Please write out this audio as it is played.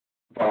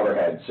father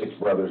had 6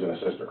 brothers and a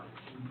sister.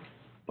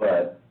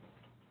 But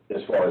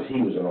as far as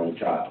he was an only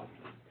child.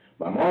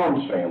 My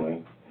mom's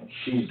family,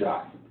 she's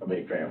got a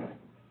big family.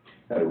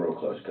 Had a real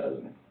close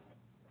cousin.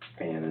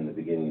 And in the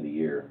beginning of the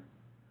year,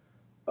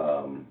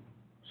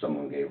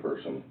 someone gave her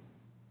some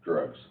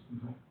drugs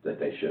that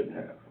they shouldn't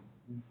have.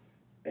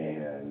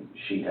 And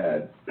she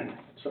had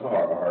a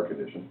heart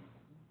condition.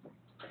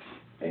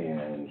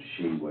 And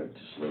she went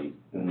to sleep,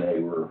 and they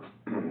were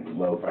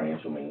low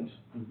financial means.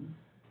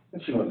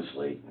 And she went to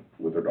sleep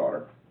with her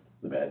daughter,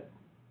 the bed,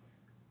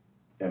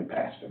 and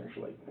passed in her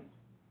sleep.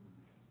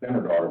 Then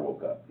her daughter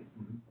woke up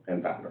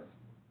and found her.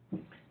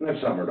 And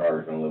that's something her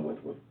daughter's going to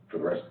live with for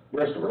the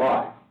rest of her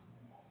life.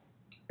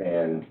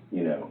 And,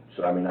 you know,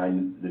 so I mean,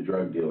 the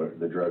drug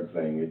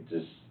thing, it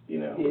just, you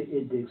know.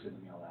 It digs into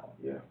me on that one.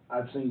 Yeah.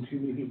 I've seen too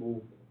many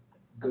people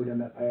go down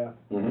that path.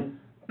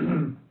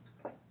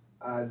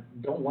 I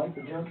don't like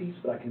the junkies,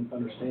 but I can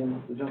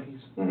understand the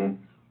junkies.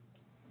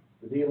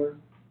 The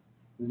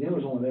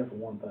dealer's only there for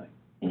one thing.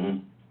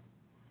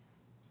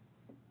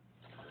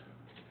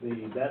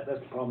 That's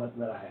the problem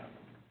that I have.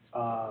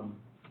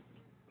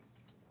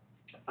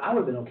 I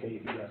would have been okay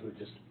if you guys would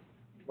just,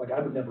 like, I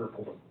would never have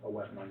pulled a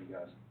weapon on you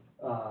guys.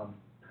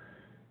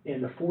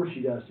 And to force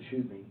you guys to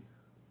shoot me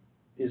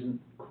isn't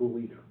cool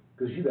either,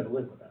 because you got to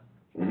live with that.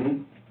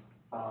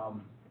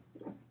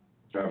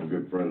 I have a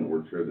good friend that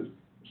works here that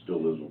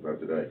still lives with that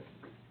today.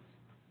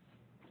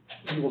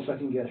 You will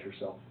second guess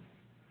yourself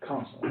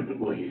constantly.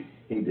 Well, he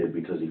did,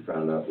 because he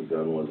found out the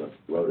gun wasn't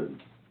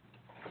loaded,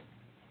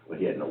 but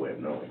he had no way of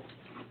knowing.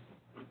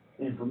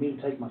 And for me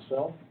to take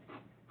myself,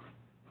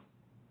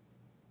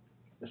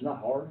 it's not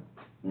hard.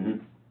 I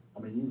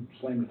mean, you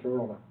slam your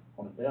throat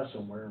on a desk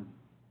somewhere and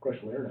crush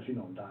the larynx, you're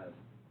going to die of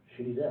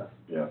shitty death.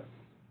 Yeah.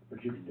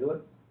 But you can do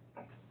it.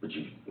 But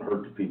you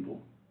hurt the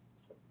people.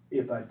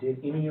 If I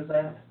did any of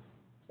that,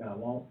 and I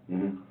won't,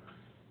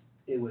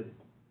 it would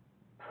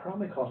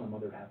probably cause my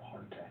mother to have a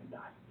heart attack and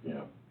die.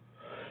 Yeah.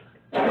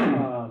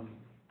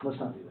 Let's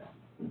not do that.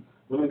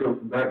 Let me go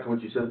back to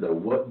what you said, though.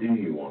 What do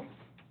you want?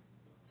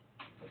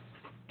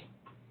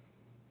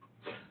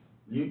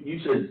 You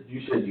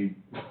said you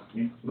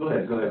go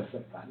ahead.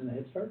 Finding a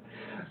head start?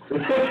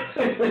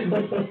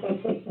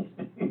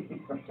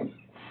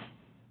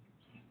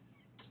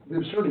 The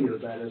absurdity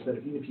of that is that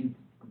even if you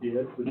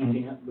did, but you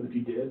can't, but if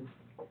you did,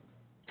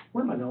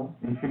 where am I going?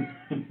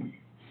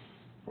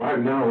 Right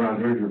now around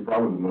here, you're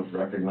probably the most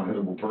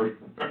recognizable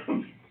person.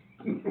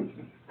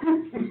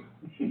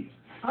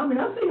 I mean,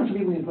 I'm thinking some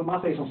people need to put my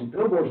face on some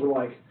billboards who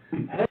are like,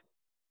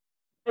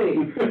 hey,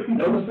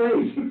 no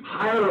mistakes,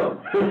 hire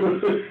up.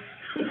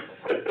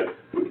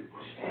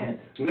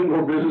 Get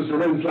more business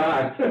from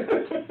inside.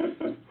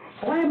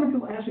 Why haven't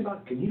people asked me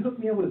about, can you hook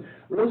me up with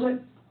real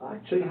estate? I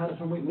can show you how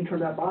to we turn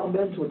that bottom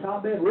bed into a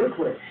top bed real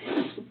quick.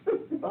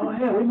 Oh,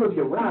 hell, we move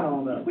you right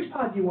on up. Which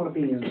pod do you want to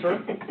be in,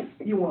 sir?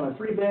 You want a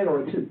 3-bed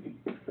or a 2?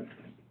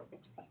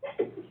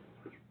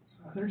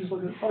 They're just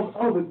looking,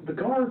 the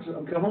guards,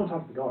 I'm going to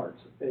talk to the guards,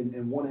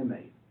 and one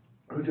inmate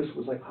who just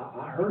was like,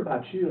 I heard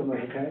about you. I'm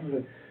like, okay.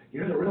 Like,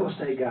 you're the real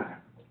estate guy.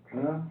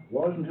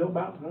 Was until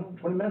about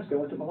 20 minutes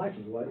ago, I took my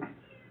license away.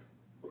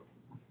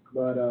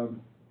 But,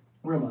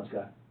 real nice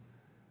guy.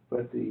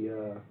 But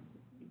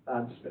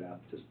I've just been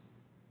out, just,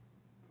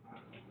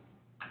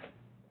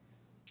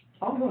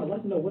 I don't know, I'd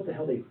like to know what the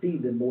hell they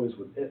feed them boys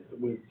with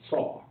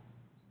saw.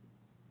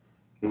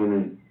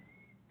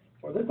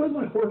 Are they putting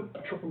like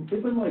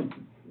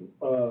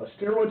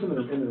steroids in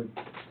their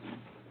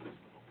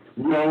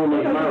No,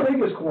 the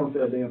biggest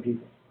corn-fed damn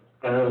people.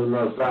 And as a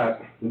matter of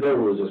fact, there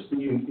was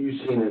you've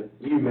seen it,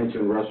 you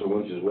mentioned Russell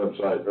Lynch's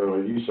website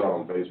earlier, you saw it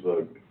on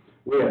Facebook.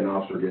 We had an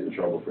officer get in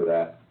trouble for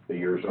that a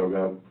year or so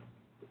ago,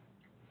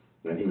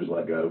 and he was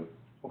let go.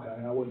 Okay,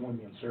 I wouldn't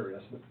want to be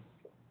serious, but.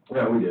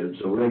 Yeah, we did,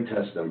 so they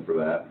test them for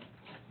that.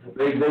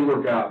 They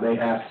work out, they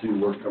have to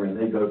work, I mean,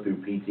 they go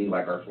through PT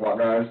like our SWAT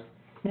guys.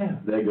 Yeah.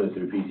 They go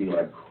through PT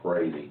like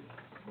crazy,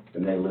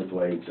 and they lift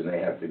weights, and they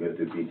have to go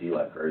through PT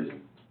like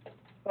crazy.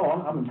 Oh,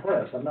 I'm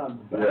impressed. I'm not,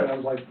 Yeah. I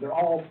was like, they're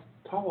all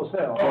tall as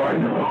hell. Oh, I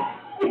know.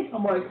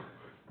 I'm like,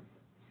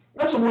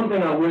 that's the one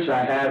thing I wish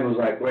I had was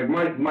like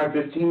my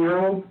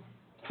 15-year-old,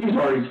 he's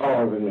already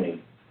taller than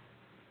me.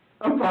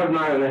 I'm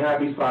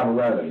 5'9½", he's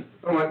 5'11".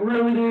 I'm like,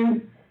 really,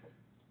 dude?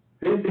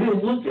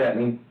 He'll look at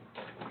me.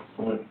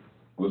 I'm like,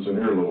 listen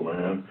here, little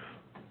man.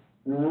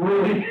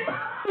 Really?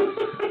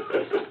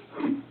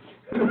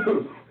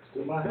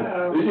 still my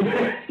house.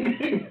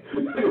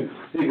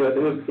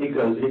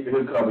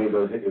 He'll call me and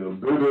goes,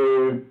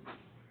 boo-boo.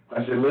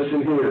 I said,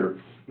 listen here.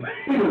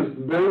 He goes,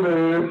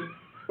 boo-boo.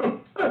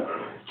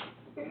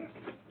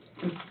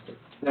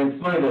 And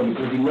it's funny though,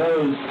 because he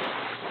knows,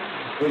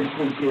 he's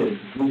a kid,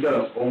 he's got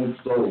an old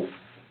soul,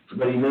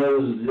 but he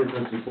knows the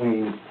difference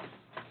between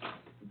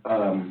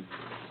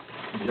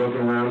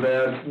joking around,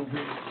 Dad,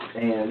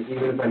 and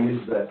even if I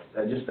use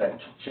just that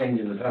change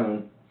in the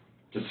tone,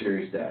 it's a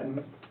serious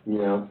dad, you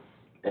know,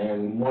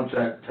 and once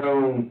that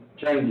tone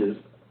changes,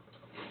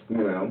 you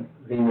know,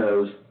 he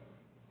knows,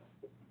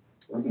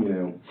 you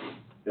know,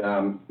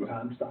 Time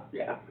stop.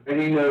 yeah, and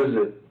he knows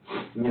that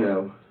you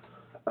know,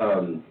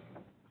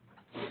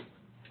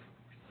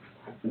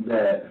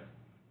 that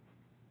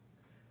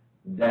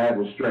Dad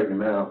will straighten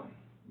him out,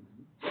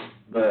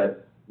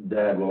 but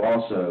Dad will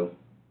also,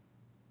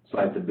 it's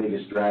like the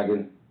biggest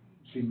dragon.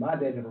 See, my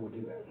dad never would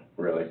do that.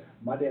 Really?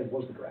 My dad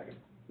was the dragon.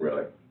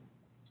 Really?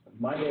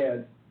 My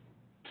dad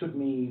took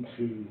me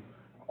to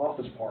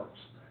office parks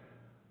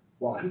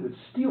while he would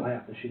steal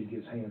half the shit he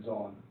gets hands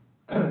on,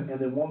 and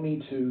then want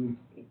me to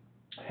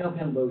help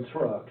him load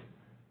truck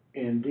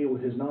and deal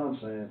with his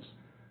nonsense,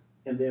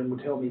 and then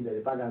would tell me that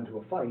if I got into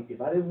a fight,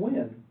 if I didn't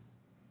win,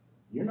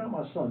 you're not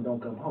my son,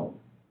 don't come home.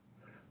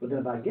 But then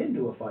if I get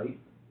into a fight,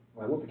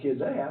 I whoop the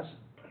kid's ass,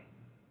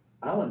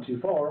 I went too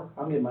far,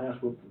 I'm getting my ass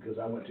whooped because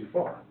I went too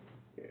far.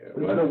 Yeah.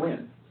 But he's gonna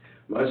win.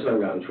 My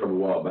son got in trouble a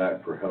while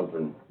back for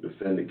helping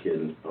defend a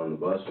kid on the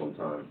bus one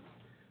time.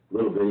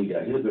 Little bitty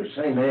guy. They're the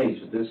same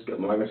age, but this guy,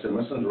 like I said,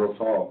 my son's real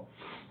tall,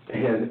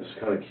 and it's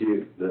kind of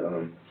cute.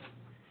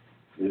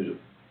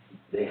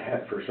 They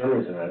had, for some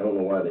reason, I don't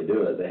know why they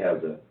do it. They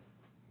have the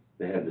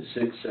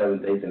 6th,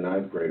 7th, 8th, and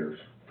 9th graders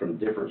from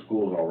different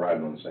schools all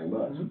riding on the same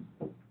bus.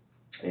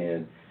 Mm-hmm.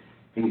 And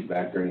he's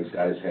back there and he's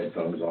got his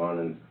headphones on,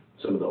 and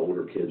some of the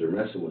older kids are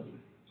messing with him.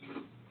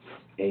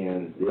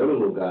 And the other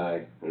little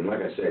guy, and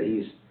like I said,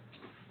 he's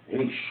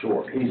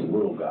short. He's a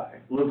little guy.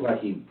 Looked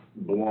like he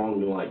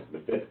belonged in like the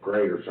 5th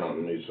grade or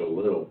something. He's so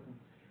little.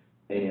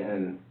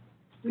 And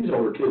these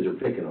older kids are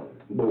picking on him,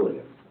 bullying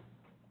him.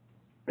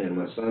 And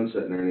my son's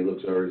sitting there and he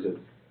looks over and he said,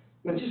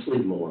 "Man, just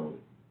leave him alone.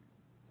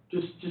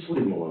 Just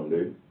leave him alone,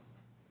 dude."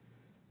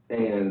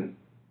 And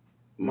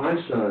my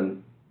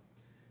son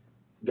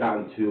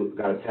got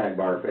attacked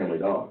by our family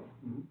dog.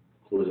 Mm-hmm.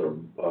 It was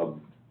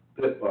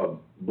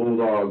a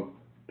bulldog,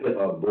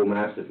 bull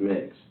mastiff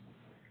mix.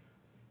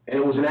 And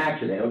it was an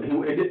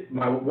accident.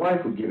 My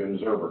wife would give him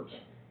Zerberts,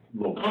 a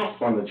little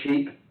on the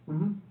cheek,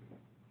 mm-hmm.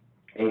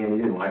 and he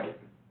didn't like it.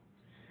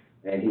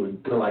 And he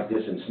would go like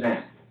this and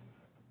snap.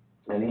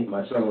 And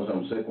my son was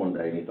home sick one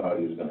day, and he thought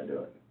he was going to do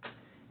it.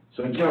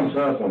 So he jumps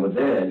up on the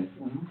bed.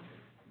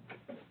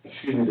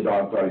 Mm-hmm. The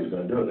dog thought he was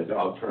going to do it. The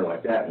dog turned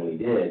like that, and when he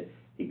did,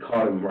 he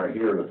caught him right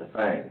here with the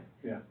fang,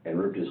 yeah, and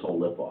ripped his whole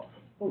lip off.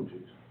 Oh,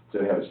 jeez. So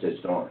they have it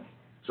stitched on.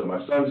 So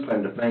my son's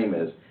claim to fame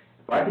is,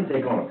 if I can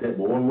take on a pit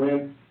bull and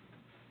win,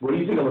 what do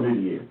you think I'm going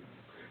to do to you?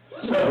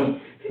 So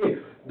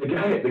the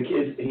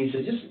kid, he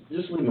said,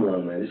 just leave him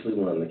alone, man. Just leave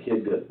him alone. The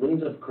kid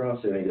leans up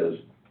across there and he goes,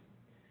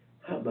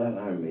 "How about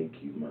I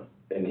make you my..."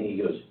 And he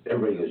goes,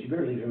 everybody goes, "You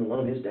better leave him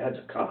alone. His dad's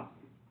a cop."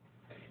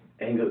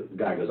 And the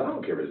guy goes, "I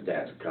don't care if his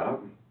dad's a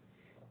cop."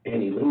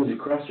 And he leans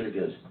across there and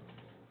goes,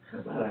 "How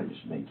about I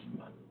just make you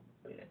my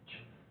little bitch?"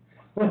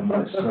 And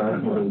my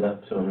son leaned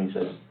up to him and he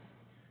said,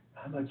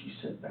 "How about you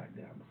sit back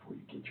down before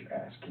you get your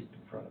ass kicked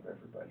in front of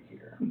everybody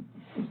here?"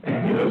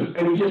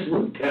 And he just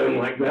looked at him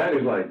like that.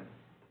 He's like,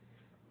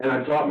 and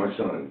I taught my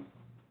son,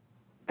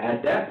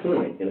 at that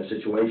point in a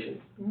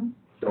situation, mm-hmm.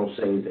 don't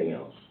say anything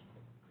else.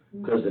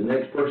 Because the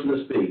next person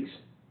that speaks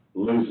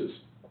loses.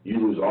 You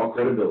lose all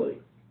credibility.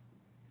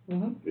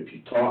 Mm-hmm. If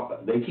you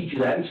talk, they teach you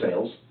that in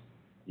sales.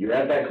 You're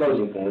at that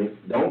closing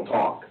point, don't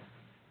talk.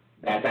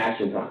 That's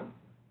action time.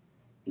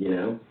 You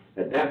know,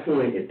 at that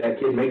point, if that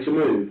kid makes a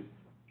move,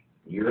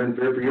 you're in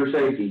fear for your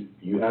safety,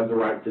 you have the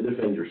right to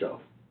defend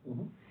yourself.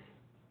 Mm-hmm.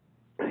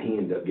 And he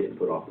ended up getting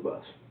put off the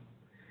bus.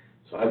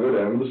 So I go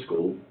down to the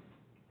school.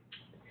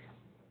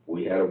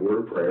 We had a word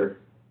of prayer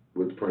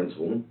with the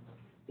principal,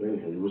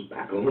 and he was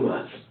back on the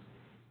bus.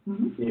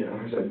 Mm-hmm. You know,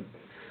 I said,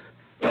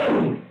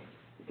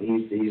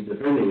 he's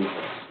defending,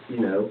 you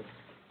know,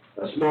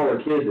 a smaller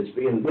kid that's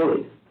being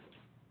bullied.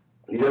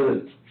 He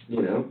doesn't,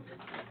 you know,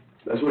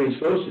 that's what he's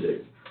supposed to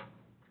do.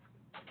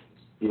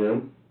 You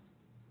know,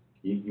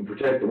 you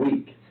protect the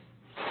weak.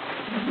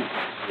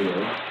 You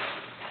know.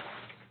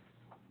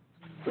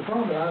 The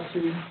problem that I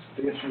see,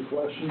 to answer your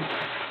question,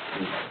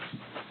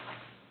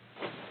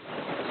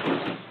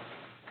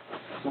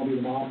 it's going to be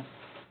the mom.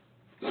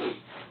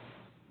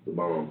 The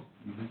mom.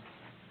 Mm-hmm.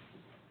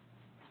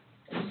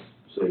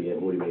 So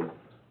again, what do you mean?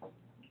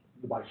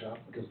 The bike shop,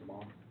 because of the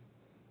mom.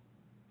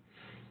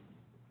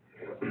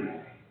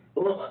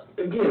 Well,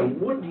 again,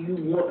 what do you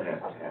want to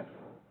happen?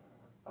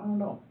 I don't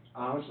know.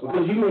 Honestly.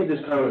 Because you made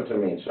this comment to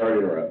me, sorry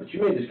to interrupt, but you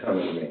made this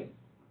comment to me,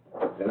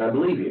 and I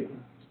believe you.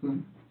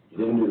 Mm-hmm. You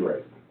didn't do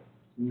right.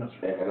 No,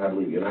 sir. And I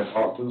believe you, and I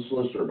talked to the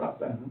solicitor about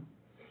that.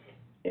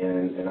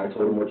 Mm-hmm. And I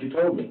told him what you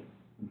told me.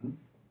 Mm-hmm.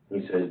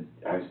 He said,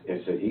 I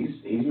said,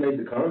 he's made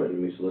the comment to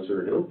me,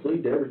 solicitor, he'll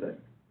plead to everything.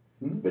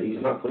 Mm-hmm. But he's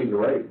not pleading to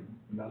rape,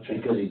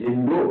 because he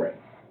didn't do a rape.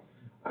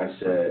 I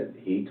said,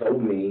 he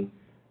told me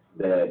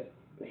that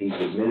he's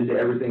admitted to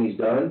everything he's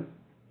done,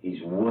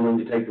 he's willing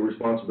to take the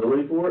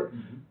responsibility for it,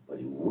 mm-hmm. but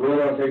he will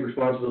not take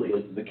responsibility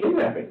for the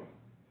kidnapping.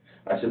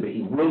 I said, but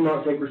he will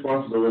not take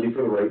responsibility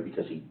for the rape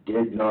because he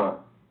did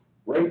not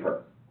rape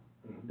her.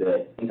 Mm-hmm.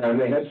 That anytime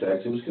they had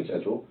sex, it was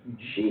consensual.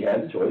 Mm-hmm. She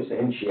had the choice,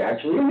 and she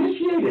actually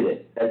initiated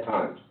it at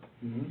times.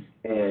 Mm-hmm.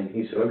 And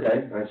he said,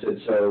 okay. I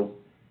said, so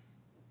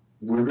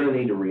we're going to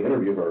need to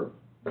re-interview her,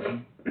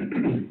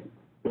 mm-hmm.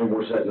 and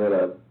we're setting that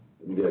up.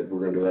 We're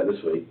going to do that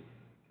this week.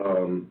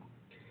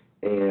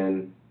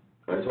 And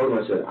I told him,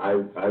 I said,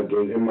 I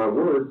gave him my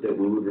word that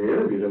we would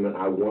re-interview him, and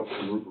we want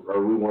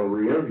to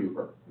re-interview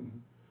her.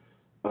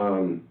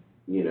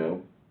 You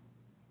know,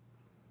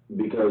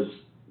 because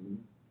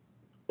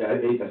I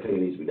think it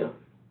needs to be done.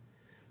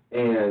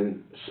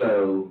 And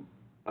so,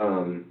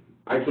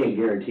 I can't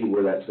guarantee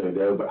where that's gonna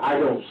go, but I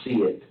don't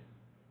see it,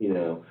 you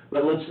know.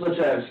 But let's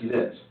ask you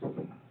this.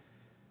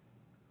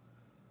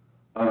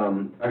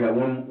 I got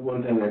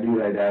one thing I do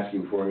have to ask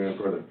you before I go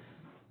further.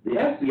 The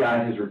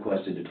FBI has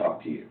requested to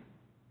talk to you.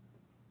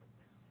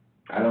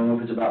 I don't know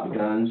if it's about the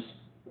guns.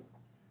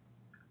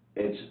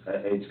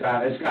 It's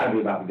got to be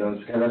about the guns,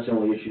 because that's the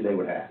only issue they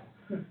would have.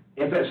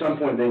 If at some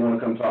point they want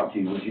to come talk to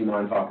you, would you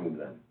mind talking to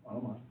them? I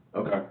don't mind.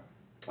 Okay,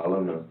 I'll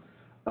let them know.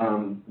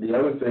 The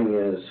other thing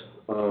is,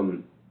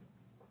 Do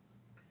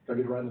I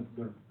get to ride in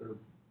their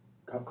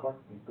cop car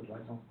and put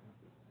lights on?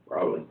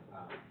 probably.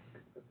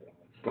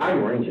 I can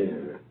arrange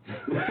it.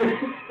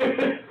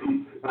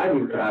 I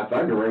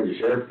can arrange a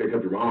sheriff to pick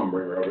up your mom and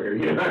bring her over here,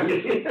 you know what I mean?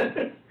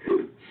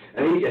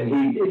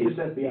 If it's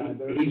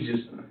FBI, he's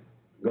just,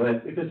 go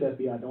ahead. If it's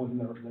FBI, the only thing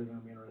they're gonna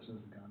be interested in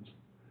is the guns.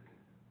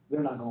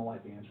 They're not gonna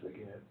like the answer they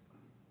get.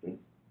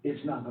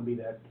 It's not gonna be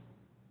that.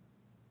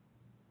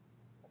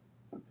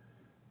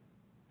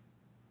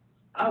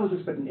 I was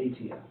expecting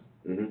ATF.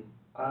 Mm-hmm.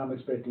 I'm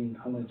expecting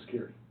Homeland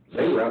Security.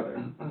 They were out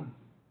there.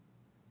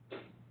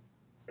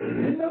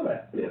 Didn't know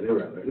that. Yeah, they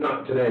were out there.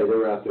 Not today, they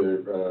were out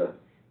there,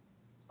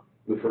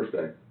 the first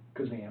day,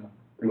 Chesnee.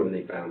 when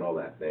they found all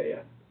that,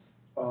 yeah.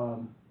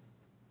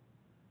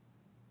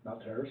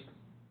 Not terrorist.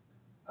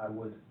 I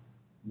would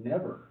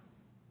never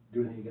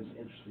do anything against the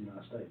interests of the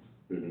United States.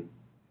 Mm-hmm.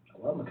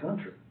 I love my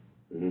country.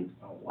 Mm-hmm.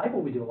 I don't like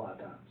what we do a lot of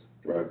times.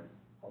 Right.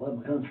 I love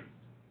my country.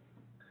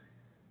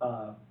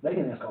 They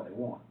can ask all they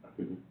want.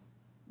 Mm-hmm.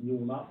 You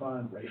will not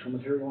find racial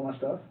material on my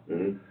stuff.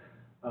 Mm-hmm.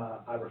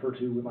 I refer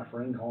to with my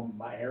friend, call him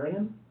my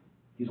Aryan.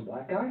 He's a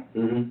black guy.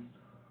 Mm-hmm.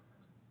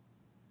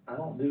 I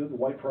don't do the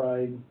white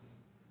pride,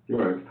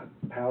 Right.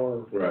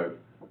 power Right.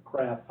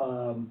 crap.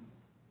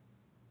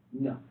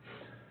 No.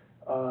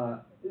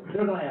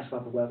 They're going to ask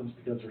about the weapons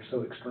because they're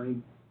so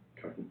extreme.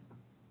 Okay.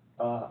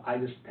 I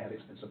just have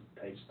expensive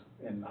taste,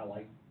 and I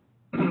like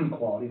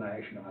quality, and I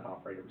actually know how to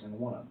operate every single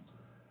one of them.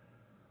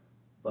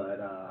 But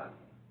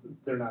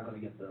they're not going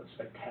to get the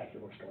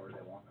spectacular story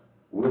they want.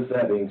 With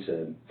that being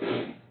said,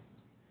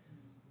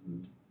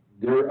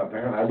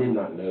 apparently, I did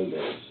not know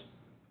this.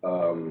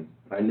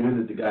 I knew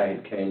that the guy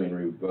had came and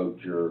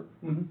revoked your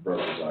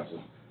broker's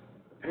license.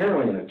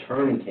 Apparently, an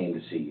attorney came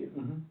to see you.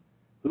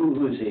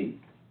 Who is he?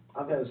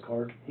 I've got his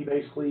card. He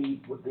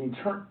basically, with the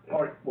intern,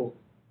 all right, well,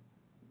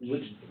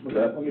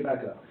 let me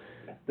back up.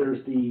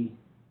 There's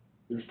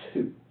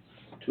two.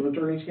 Two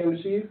attorneys came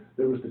to see you?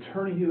 There was the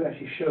attorney who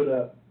actually showed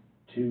up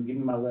to give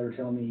me my letter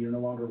telling me you're no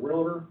longer a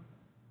realtor,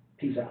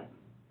 peace out.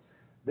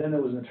 Then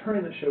there was an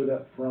attorney that showed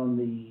up from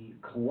the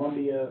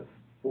Columbia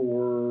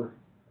for...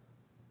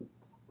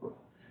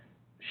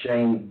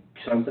 Shane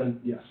something?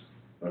 Yes.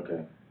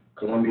 Okay.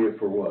 Columbia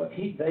for what?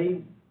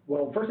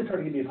 Well, first they tried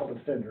to give me a public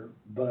defender,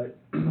 but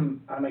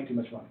I make too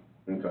much money.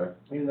 Okay.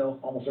 Even though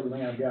almost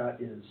everything I've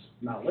got is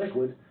not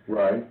liquid.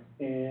 Right.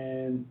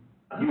 And...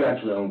 You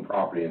actually own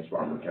property in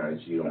Spartanburg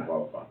County, so you don't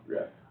qualify.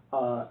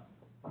 Yeah.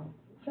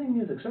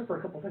 Thing is, except for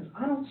a couple of things,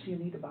 I don't see a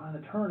need to buy an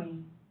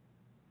attorney.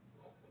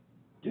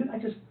 Dude, I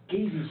just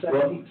gave you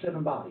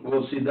seven bodies.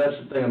 Well, see, that's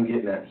the thing I'm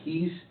getting at.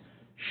 He's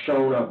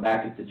shown up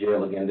back at the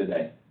jail again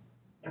today.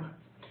 Okay.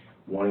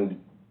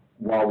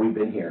 While we've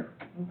been here,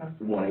 Okay.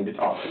 wanting to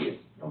talk to you.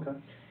 Okay.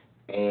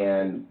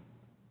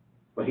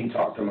 But he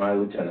talked to my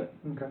lieutenant.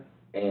 Okay.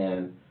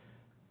 And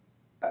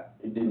I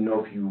didn't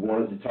know if you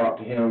wanted to talk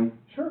to him.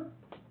 Sure.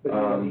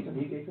 But he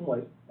can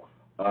wait.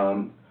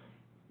 Do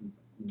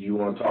you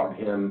want to talk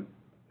to him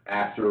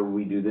after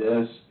we do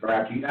this? Or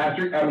after you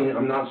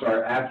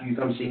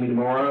come see me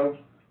tomorrow?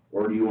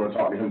 Or do you want to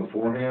talk to him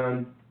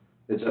beforehand?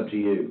 It's up to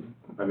you.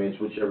 I mean, it's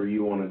whichever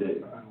you want to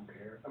do. I don't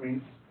care. I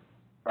mean,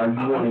 I'm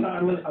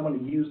going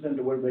to use them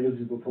to where they do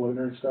the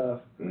preliminary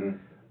stuff. Mm-hmm.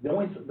 The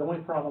only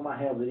problem I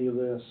have with any of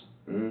this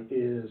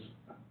is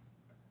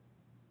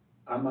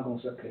I'm not going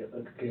to set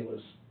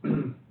Kayla's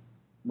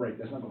rate.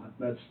 That's not going to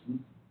happen.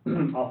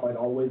 I'll fight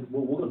all the way.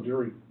 We'll go to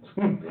jury.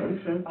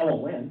 I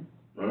won't win,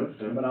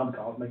 but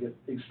I'll make it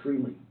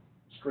extremely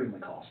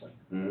costly.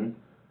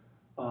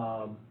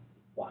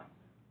 Why?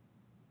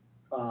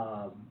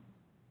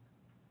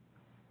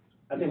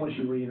 I think once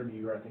you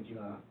re-interview her, I think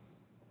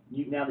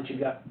now that you've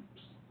got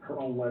her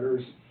own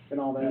letters and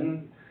all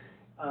that,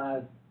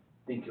 I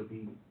think you'll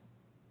be.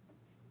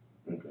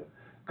 Okay.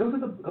 Go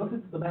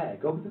through the bag.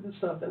 Go through the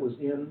stuff that was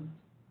in.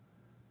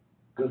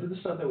 Go through the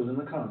stuff that was in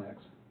the Connex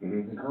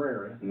in her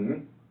area.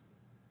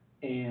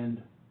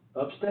 And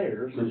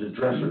upstairs. There's a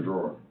dresser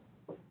drawer.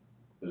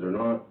 Is there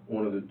not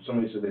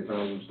somebody said they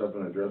found some stuff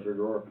in a dresser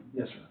drawer?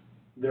 Yes, sir.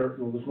 There's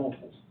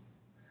multiples.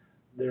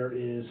 There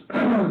is,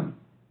 I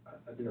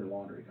did her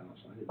laundry, so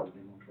I didn't do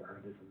any more for her,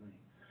 I did for me.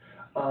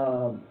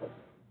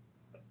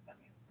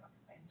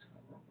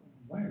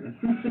 Where?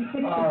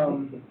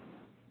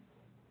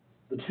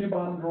 The two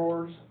bottom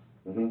drawers,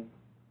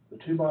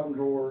 two bottom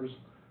drawers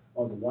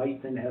are the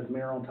white thing that has the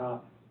mirror on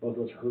top. Both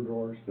of those are her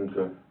drawers.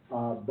 Okay.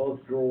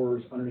 Both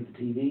drawers underneath the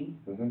TV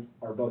Mm-hmm.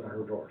 are both of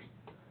her drawers.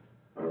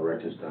 I'll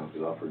write this down,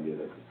 because I'll forget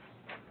it.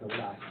 So would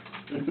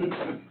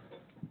I.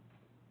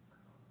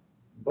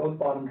 Both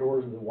bottom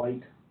drawers of the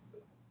white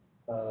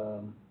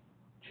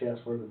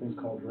chest, whatever the thing's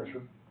called,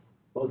 dresser.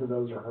 Both of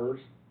those are hers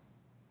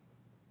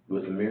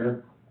With the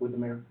mirror? with the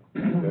mirror.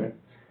 Okay.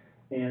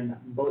 And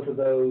both of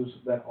those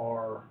that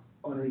are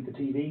underneath the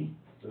TV,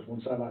 there's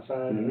one side by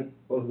side, Mhm.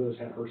 both of those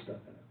have her stuff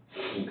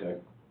in it.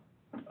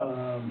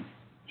 Okay.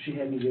 She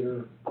had me get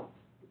her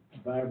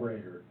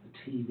vibrator,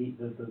 the TV,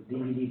 the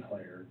DVD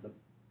player, the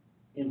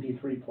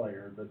MP3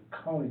 player, the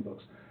coloring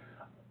books.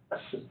 I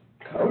said,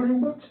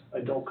 Coloring books?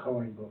 adult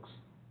coloring books.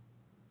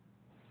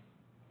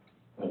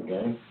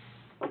 Okay.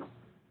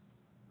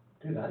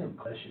 Dude, I didn't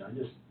question,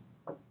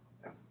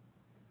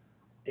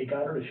 it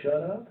got her to shut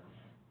up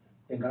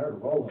and got her to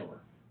roll over.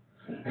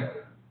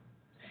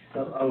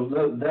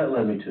 That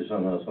led me to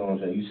something else. Hold on a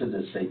second. You said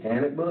the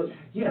satanic book?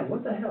 Yeah,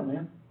 what the hell,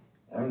 man?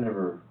 I've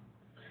never.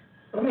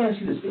 Let me ask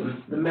you this: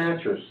 the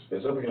mattress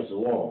is up against the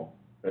wall,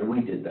 and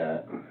we did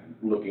that,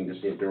 looking to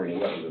see if there were any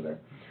weapons in there.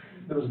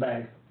 There was a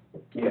bag.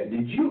 Yeah.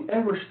 Did you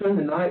ever spend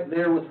the night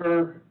there with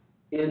her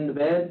in the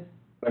bed?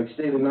 Like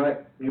stay the night,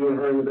 you and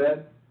her in the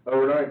bed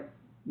overnight?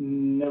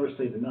 Never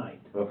stayed the night.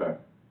 Okay.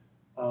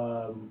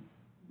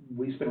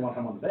 We spent a lot of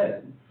time on the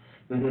bed.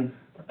 Mhm.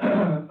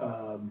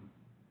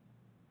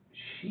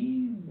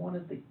 She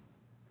wanted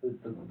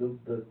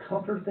the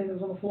comforter thing that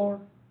was on the floor.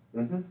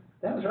 Mhm.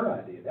 That was her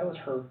idea. That was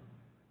her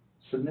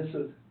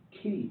submissive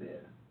kitty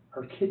bed,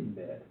 her kitten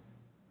bed.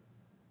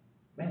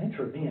 Man, it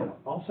tripped me out.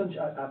 All of a sudden,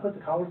 I put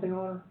the collar thing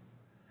on her,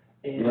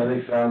 and Yeah,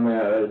 they found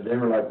that. They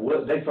were like,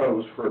 what? They thought it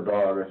was for a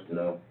dog. I said,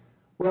 no.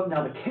 well,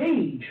 now the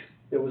cage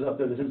that was up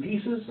there that's in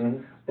pieces,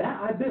 Mhm.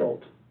 that I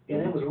built,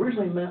 and it was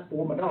originally meant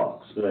for my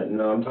dogs.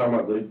 No, I'm talking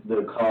about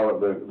the collar,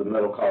 the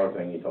metal collar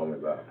thing you told me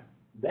about.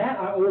 That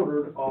I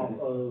ordered off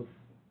of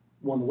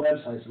one of the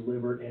websites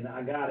delivered, and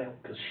I got it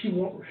because she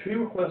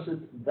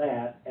requested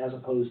that as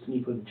opposed to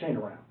me putting the chain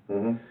around.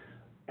 Mhm.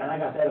 And I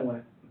got that and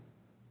went,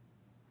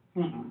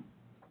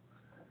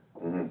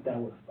 Mhm. that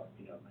would have fucked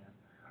me up, man.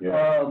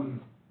 Yeah.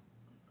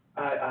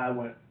 I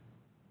went,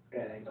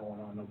 that ain't going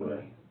on, no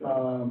way.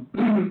 Yeah.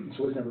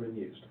 So it's never been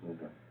used.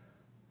 Okay.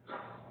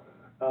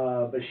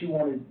 But she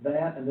wanted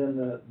that, and then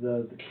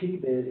the kitty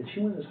bed, and she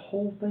wanted this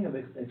whole thing of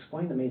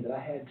explaining to me that I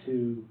had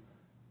to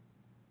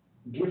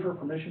give her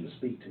permission to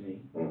speak to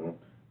me, Mhm.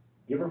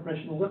 give her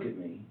permission to look at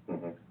me.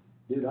 Mhm.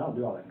 Dude, I don't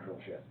do all that control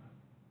shit.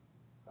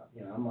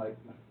 You know, I'm like,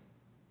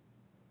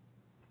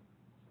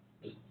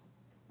 just,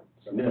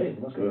 hey,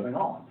 let's get the thing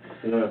on.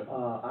 Yeah.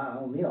 I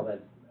don't need all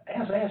that.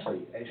 Ask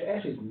Ashley.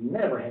 Ashley's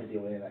never had to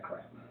deal with any of that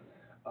crap.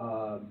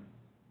 No,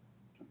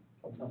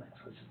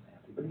 Ashley's just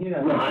nasty. But you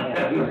know,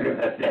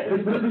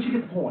 but you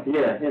get the point.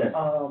 Yeah, yeah.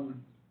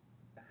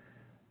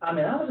 I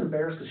mean, I was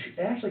embarrassed because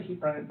Ashley keeps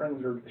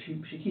bringing her. She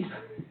keeps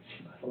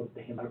she buys all those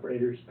damn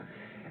vibrators,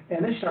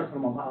 and then she started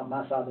putting them on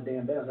my side of the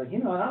damn bed. I was like, I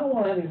don't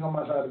want anything on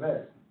my side of the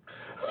bed.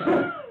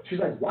 She's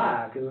like,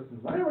 why? Because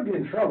if I ever get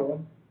in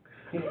trouble.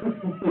 I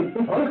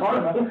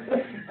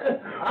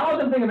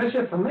wasn't thinking that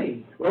shit for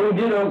me. Well, we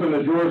did open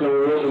the drawers, and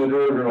we opened the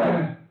drawers, and we're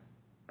like,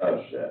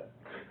 oh, shit.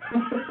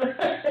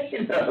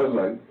 I was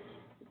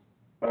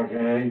like,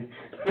 okay.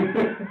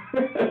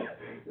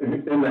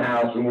 In the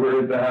house, and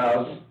we're at the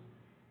house.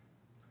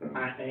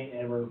 I ain't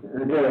ever.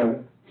 Yeah.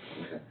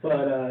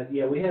 But,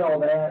 yeah, we had all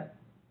that,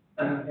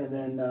 and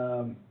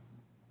then,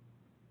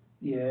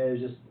 yeah, it was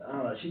just, I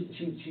don't know,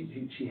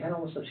 she had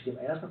all this stuff, she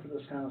kept asking for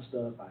this kind of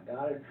stuff, I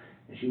got it,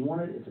 and she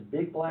wanted, it's a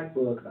big black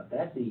book, about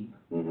that deep,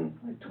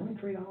 Mm-hmm. like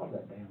 $23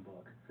 that damn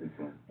book,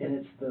 Mm-hmm. and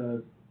it's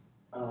the,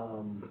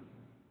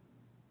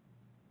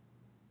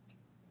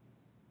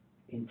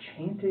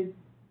 enchanted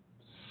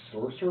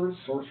sorcery,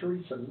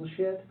 some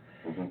shit.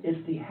 Mm-hmm.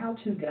 It's the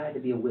how-to guide to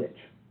be a witch.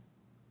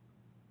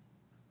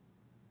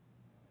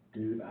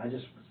 Dude, I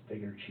just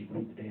figured she'd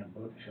read the damn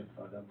book and shut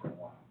the fuck up for a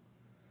while.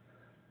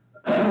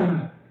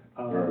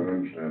 I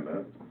understand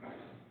that.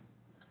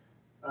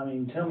 I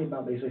mean, tell me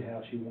about basically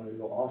how she wanted to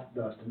go off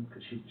Dustin,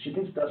 because she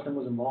thinks Dustin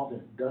was involved in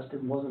it.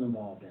 Dustin wasn't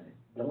involved in it.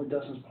 The only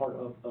Dustin's part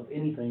of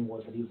anything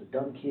was that he was a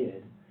dumb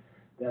kid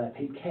that I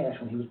paid cash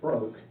when he was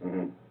broke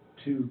Mm-hmm.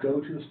 to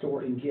go to the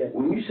store and get.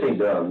 When you say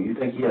dumb, you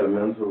think he had a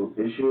mental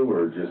issue,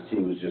 or just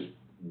he's just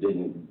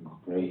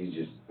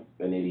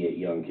an idiot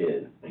young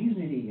kid? He's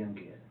an idiot young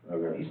kid.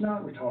 Okay. He's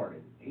not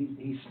retarded.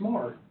 He's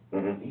smart.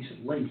 Mm-hmm. He's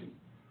just lazy.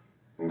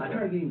 Okay. I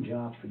tried to get him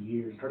jobs for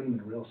years. I tried to get him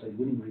into real estate. He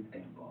wouldn't even read the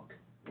damn book.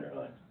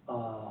 Really?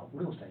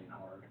 Real estate ain't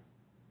hard.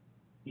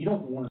 You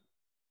don't want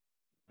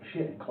to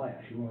shit in class.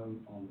 You want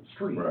to on the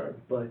street. Right.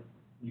 But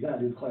you got to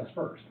do the class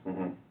first,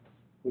 Mm-hmm.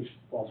 which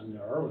falls into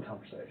our early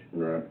conversation.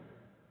 Right.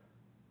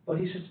 But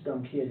he's just a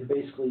dumb kid who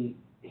basically,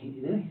 he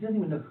doesn't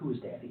even know who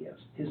his daddy is.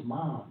 His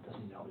mom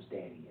doesn't even know who his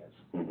daddy is.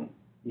 Mm-hmm.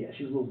 Yeah,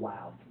 she was a little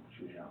wild when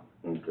she was young.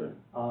 Okay.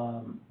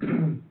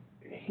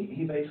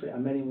 He basically, I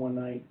met him one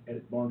night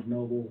at Barnes &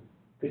 Noble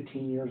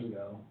 15 years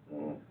ago,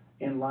 Mm-hmm.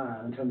 in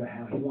line and tell me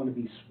how he wanted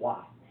to be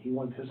swapped. He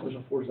wanted to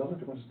special forces. I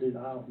looked at him and said, dude,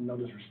 I don't, no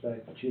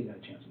disrespect, but you ain't got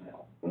a chance in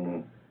hell.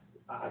 Mm-hmm.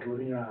 I can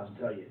look in your eyes and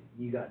tell you,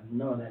 you got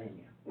none of that in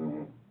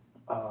you.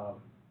 Mm-hmm.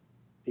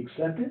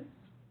 Accept it,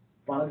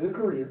 find a good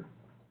career,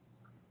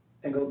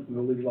 and go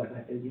live your life.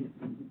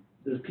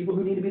 There's people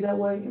who need to be that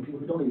way and people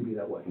who don't need to be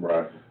that way.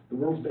 Right. The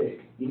world's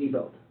big. You need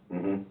both.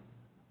 Mm-hmm.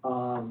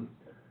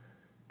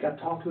 Got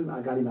to talk to him.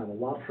 I got him out of a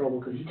lot of trouble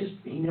because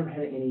he never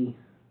had any.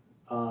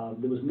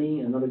 There was me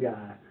and another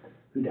guy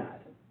who died.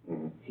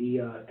 Mm-hmm. He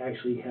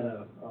actually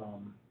had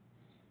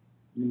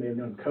you may have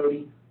known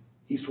Cody.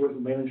 He used to work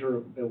as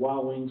manager at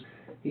Wild Wings.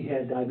 He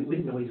had diabetes. We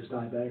didn't know he was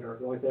diabetic or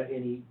like that,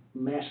 and he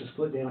mashed his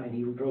foot down and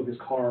he drove his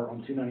car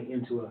on 290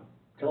 into a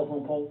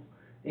telephone pole.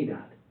 And he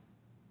died.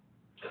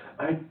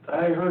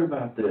 I heard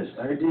about this.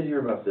 I did hear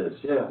about this.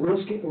 Yeah.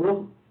 Real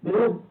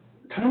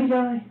tiny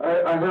guy.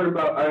 I heard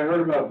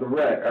about the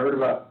wreck. I heard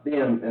about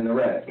him and the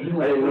wreck. I didn't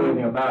know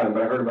anything about him,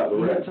 but I heard about the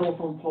He wreck. had a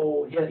telephone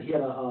pole. He had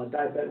a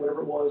diabetic,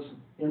 whatever it was,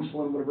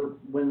 insulin, whatever,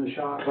 went in the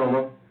shock.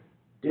 Coma.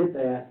 Did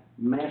that,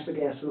 mashed the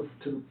gas to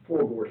the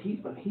floorboard.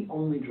 He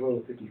only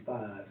drove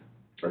 55.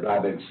 Or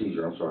diabetic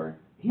seizure, I'm sorry.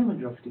 He only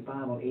drove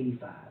 55 on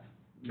 85.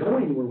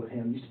 Going anywhere with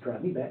him used to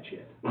drive me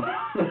batshit.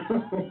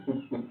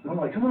 I'm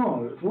like, come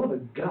on, it's one of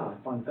the God,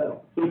 fine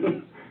fellow.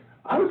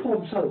 I would pull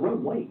up the side of the road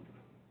and wait.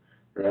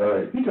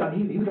 Really? He would drive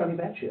me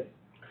batshit.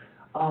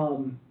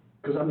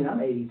 Because I mean,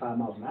 I'm 85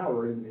 miles an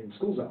hour in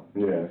school zone.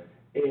 Yeah.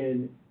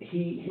 And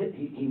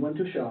he went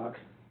to shock,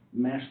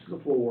 mashed to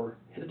the floor,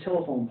 hit a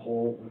telephone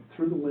pole, went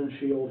through the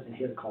windshield, and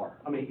hit a car.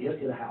 I mean,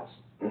 hit a house.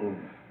 Mm.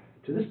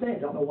 To this day, I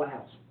don't know what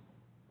house.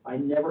 I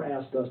never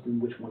asked Dustin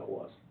which one it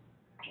was.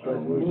 But Oh,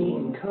 me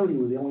and Cody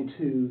were the only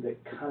two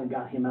that kind of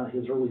got him out of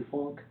his early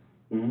funk.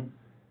 Mm-hmm.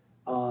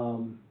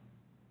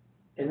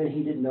 And then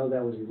he didn't know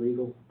that was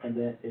illegal, and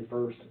then at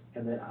first,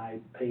 and then I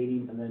paid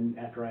him, and then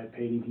after I had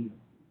paid him,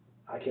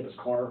 I kept his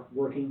car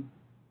working.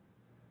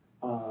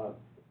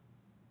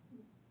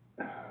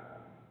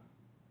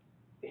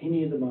 He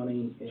needed the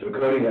money. So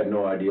Cody had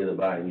no idea that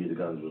buying you the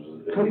guns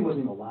was... Cody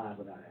wasn't even alive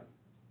without him.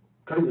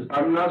 Cody was...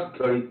 I'm not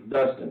Cody,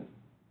 Dustin.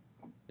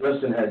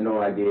 Dustin had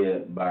no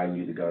idea buying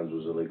you the guns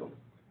was illegal.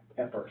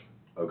 At first.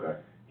 Okay.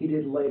 He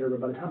did later, but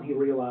by the time he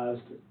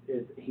realized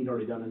he'd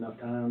already done enough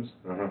times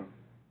Uh-huh.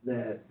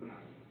 that...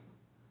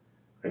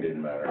 It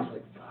didn't matter. I was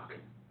like, fuck.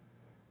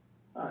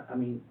 I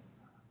mean,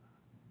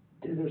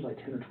 dude, there's like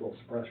 10 or 12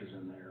 suppressors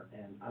in there,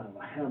 and I don't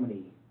know how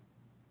many,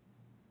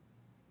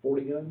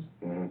 40 guns?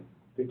 Mm-hmm.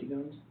 50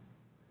 guns?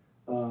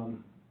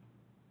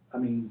 I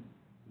mean,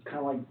 it's kind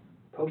of like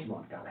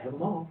Pokemon, gotta have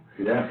them all.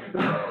 Yeah.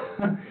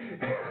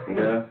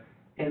 Yeah.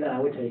 And then I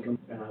would take them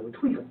and I would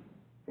tweak them.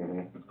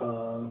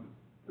 Mm-hmm.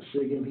 The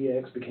SIG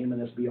MPX became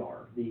an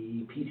SBR.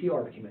 The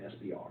PTR became an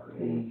SBR.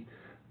 The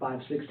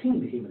 516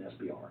 became an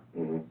SBR.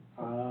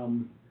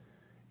 Mm-hmm.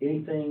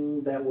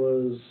 Anything that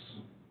was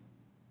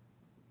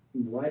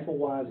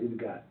rifle-wise, it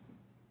got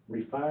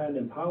refined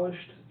and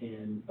polished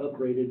and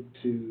upgraded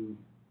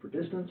for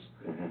distance,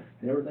 Mm-hmm.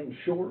 and everything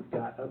short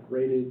got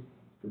upgraded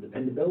for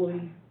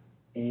dependability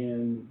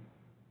and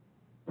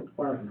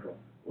fire control.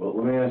 Well,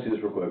 let me ask you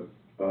this real quick,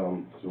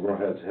 because we're going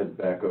to have to head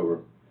back over.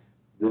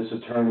 This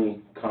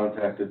attorney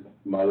contacted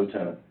my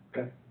lieutenant.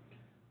 Okay.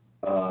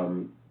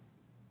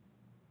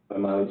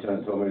 And my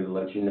lieutenant told me to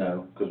let you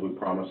know, because we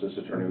promised this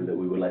attorney that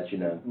we would let you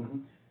know. Mm-hmm.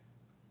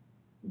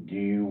 Do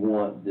you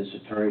want this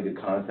attorney to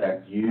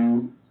contact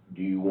you?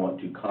 Do you want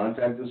to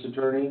contact this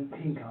attorney?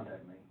 He can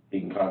contact me. He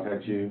can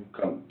contact you,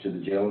 come to the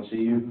jail and see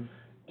you?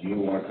 Mm-hmm. Do you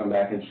want to come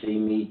back and see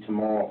me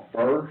tomorrow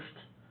first?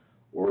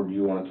 Or do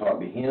you want to talk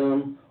to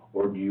him?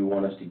 Or do you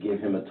want us to give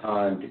him a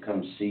time to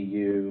come see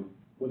you?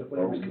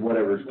 Whatever you want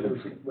to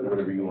do.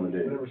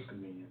 Whatever's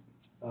convenient.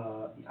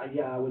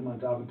 Yeah, I wouldn't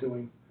mind talking to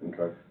him.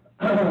 Okay.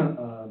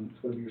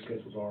 Whatever your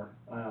schedules are.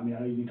 I mean, I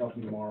know you need to talk to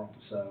me tomorrow,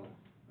 so,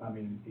 I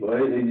mean. Well,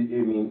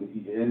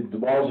 the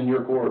ball's in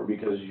your court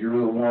because you're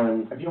the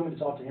one. If you want me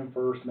to talk to him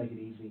first, make it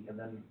easy, and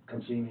then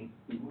come see me.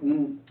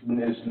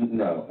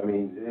 No, I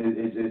mean,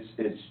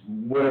 it's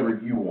whatever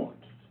you want,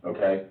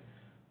 okay?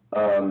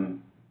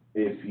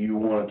 If you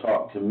want to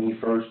talk to me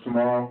first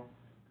tomorrow,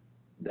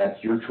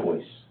 that's your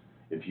choice.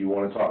 If you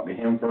want to talk to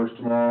him first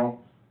tomorrow,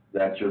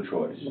 that's your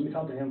choice. Let me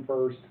talk to him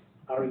first.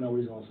 I already know what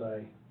he's gonna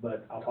say,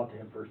 but I'll talk to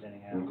him first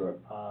anyhow. Okay.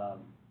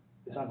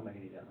 It's not gonna make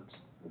any difference.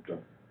 Okay.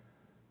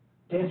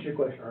 To answer your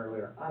question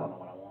earlier, I don't know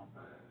what I want.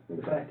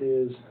 The fact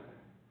is,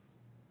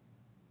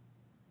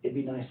 it'd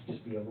be nice to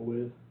just be over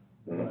with,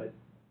 but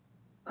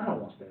I don't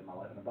want to spend my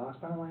life in a box,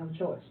 but I don't have a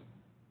choice.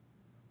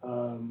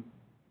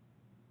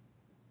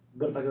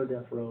 But if I go to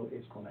death row,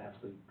 it's gonna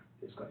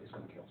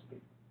kill some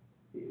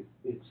people.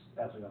 It's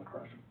absolutely gonna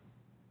crush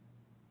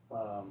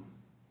them.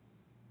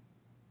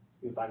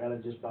 If I gotta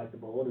just bite the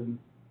bullet and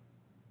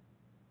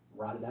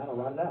ride it out, I'll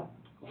ride it out.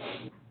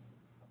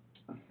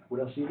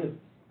 What else do you do?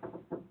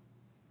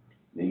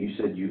 Now, you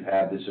said you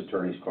have this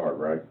attorney's card,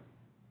 right?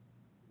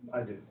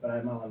 I do, but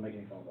I'm not allowed to make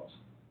any phone calls.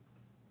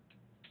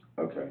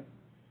 Okay.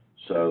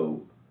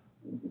 So,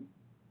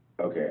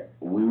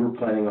 we were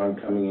planning on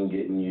coming and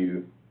getting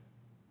you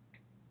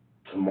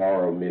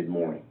tomorrow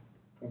mid-morning.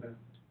 Okay.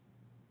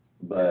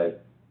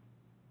 But,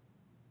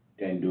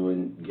 and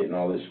getting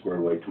all this squared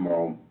away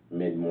tomorrow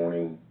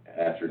mid-morning,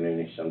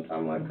 afternoonish,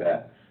 sometime like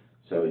that.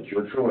 So it's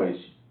your choice.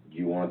 Do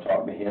you wanna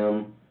talk to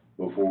him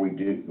before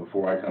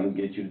I come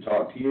get you to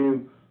talk to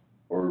you?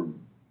 Or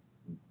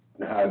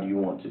how do you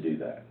want to do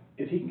that?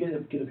 If he can get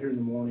up here in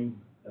the morning,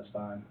 that's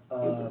fine.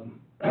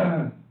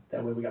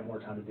 That way we got more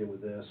time to deal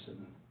with this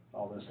and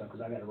all this stuff,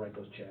 because I gotta write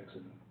those checks,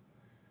 and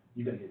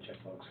you gotta get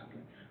checkbooks.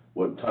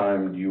 What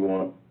time do you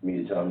want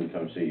me to tell him to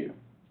come see you?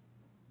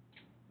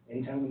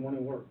 Anytime in the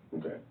morning will work.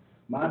 Okay.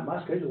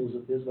 My schedule is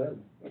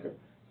available. Okay.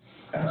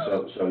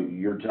 So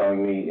you're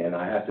telling me, and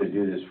I have to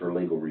do this for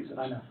legal reasons.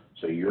 I know.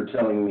 So you're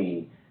telling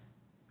me,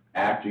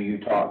 after you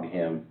talk to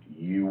him,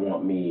 you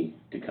want me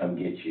to come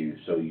get you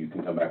so you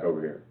can come back over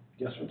here?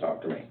 Yes, sir. And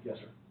talk to me? Yes,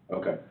 sir.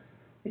 Okay.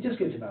 It just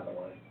gets him out of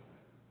the way.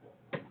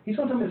 He's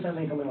gonna tell me the same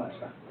thing he told me last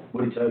time.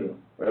 What did he tell you?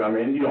 Well, I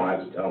mean, you don't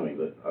have to tell me,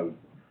 but,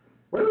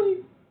 Really?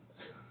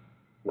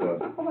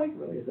 what? I'm like,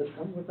 really, at this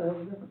point, what the hell's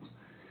the difference?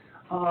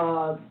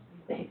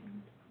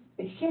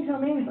 He can't tell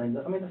me anything.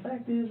 I mean, the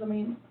fact is, I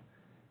mean,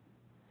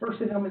 first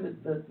they tell me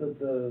that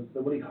the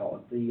what do you call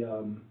it?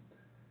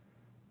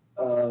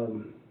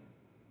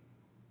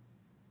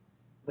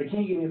 They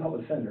can't give me a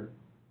public defender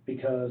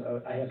because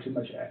I have too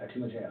much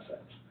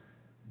assets.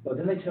 But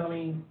then they tell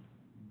me,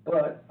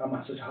 but I'm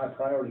not such a high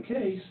priority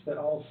case that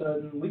all of a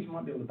sudden we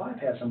might be able to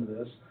bypass some of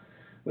this,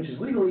 which is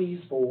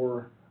legalese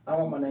for, I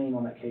want my name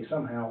on that case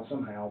somehow,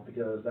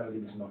 because that'll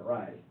give me some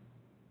notoriety.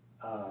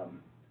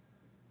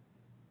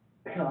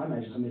 Hell, I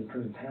imagine somebody in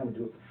prison town would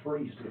do it for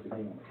free just to get the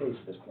name on the case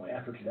at this point.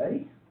 After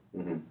today,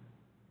 Mm-hmm.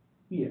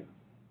 yeah,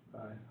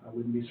 I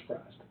wouldn't be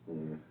surprised.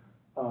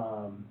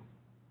 Mm-hmm.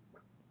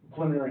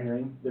 Preliminary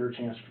hearing, their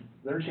chance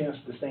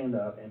to stand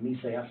up and me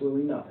say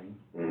absolutely nothing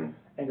Mm-hmm.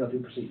 and go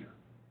through procedure.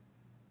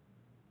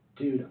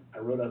 Dude, I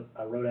wrote out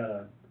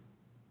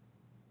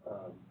a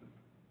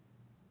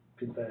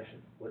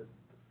confession. What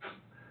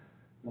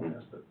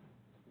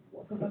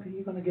the fuck are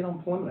you gonna get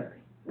on preliminary?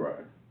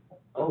 Right.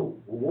 Oh,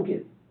 well, we'll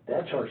get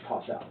that charge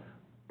tossed out.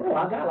 Bro,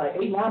 I got like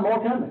 8-9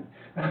 more coming.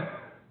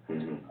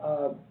 Mm-hmm.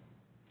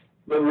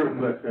 But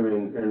I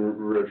mean, in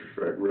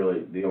retrospect,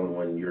 really, the only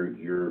one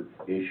your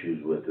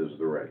issues with is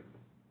the rape.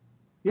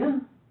 Yeah,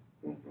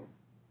 Mm-hmm.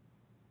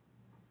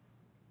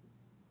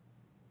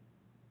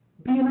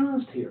 being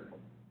honest here.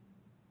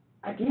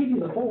 I gave you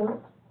the 4.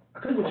 I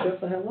could have shut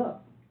the hell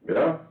up.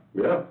 Yeah,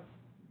 yeah.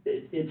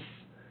 It's,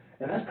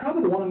 and that's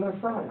probably the one I'm gonna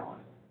fry on.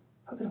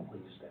 I don't want to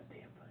use that damn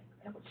thing.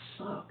 That would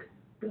suck.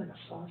 Be like a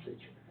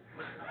sausage.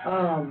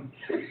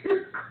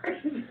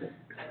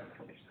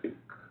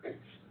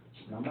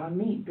 It's not my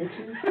meat,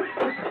 bitches.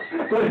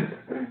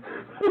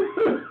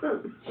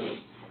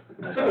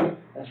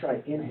 That's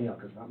right, inhale,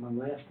 because my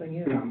last thing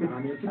is, I'm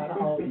inside of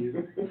all of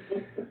you.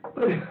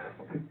 But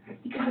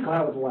you gotta go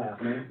out with a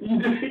laugh, man.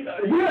 You do,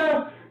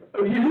 yeah,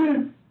 you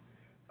do.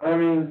 I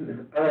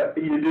mean,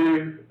 you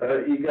do.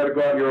 You got to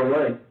go out your own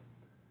way.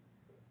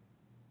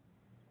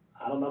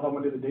 I don't know if I'm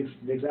gonna do the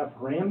digs out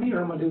for Ramby,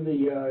 or I'm gonna do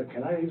the,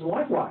 can I use a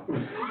lifeline?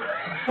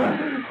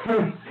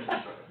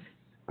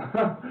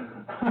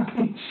 I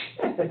mean,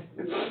 shit.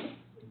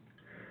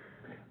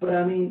 But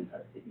I mean,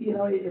 you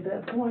know, at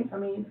that point, I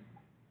mean,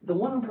 the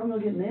one I'm probably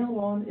gonna get nailed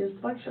on is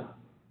the bike shop.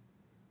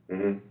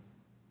 Mm-hmm.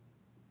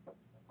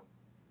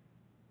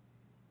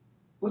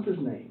 What's his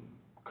name?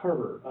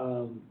 Carver.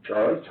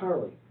 Charlie?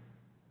 Charlie.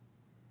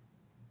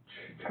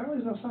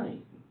 Charlie's no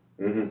saint.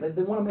 Mm-hmm.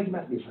 They want to make him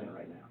out to be a saint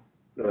right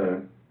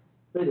now.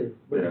 They do,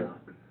 but Yeah. he's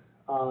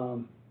not.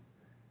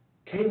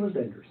 Kayla's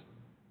dangerous.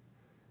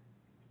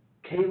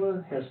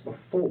 Kayla has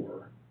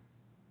before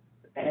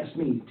asked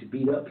me to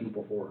beat up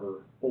people for her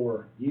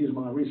or use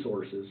my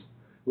resources,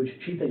 which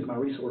she thinks my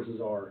resources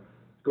are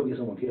go get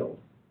someone killed.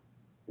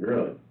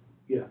 Really?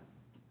 Yeah.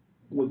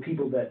 With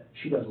people that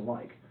she doesn't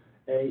like.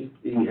 Have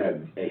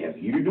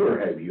you do or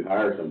have you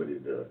hired somebody to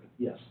do it?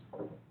 Yes.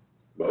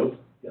 Both?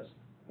 Yes.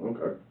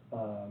 Okay.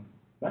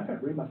 Matter of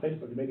fact, read my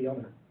Facebook, it may be on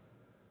there.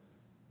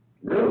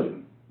 Really?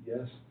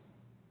 Yes.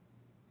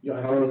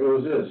 How long ago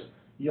was this?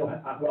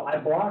 Well, I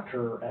blocked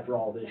her after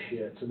all this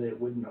shit so that it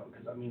wouldn't know,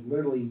 because I mean,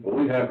 literally, Well,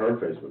 we have her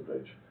Facebook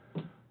page.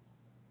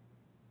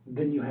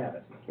 then you have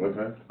it.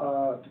 Okay.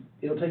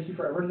 It'll take you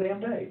forever and a damn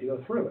day to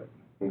go through it.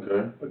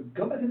 Okay. But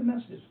go back to the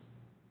messages.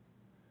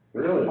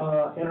 Really?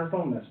 In her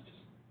phone messages.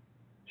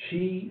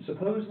 She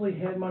supposedly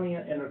had money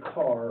in her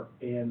car,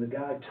 and the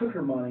guy took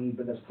her money,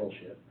 but that's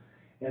bullshit.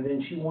 And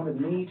then she wanted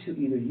me to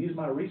either use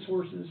my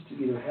resources to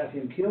either have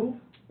him killed,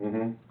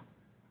 Mm-hmm.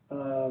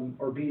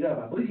 or beat up.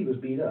 I believe he was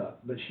beat up,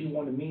 but she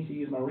wanted me to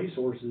use my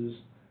resources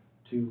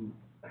to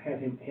have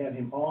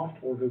him offed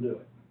or go do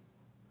it.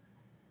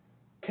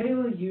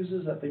 Kayla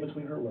uses that thing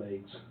between her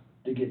legs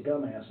to get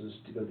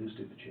dumbasses to go do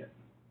stupid shit.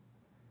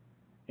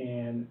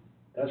 And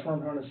that's what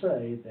I'm trying to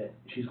say, that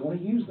she's going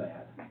to use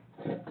that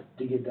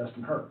to get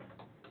Dustin hurt.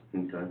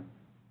 Okay.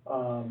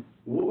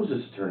 What was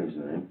this attorney's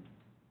name?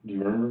 Do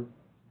you remember?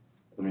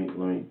 Let me.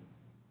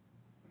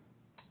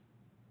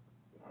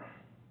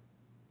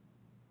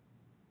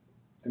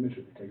 Let me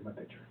show you, take my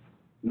picture.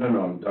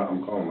 No,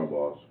 I'm calling my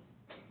boss.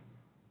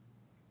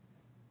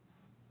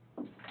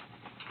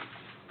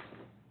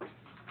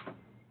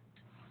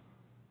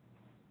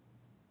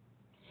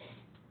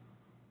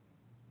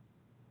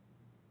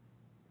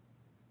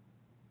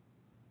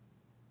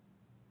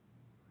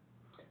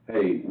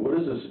 Hey, what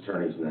is this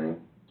attorney's name?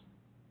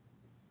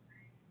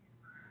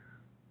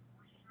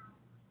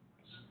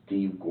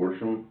 Steve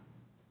Gorsham?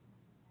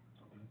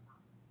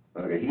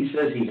 Okay, he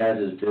says he has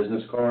his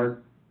business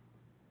card.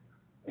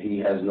 He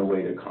has no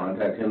way to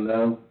contact him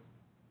though.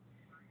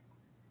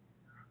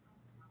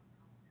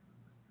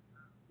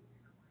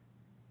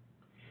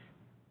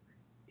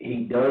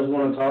 He does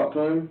want to talk to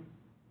him,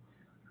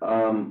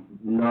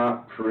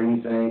 not for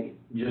anything,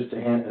 just to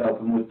help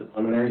him with the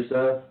preliminary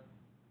stuff,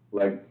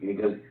 like,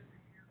 because,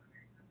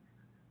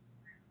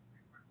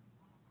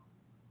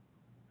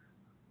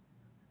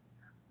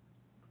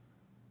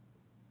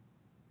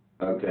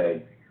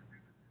 okay,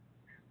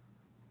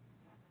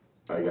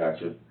 I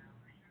got you.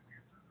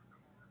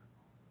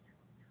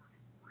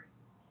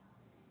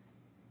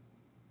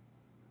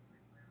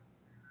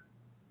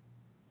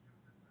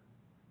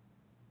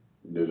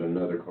 There's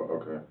another call,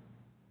 okay,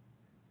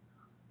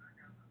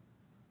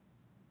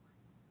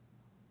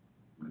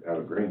 out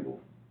of Greenville.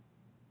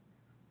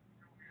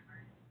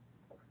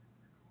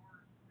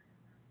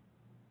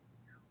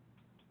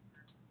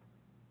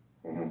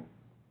 Mm-hmm.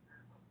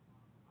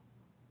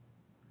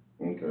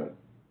 Okay,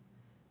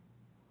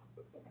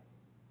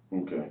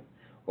 okay.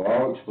 Well,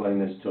 I'll explain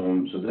this to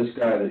him. So this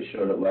guy that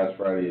showed up last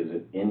Friday is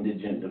an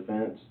indigent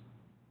defense?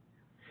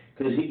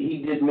 Because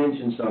he did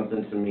mention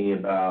something to me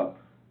about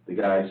the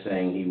guy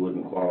saying he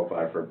wouldn't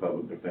qualify for a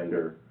public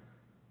defender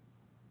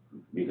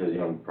because he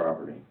owned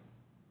property.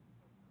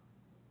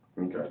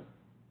 Okay.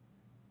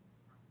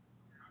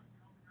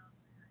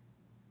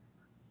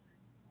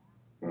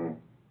 Mm.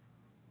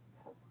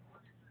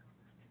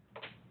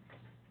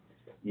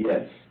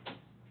 Yes.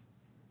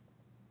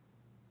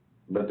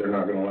 But they're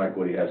not gonna like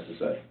what he has to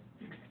say.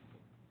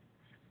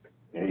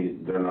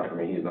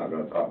 He's not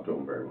gonna talk to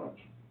them very much.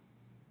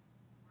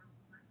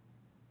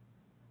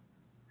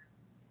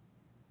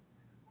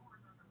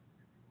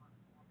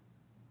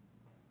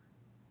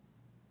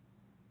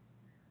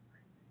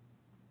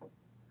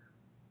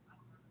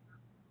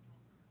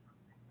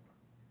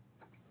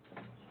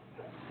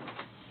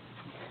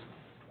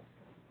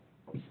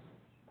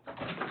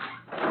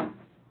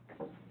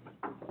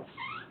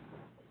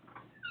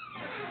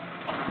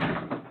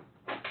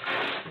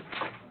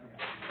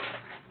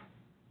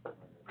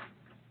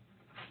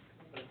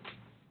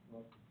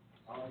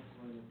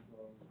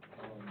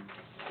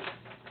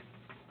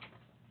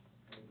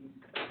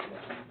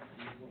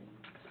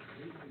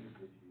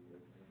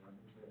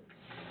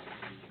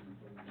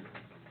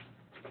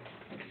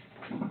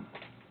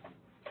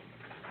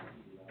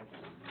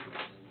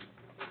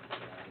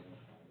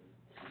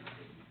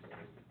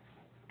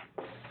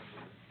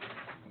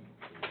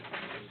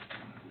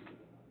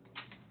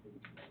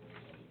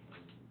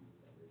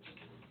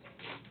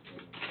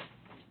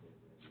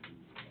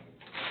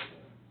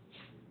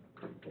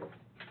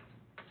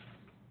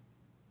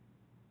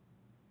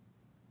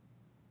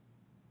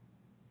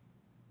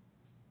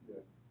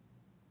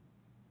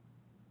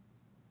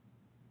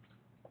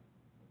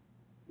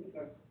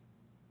 Okay.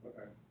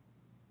 Okay.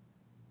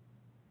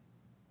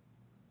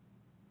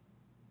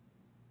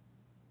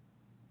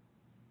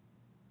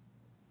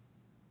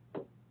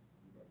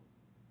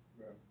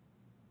 Yeah.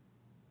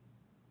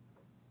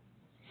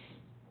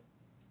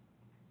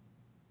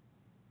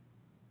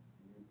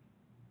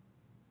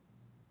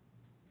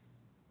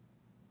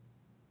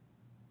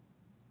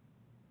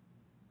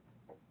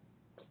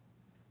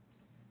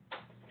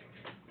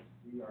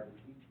 We already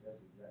teach at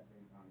the exact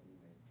same time he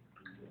made.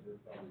 He said this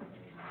probably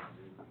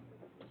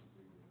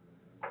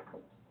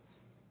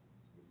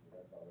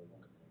that's all they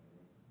want.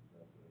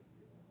 That's what they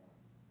get online.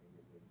 They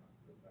get the thing.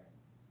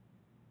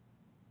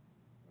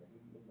 Like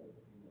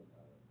he knows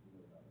how to,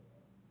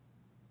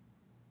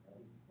 I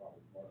think he's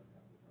probably smart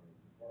enough to turn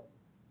his department.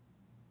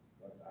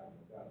 But I have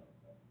no doubt about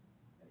that.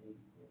 And he,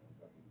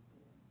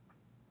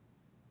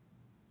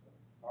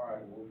 all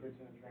right, well, we're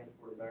fixing to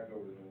transport it back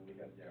over to him when we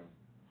got down.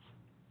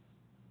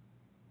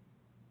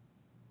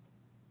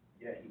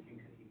 Yeah, he can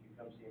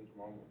come see him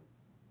tomorrow morning.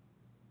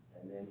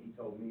 And then he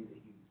told me that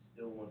he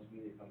still wants me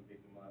to come pick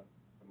him up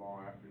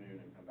tomorrow afternoon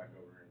and come back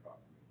over here and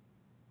talk to me.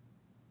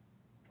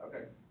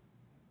 Okay.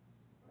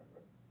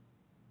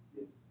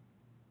 Yeah.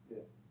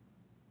 Yeah.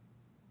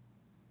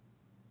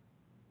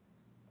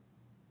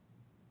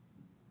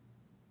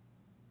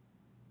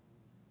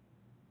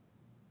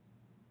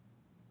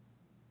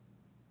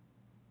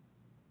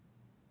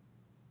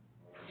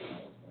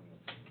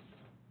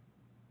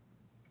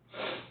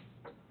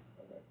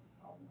 Okay.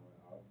 I'll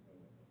explain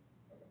that.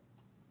 Okay.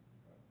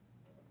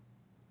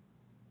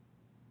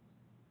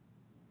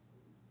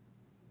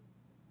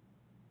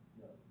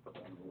 No,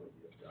 I'm going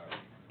to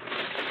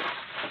get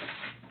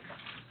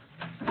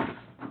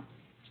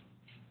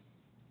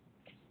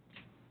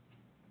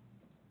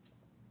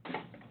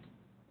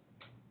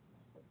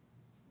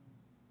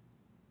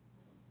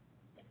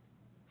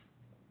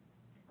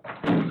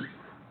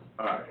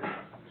Alright.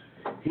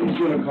 He's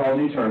gonna call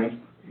the attorney.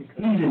 He's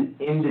an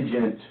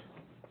indigent.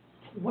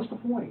 What's the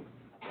point?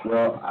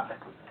 Well,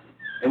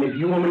 and if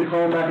you want me to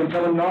call him back and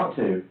tell him not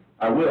to,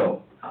 I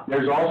will.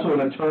 There's also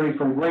an attorney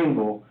from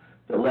Greenville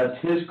that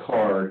left his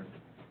card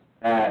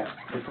at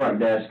the front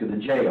desk of the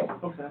jail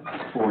Okay,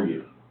 for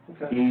you.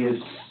 okay. He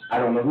is, I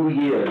don't know who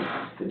he is,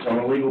 it's on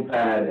a legal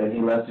pad, and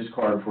he left his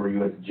card for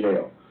you at the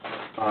jail.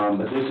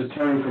 But this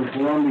attorney from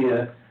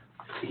Columbia,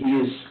 he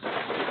is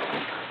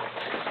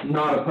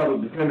not a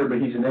public defender, but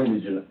he's an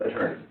indigent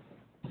attorney.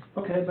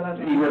 Okay, but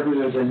He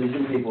represents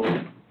indigent people.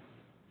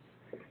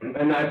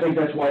 And I think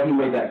that's why he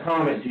made that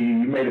comment to you.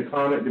 You made a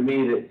comment to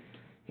me that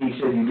he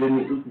said you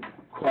didn't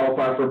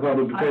qualify for a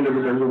public defender,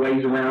 but there's a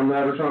ways around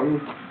that or something.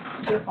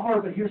 there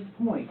are, but here's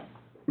the point.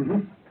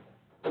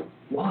 Mm-hmm.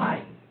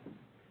 Why?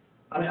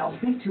 I mean, I'll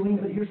speak to him,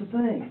 but here's the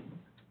thing.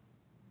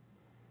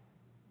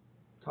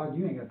 Todd,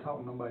 you ain't gotta talk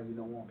to nobody you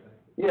don't want to.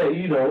 Yeah,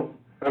 you don't.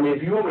 I mean,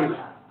 if you want me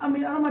to... I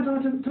mean, I don't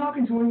mind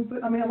talking to him,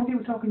 but I mean, I'm okay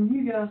with talking to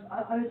you guys.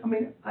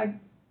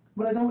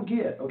 What I don't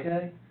get,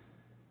 okay?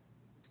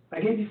 I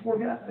gave you four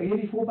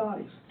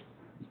bodies.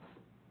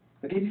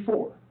 I gave you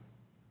 4.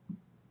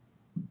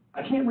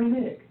 I can't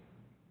renege.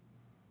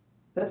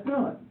 That's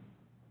done.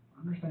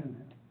 I understand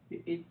that.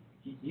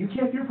 You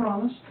kept your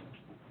promise.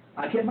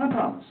 I kept my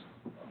promise.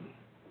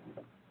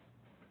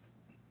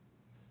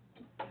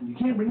 You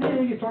can't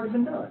renege, it's already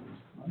been done.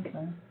 I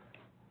understand.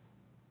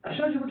 I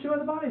showed you where 2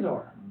 other bodies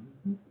are.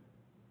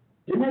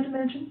 Didn't have to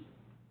mention.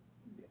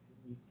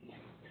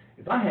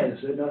 If I hadn't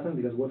said nothing,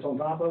 because what's on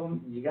top of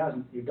them, you guys,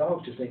 your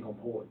dogs just ain't gonna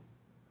pull it.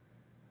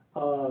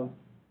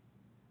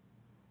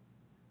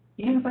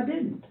 Even if I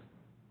didn't,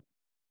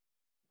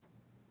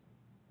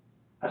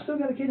 I still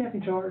got a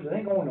kidnapping charge that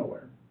ain't going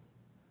nowhere.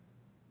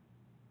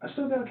 I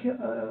still got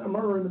a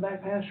murder in the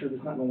back pasture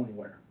that's not going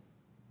anywhere.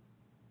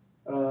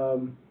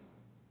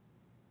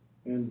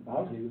 And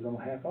obviously it was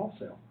on a half-off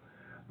sale.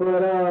 But,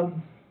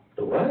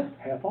 The what?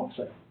 half-off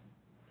sale.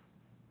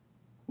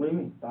 What do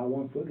you mean? Buy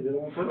 1 foot, get it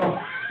on foot?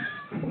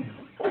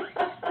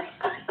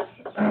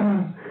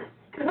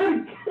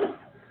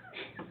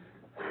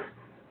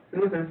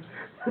 Okay.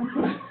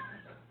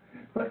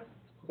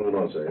 Hold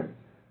on a second.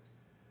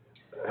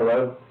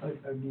 Hello?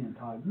 Again,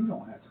 Todd, you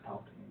don't have to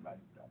talk to anybody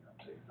you don't want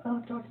to. I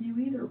don't talk to you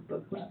either,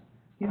 but,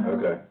 you know.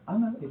 Okay. I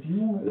know, if you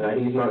want Now,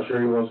 he's not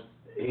sure he wants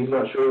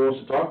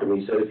to talk to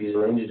me. He said if he's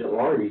an indigent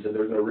lawyer, he said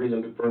there's no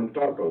reason for him to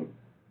talk to him.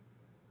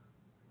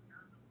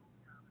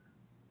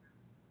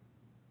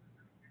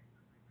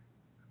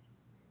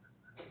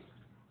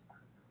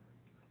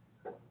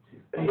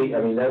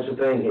 That's the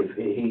thing,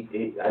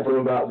 if I told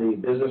him about the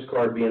business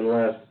card being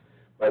left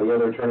by the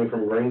other attorney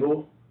from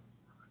Greenville,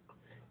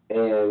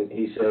 and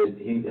he said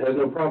he has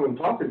no problem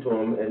talking to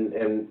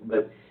him,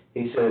 but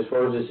he said as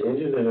far as this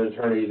indigent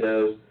attorney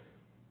goes,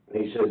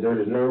 he said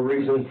there's no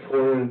reason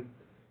for him,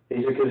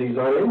 he said because he's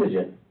not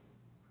indigent.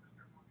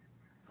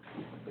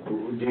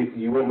 Do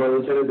you want my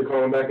lieutenant to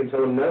call him back and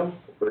tell him no,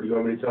 or do you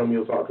want me to tell him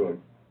you'll talk to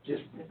him?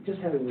 Just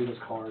have him leave his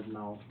card and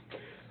all.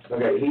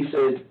 Okay, he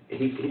said,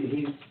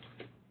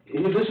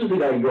 this is the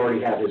guy you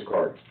already have his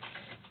card.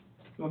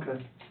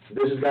 Okay.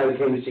 This is the guy that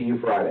came to see you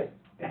Friday.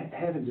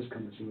 Have him just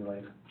come to see me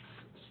later.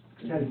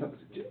 Just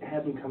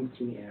have him come to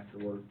see me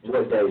afterward.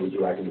 What day would you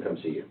like him to come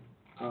see you?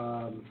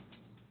 I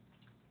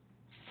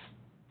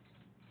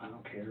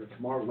don't care.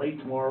 Tomorrow, late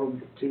tomorrow,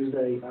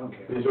 Tuesday, I don't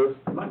care. Yes, sir?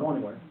 I'm not going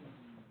anywhere.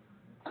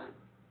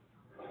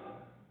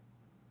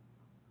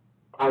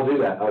 I'll do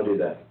that.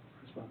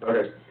 That's fine.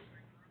 Okay.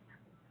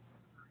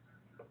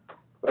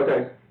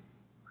 Okay.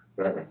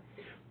 All right.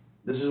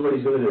 This is what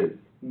he's gonna do.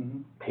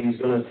 Mm-hmm. He's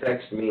gonna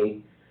text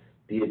me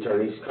the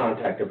attorney's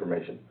contact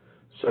information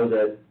so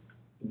that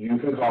you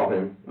can call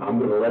him. I'm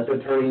gonna let the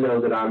attorney know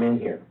that I'm in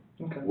here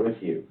Okay.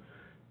 with you.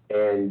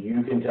 And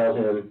you can tell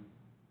him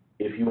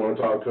if you wanna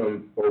talk to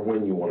him or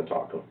when you wanna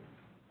talk to him.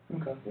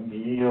 Okay.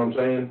 You know what I'm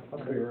saying? I'll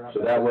figure it out. So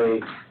that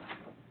way,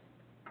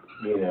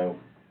 you're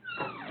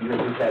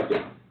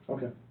protected.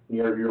 Okay.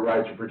 Your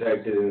rights are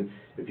protected, and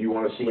if you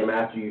wanna see him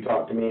after you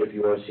talk to me, if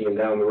you wanna see him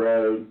down the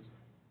road,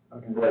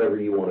 Okay. whatever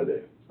you wanna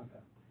do.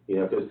 Okay.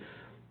 Because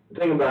the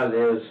thing about it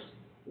is,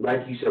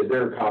 like you said,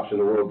 there are cops in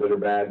the world that are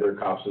bad, there are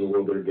cops in the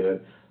world that are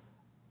good.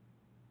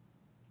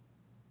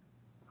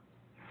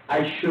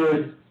 I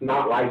should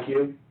not like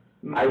you.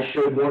 Mm-hmm. I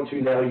should want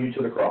to nail you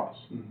to the cross.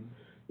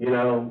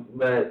 Mm-hmm.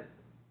 But...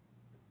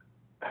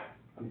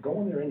 I'm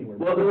going there anyway.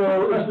 Well,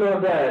 no, it's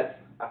not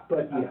that.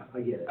 But, yeah, I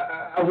get it.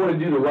 I want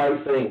to do the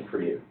right thing for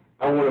you.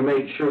 I want to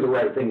make sure the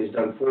right thing is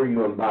done for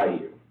you and by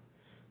you.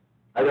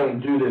 I don't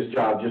do this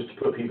job just to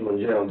put people in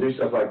jail and do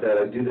stuff like that.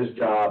 I do this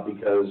job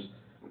because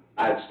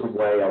that's the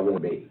way I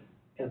want to be.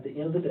 At the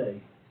end of the day,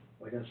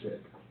 like I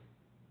said,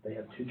 they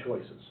have 2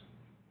 choices.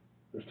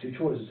 There's 2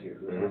 choices here.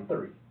 There's not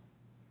 3.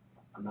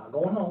 I'm not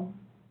going home.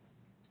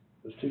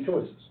 There's 2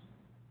 choices.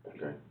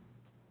 Okay.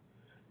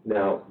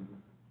 Now,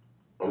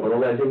 I'm going to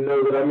let him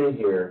know that I'm in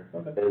here.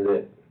 Okay. And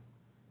that...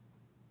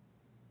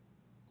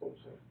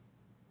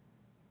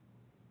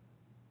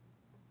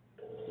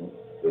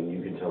 Then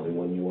you can tell him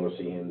when you want to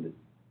see him,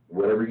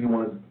 whatever you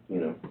want,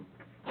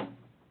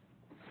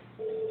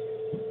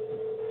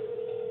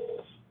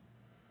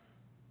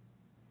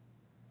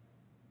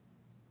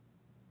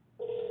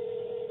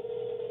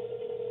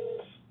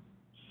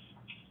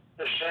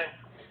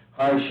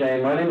 Hi,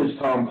 Shane. My name is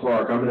Tom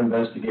Clark. I'm an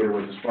investigator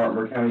with the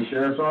Spartanburg County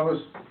Sheriff's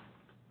Office.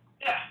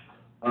 Yeah.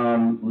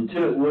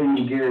 Lieutenant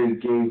William Gary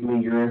gave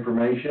me your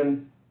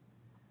information.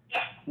 Yeah.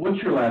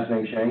 What's your last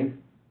name, Shane?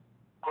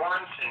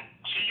 Goranson.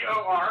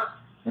 G-O-R.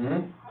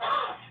 Mm-hmm.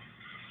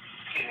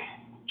 Excuse me.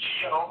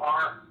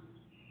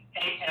 G-O-R-A-N-S-O-N.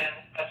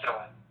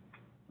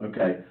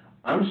 Okay.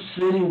 I'm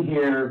sitting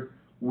here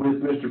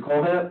with Mr.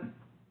 Kohlhepp.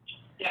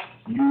 Yeah.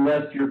 You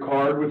left your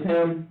card with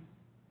him?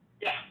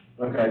 Yeah.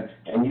 Okay.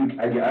 And you,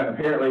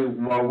 apparently,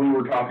 while we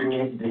were talking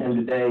to him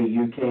today,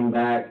 you came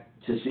back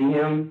to see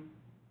him?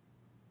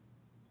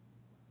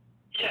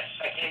 Yes,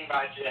 I came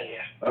by today,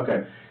 yeah.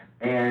 Okay.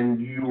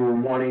 And you were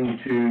wanting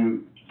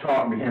to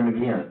talk to him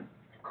again,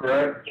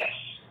 correct? Yes.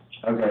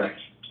 Okay.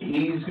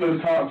 He's going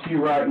to talk to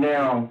you right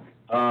now,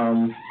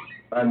 and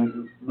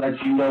let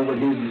you know what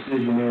his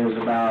decision is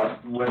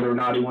about whether or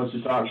not he wants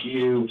to talk to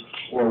you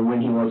or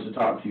when he wants to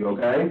talk to you,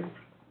 okay?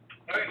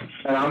 Okay.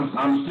 And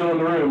I'm still in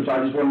the room, so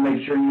I just want to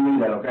make sure you knew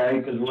that, okay?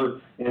 Because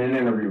we're in an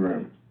interview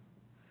room.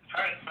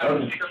 All right,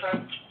 I'm on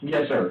speakerphone.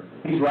 Yes, sir.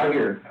 He's right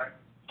here.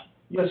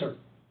 Yes, sir.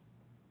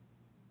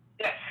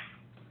 Yes.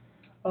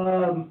 I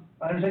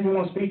understand you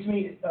want to speak to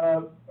me.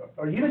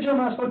 Are you the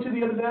gentleman I spoke to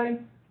the other day?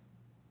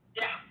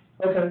 Yeah.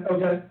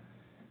 Okay.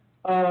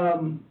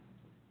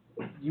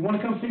 You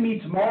want to come see me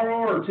tomorrow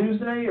or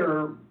Tuesday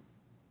or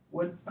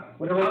whatever?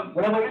 I'm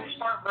in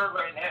Spartanburg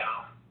right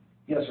now.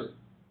 Yes, sir.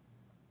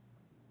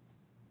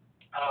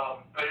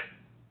 But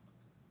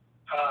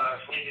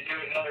if we need to do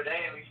it another day,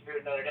 we can do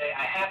it another day.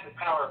 I have the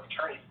power of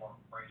attorney form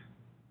for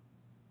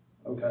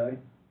you. Okay.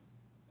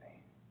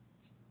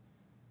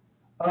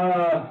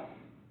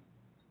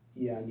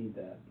 Yeah, I need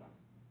that.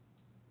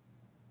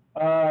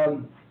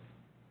 And,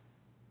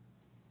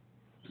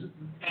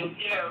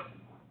 you know,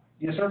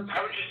 Yes, sir?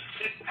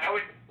 I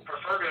would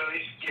prefer to at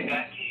least get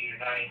that to you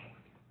tonight,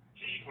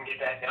 so you can get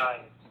that done.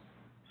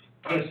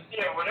 But, Yes.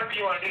 you know, whatever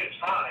you want to do is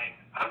fine.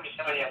 I'm just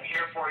telling you, I'm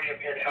here for you, I'm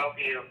here to help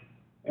you.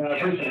 And I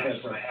appreciate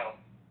that, for my sir. help.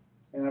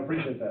 And I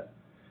appreciate that.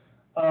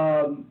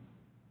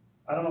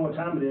 I don't know what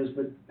time it is,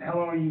 but how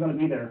long are you gonna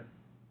be there?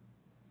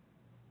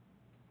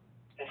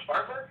 In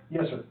Spartanburg?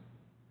 Yes, sir.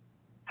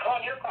 How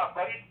on your clock,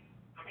 buddy?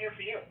 I'm here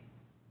for you.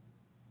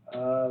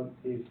 How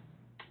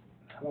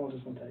long is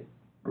this gonna take?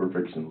 We're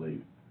fixing to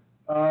leave.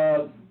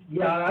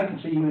 Yeah, I can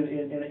see you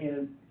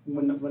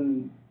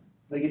when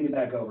they get me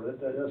back over.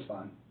 That's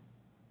fine.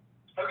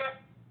 Okay.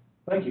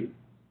 Thank you.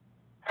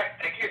 All right,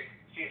 thank you.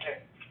 See you soon.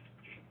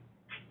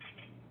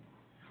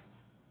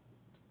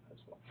 I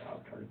just want the power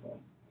of attorney form.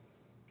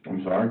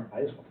 I'm sorry?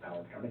 I just want the power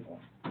of attorney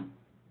form.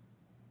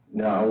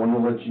 Now, I want to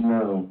let you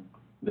know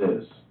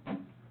this.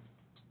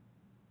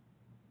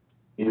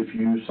 If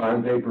you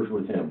sign papers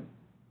with him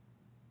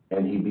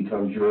and he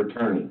becomes your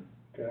attorney,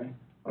 Okay,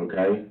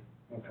 okay,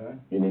 okay,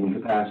 in any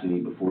capacity,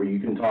 before you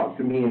can talk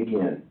to me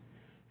again,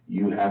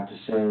 you have to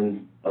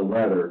send a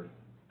letter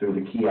through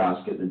the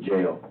kiosk at the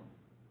jail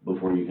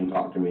before you can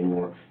talk to me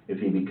anymore, if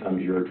he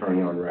becomes your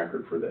attorney on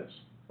record for this.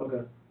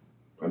 okay,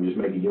 I'm just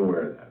making you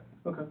aware of that.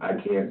 okay. I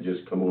can't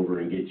just come over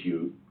and get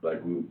you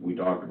like we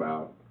talked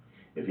about.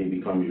 If he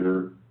becomes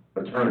your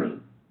attorney,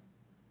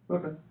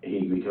 Okay.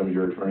 he becomes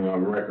your attorney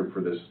on record for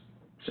this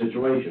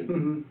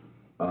situation,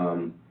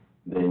 Mm-hmm.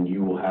 then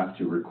you will have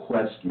to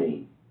request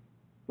me.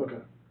 Okay.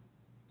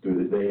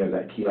 They have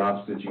that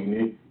kiosk that you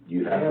need,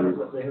 you have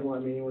to, They haven't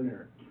let me anywhere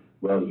near it.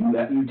 well,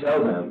 you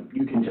tell them,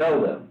 you can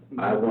tell them,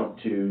 I Mhm. want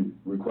to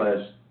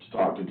request to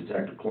talk to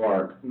Detective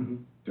Clark Mm-hmm.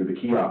 through the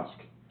kiosk,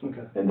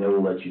 Okay. and they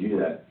will let you do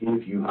that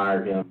if you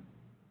hire him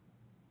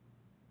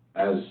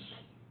as,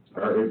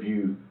 or if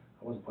you,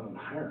 I wasn't planning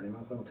on hiring him. I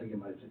was planning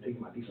on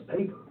taking my piece of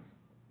paper.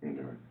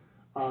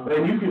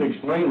 and you can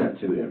explain that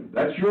to him.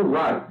 That's your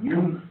right.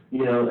 You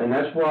know, and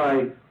that's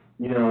why,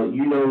 you know,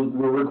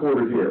 we're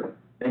recorded here,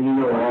 and you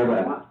know all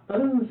that.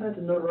 Other than the fact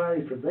that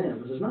notoriety for them,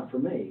 because it's not for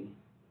me,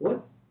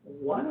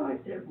 why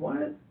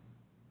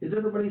is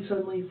everybody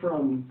suddenly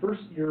from,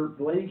 first, the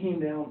lady came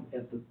down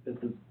at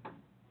the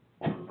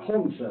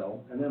holding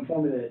cell, and then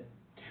informed me that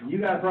you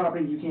got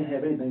property, you can't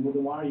have anything, well,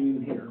 then why are you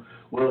even here?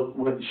 Well,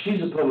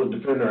 she's a public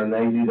defender, and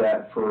they do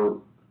that for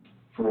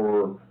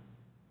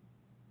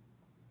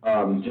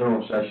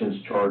general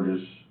sessions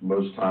charges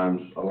most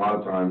times, a lot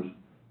of times,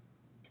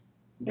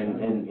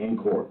 in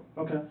court.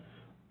 Okay.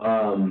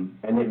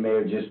 And it may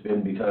have just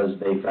been because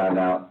they found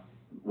out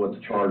what the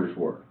charges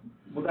were.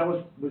 Well, that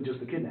was with just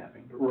the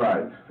kidnapping.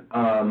 Right.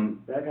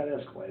 That got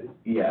escalated.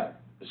 Yeah,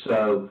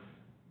 so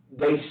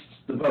the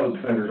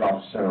public defender's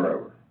office sent her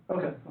over.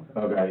 Okay.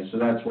 Okay, so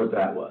that's what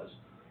that was.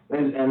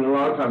 And a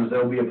lot of times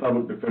there'll be a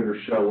public defender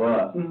show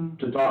up Mhm.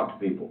 to talk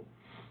to people.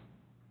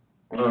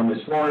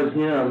 As far as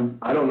him,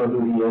 I don't know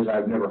who he is,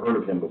 I've never heard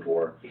of him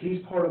before.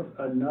 He's part of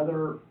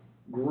another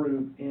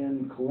group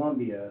in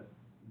Columbia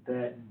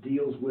that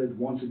deals with,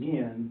 once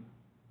again,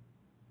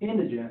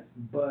 indigent,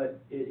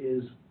 but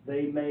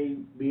they may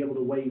be able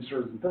to waive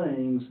certain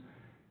things.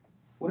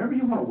 Whenever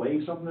you want to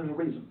waive something, there's a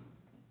reason.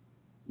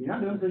 You're not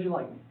doing it because you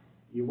like me.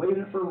 You're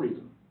waiving it for a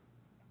reason.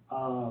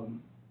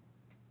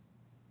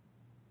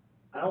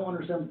 I don't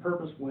understand the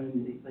purpose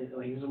when,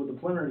 like he said with the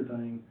preliminary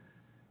thing,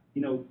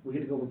 you know, we get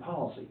to go over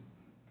policy.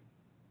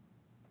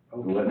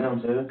 What now,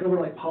 say that? Go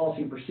over like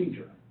policy and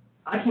procedure.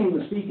 I can't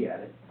even speak at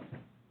it.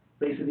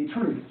 Basically, the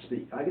attorney gets to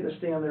speak. I get to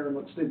stand there and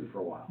look stupid for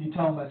a while. You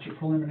talking about your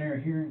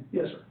preliminary hearing?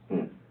 Yes,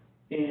 sir.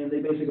 And they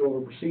basically go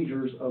over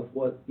procedures of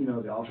what, you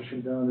know, the officer should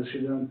have done, this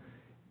should have done.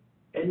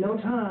 At no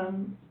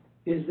time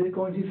is it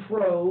going to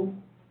throw,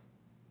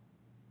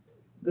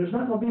 there's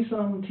not gonna be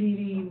some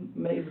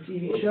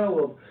TV show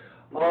of,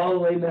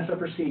 oh, they messed up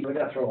procedure, I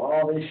gotta throw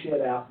all this shit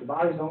out, the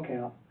bodies don't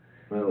count.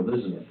 Well, this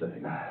is the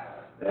thing.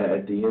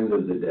 At the end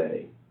of the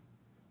day,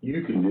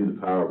 you can do the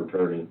power of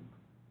attorney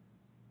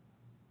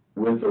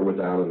with or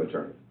without an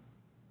attorney.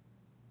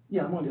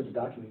 Yeah, I'm gonna get the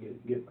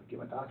document, get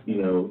my document.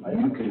 You know,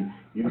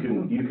 you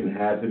can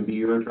have him be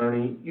your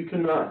attorney, you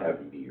cannot have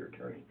him be your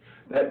attorney.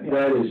 That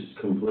is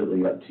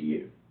completely up to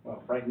you.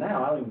 Well, right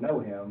now, I don't even know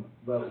him,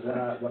 but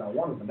what I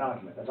want is the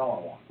document, that's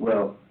all I want.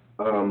 Well,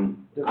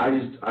 I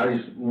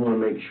just wanna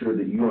make sure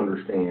that you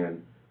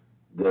understand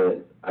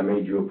that I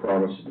made you a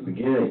promise at the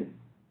beginning,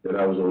 that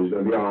I was always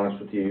gonna be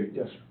honest with you.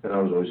 Yes, sir, And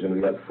I was always gonna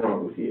be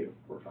upfront with you.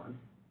 we're fine.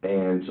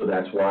 And so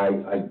that's why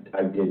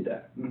I did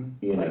that,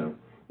 you know.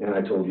 And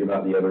I told you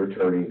about the other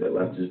attorney that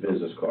left his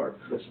business card.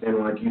 Yes, And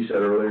like you said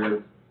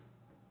earlier,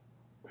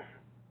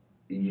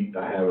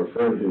 I have a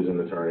friend who's an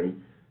attorney,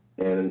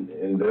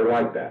 and they're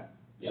like that.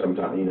 Yep.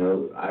 Sometimes, you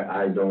know,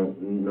 I don't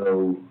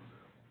know,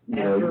 you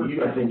know,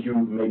 I think you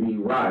may be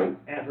right.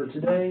 After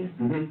today,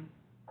 Mm-hmm.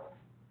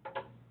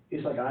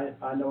 it's like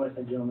I know a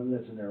gentleman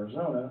that's in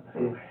Arizona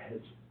who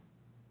his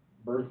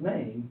birth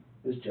name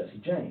is Jesse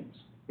James.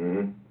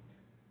 Mm-hmm.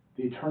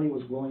 The attorney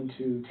was willing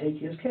to take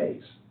his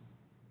case.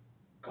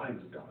 God, he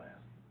was a dumbass.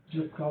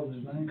 Just because of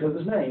his name? Because of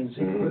his name,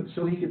 Mhm.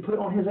 so he could put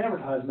on his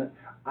advertisement,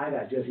 I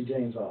got Jesse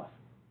James off.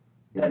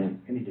 That's, Mhm.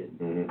 and he didn't.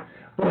 Mm-hmm.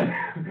 But,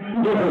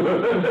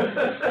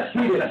 he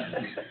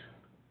didn't.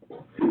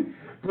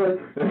 But,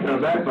 That's kind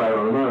of backfire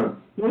on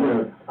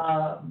him,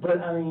 huh? but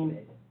I mean,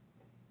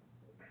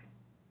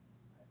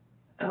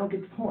 I don't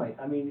get the point.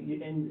 I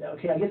mean,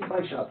 okay, I get the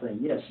bike shop thing.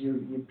 Yes,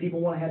 people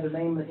want to have their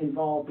name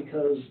involved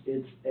because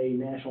it's a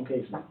national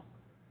case now.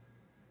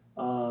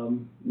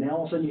 Now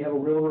all of a sudden you have a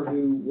realtor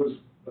who was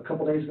a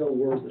couple days ago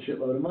worth a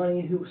shitload of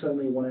money, who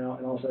suddenly went out,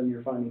 and all of a sudden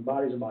you're finding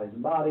bodies and bodies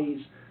and bodies.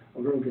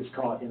 A girl gets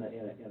caught in a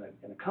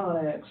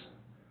Connex.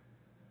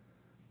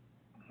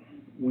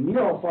 When you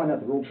all find out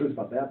the real truth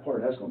about that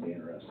part, that's going to be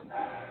interesting.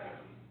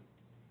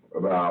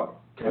 About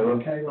Caleb?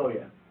 Okay. Oh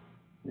yeah.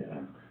 Yeah.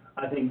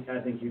 I think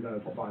you're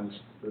gonna find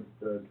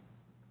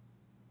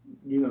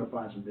you're gonna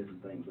find some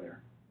different things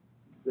there.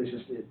 It's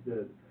just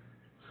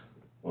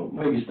Well,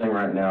 the biggest thing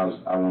right now is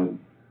I want,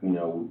 you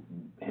know,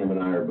 him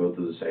and I are both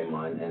of the same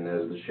line, and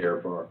as the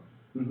sheriff are,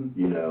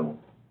 you know,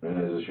 and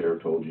as the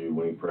sheriff told you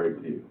when he prayed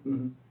with you,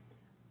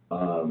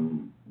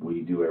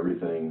 we do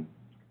everything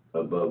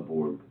above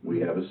board. We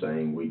have a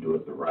saying, we do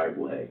it the right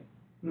way.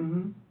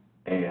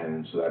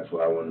 And so that's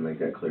why I wanted to make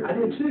that clear. I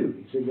did too.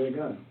 He said, get a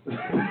gun.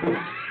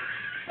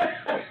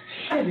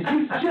 Shit, did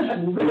you just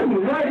lead me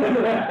right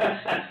into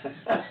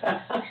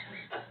that?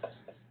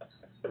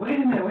 Wait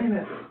a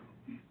minute.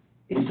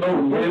 He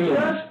told me. It's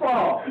just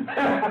false.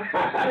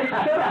 It's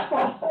just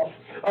false.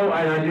 Oh,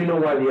 and I do know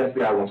why the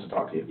FBI wants to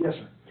talk to you. Yes,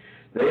 sir.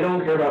 They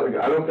don't care about the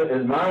guns. I don't think,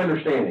 it's my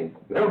understanding,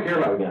 they don't care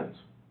about the guns.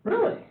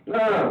 Really?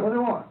 No. What do they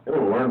want? They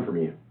want to learn from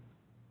you.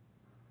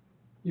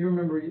 Do you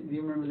remember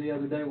the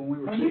other day when we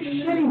were Are sitting you in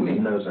there? shitting me?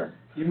 No, sir.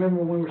 You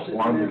remember when we were sitting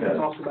Long there and ago.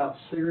 talked about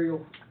the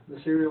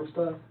cereal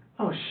stuff?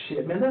 Oh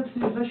shit, man, that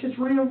shit's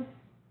real.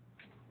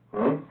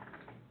 Huh?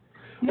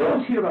 You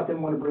always hear about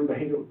them wanting to bring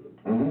behavioral.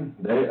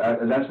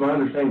 That's my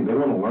understanding. They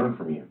want to learn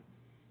from you.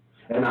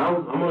 And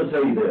I'm going to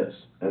tell you this,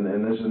 and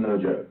this is no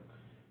joke.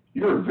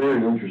 You're a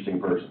very interesting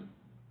person.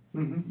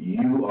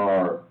 You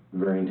are a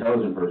very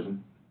intelligent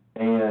person,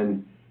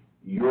 and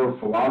your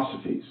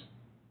philosophies,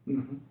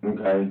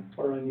 okay,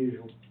 Are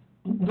unusual.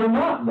 they're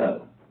not,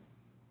 though.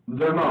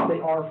 They're not. They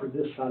are for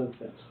this side of the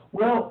fence.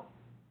 Well,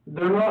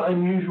 they're not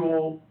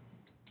unusual,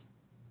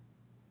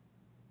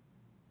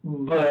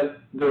 but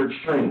they're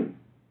extreme.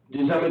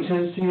 Does that make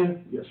sense to you?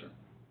 Yes, sir.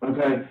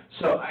 Okay,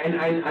 so,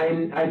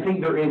 and I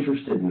think they're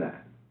interested in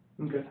that.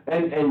 Okay.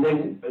 And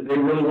they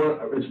really want,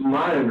 it's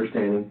my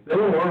understanding, they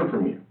want to learn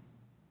from you.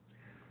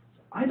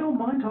 I don't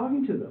mind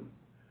talking to them.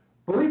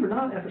 Believe it or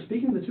not, after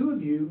speaking to the two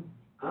of you,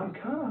 I'm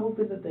kind of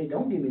hoping that they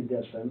don't give me the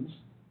death sentence.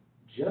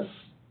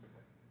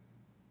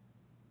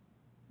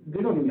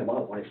 They don't give me a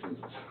lot of life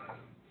sentences.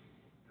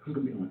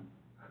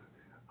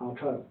 I'll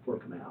try to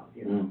work them out,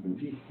 you know.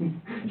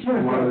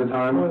 One at a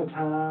time? One at a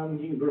time,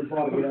 you can group them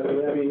all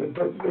together, I mean,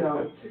 but, you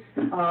know,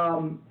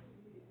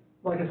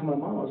 like I told my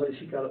mom, I was like,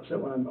 she got upset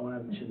when I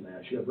mentioned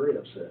that, she got very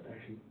upset,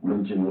 actually,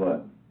 Mention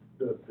what?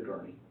 the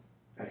gurney.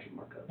 Actually,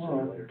 Mark got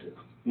upset later too.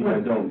 Yeah,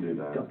 don't do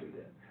that. Don't do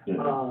that. Yeah.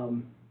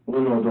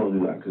 Well, no, don't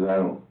do that, because I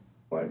don't,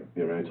 like,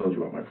 you know, I told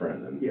you about my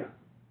friend, and. Yeah.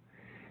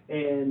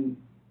 And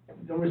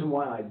the reason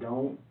why I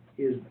don't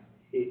is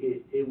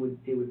it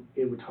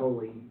would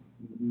totally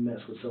mess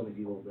with so many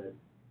people that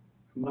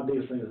My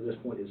biggest thing at this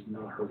point is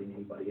not hurting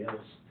anybody else.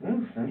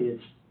 Okay.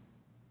 It's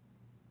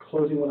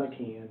closing what I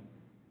can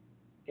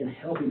and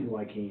helping who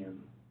I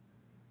can.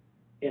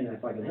 And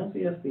if I can help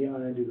the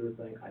FBI do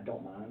their thing, I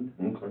don't mind.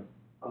 Okay.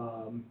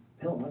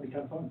 Hell, it might be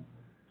kind of fun.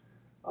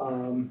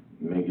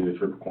 Maybe get a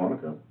trip to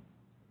Quantico.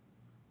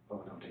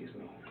 Oh, don't tease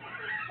me.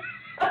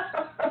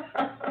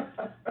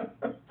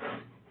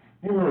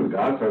 You remember the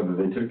Godfather,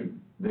 they took, I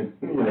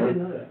didn't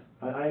know that.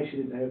 I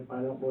actually didn't have,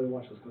 I don't really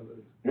watch those kind of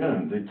movies.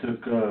 yeah, they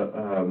took, I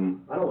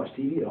don't watch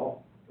TV at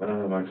all. I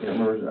can't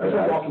remember. It's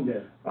like Walking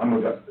Dead. I'm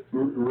a guy,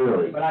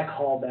 really? But I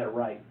called that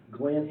right.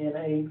 Glenn and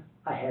Abe,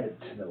 I had it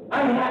to the what's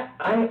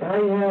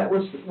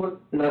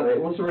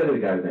the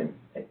redheaded guy's name?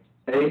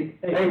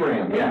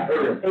 Abraham, yeah,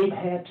 Abraham. Abe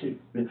had to.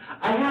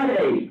 I had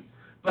Abe,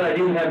 but I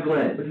didn't have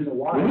Glenn. But you know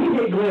why? When he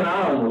hit Glenn,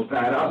 I almost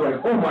died. I was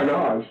like, oh my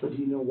gosh. But do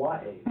you know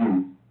why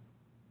Abe?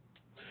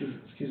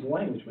 Excuse the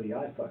language, but he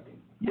eye fucked him.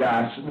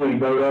 Yeah, when he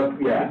bowed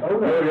up, yeah. Oh,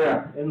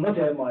 yeah. And looked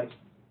at him like,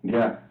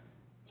 Yeah,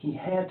 he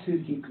had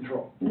to keep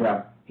control.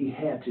 yeah. He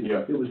had to.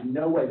 Yeah. There was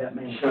no way that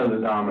man. Show the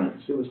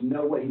dominance. There was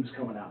no way he was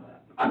coming out of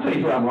that. I tell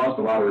you what, I've lost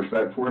a lot of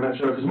respect for in that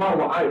show, because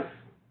my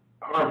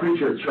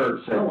preacher at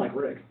church I said, don't like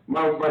Rick.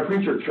 my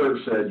preacher at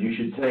church said you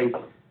should take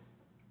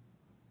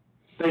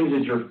things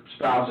that your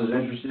spouse is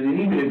interested in,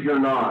 even if you're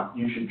not,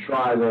 you should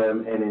try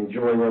them and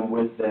enjoy them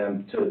with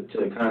them to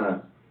kind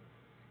of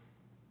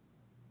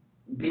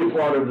be a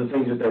part of the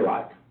things that they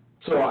like.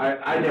 So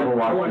I never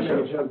I watched want the to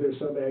make a show. joke there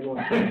so bad going,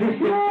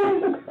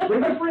 they're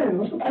my friends,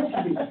 what's supposed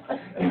to be?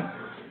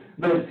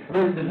 But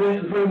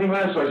the funny thing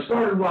was, so I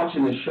started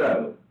watching the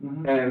show,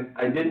 Mhm. and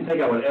I didn't think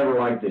I would ever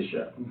like this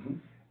show. Mhm.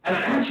 And I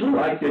actually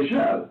like this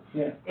show.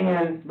 Yeah.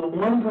 And the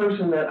one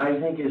person that I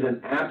think is an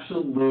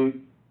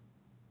absolute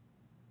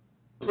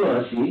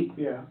pussy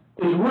Yeah.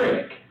 is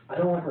Rick. I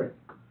don't like Rick.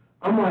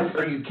 I'm like,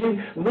 are you kidding?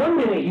 One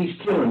minute he's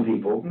killing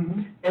people,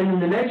 Mhm. and then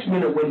the next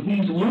minute when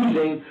he's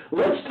losing,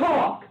 let's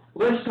talk.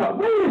 Let's talk.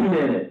 Wait a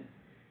minute.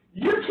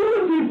 You're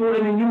killing people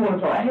and then you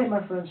want to I talk. had my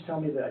friends tell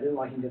me that I didn't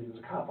like him because he was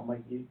a cop. I'm like,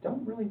 you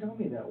don't really know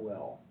me that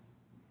well.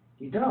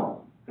 You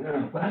don't.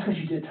 Yeah. Well, that's because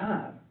you did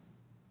time.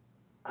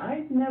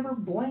 I never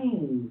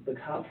blamed the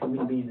cops for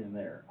me being in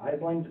there. I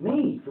blamed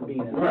me for being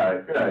in there.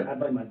 Right, right. I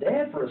blamed my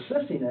dad for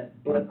assisting it,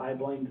 but I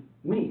blamed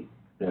me.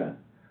 Yeah.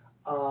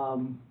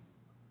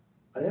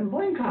 I didn't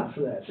blame cops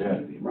for that. So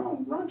Yeah.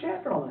 wrong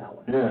chapter on that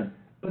one. Yeah.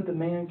 But the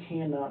man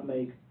cannot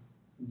make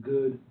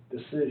good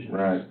decisions.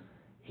 Right.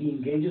 He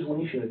engages when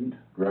he shouldn't.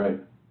 Right.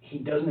 He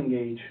doesn't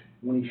engage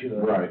when he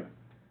should. Right.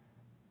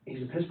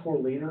 He's a piss poor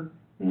leader.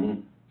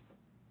 Mm-hmm.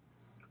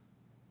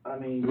 I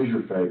mean, Who's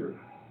your favorite?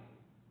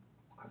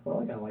 I feel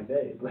like I like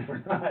Abe, believe it or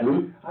not.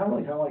 Who? I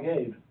really kind of like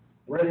Abe.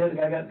 Redheaded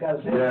guy got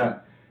his head. Yeah.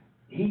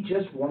 He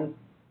just wanted.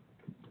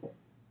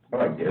 I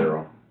like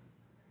Daryl.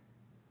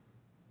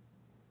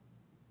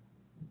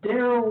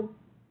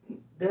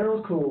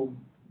 Daryl's cool.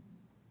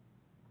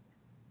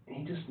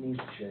 He just needs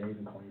to shave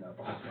and clean up.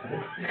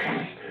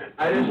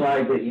 I just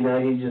like that, you know,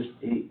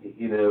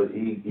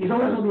 He's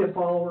always going to be a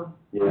follower.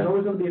 Yeah. He's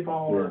always going to be a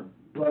follower,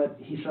 but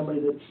he's somebody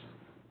that's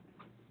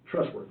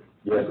trustworthy.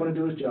 Yeah. He's going to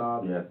do his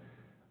job. Yeah.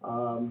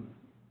 Now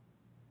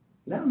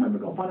I'm never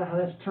going to find out how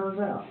that turns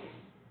out.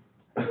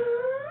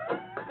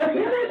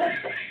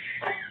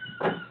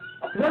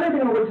 Because I think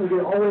they're going to wait till we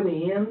get all the way to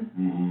the end,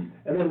 Mm-hmm.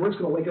 and then Rick's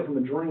going to wake up from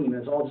a dream, and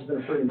it's all just been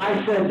a freaking...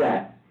 I said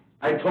that.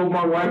 I told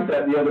my wife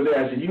that the other day.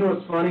 I said, you know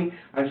what's funny?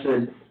 I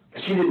said,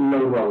 she didn't know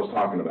who I was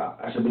talking about.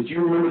 I said, but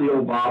you remember the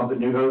old Bob the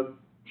New Hope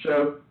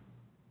show?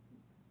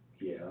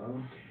 Yeah.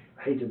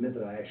 I hate to admit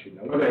that I actually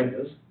know Okay. what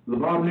it is. The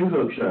Bob New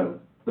Hope show.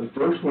 The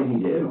first one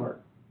he did. Newhart.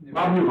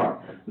 Bob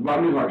Newhart. The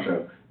Bob Newhart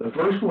show. The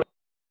first one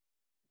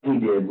he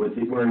did where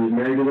he was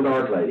married to the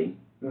Dark Lady.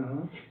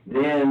 Uh-huh.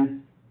 Then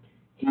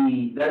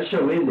that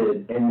show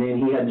ended, and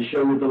then he had the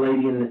show with the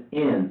lady in the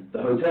inn,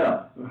 the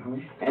hotel. Uh-huh.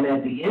 And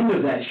at the end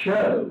of that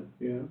show,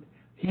 Yeah.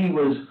 he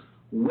was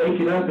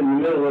waking up in the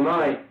middle of the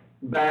night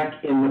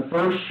back in the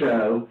first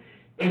show.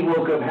 He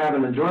woke up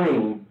having a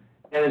dream,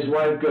 and his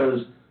wife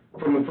goes,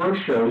 from the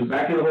first show, he's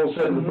back in the whole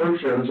set of the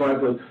first show, and his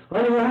wife goes,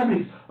 honey, what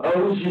happened? Oh,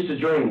 it was just a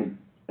dream.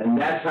 And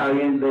that's how they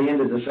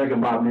ended the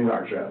second Bob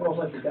Newhart show. Well, it's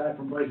like the guy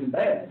from Breaking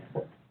Bad.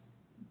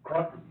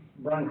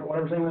 Brian,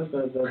 whatever his name is,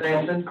 the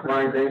Cranston?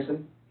 Bryan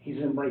Cranston? He's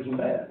in Breaking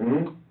Bad.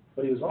 Mm-hmm.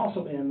 But he was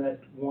also in that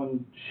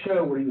one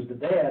show where he was the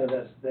dad of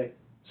that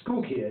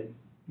school kid,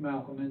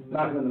 Malcolm in the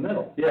Malcolm in the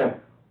Middle. Yeah.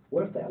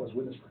 What if that was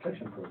Witness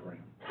Protection Program?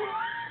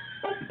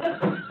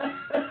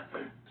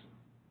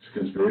 It's a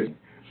conspiracy.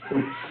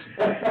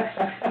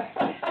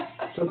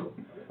 So,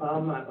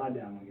 I'm not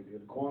down to give you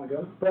the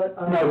Quantico, but...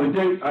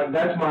 No, but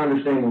that's my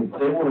understanding.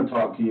 They want to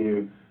talk to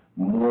you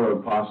more,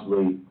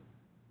 possibly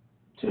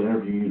to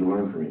interview you, to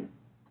learn from you.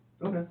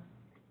 Okay.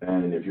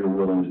 And if you're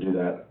willing to do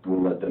that,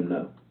 we'll let them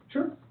know.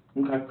 Sure.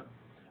 Okay.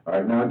 All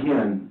right, now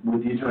again,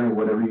 with the attorney,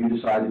 whatever you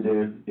decide to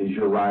do is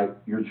your right,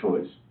 your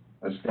choice.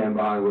 I stand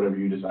behind whatever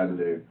you decide to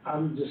do.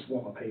 I'm just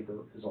want my paper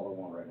is all I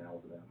want right now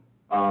with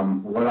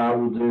them. What I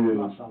will I'm do,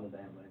 not signing a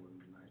damn thing with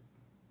him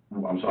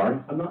tonight. I'm sorry?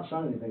 I'm not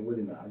signing anything with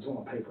him tonight. I just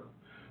want my paper.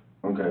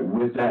 Okay,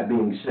 with that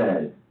being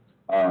said,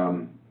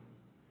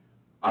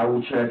 I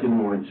will check in the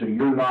morning, so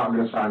you're not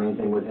gonna sign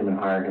anything with him and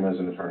hire him as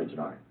an attorney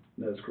tonight?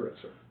 That's correct,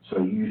 sir. So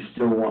you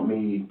still want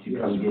me to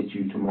Yes, come sir. get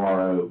you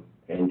tomorrow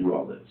and do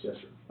all this? Yes,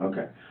 sir.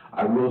 Okay.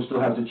 I will still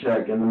have to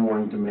check in the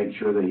morning to make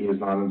sure that he is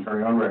not an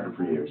attorney on record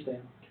for I you.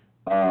 understand.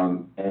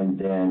 And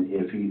then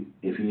if he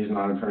is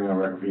not an attorney on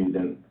record for you,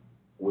 then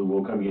we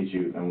will come get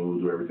you and we will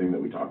do everything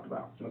that we talked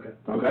about. Okay.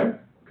 Okay?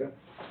 Okay.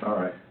 All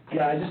right.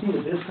 Yeah, I just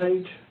needed this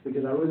page,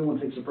 because I really want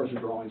to take some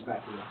personal drawings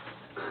back to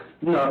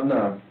you.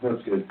 No,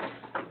 that's good.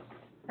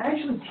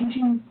 Actually,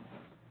 teaching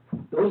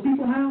those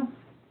people how?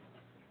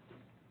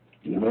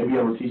 You may be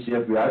able to teach the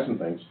FBI some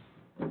things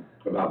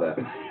about that.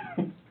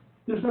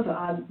 There's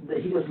nothing that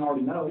he doesn't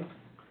already know.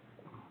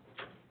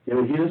 Yeah,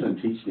 but he doesn't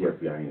teach the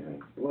FBI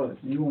anything. What?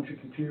 You want your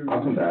computer?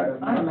 I'll come back.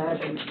 I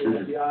imagine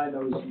the FBI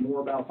knows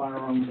more about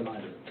firearms than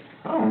I do.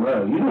 I don't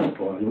know,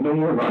 you know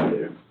more than I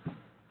do.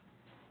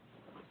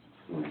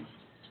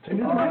 Take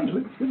his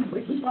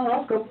brains, we fire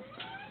off a couple.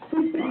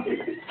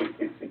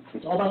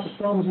 It's all about the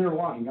thumbs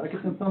interlocking, gotta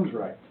get them thumbs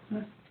right.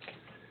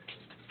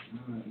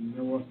 Alright, you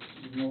know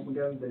what we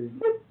gotta do.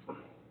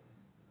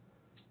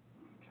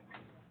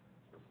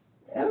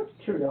 Out of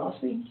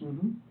curiosity,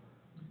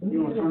 Mm-hmm.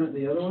 You wanna turn it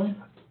the other way?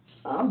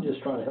 I'm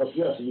just trying to help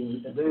you out so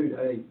you can. Dude,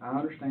 hey, I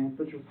understand,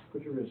 put your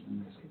wrist in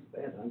this. It's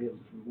bad, I'm getting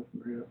from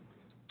here.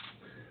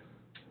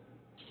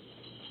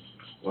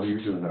 While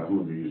you're doing that, I'm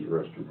gonna use the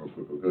restroom real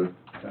quick, okay?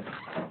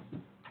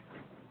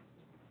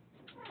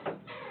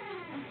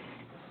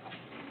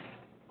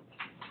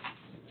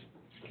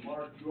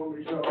 Mark, you want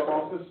me to show our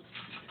office?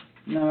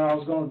 No, I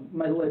was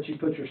gonna let you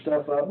put your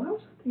stuff up. Well, I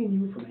was thinking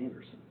you were from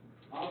Anderson.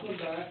 I'll come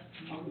back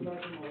on my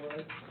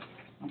way.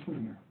 I'm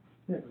from here.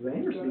 Yeah, because the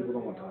Anderson people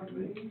don't want to talk to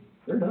me.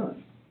 They're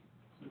done.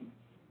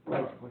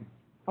 Basically.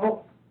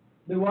 Oh,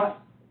 do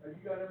what? Have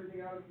you got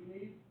everything out that you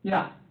need?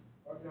 Yeah,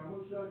 Okay, I'm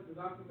gonna shut it,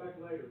 because I'll come back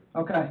later.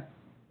 okay.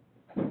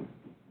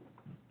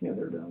 Yeah,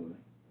 they're done with me.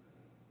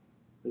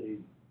 They,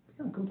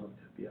 yeah, come talk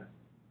to the FBI.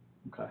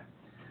 Okay.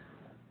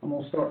 I'm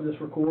gonna start this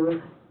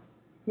recorder.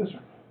 Yes, sir.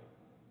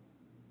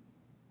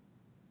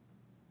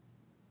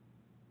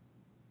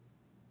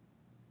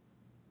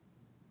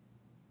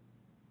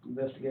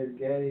 Investigator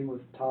Gaddy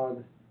with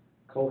Todd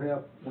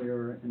Kohlhepp. We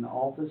are in the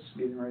office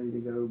getting ready to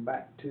go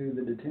back to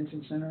the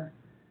detention center.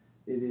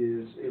 It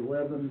is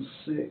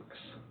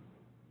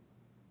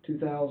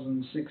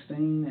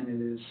 11/6/2016 and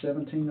it is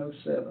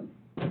 17:07.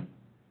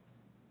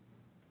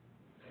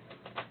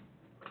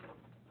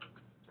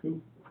 Cool.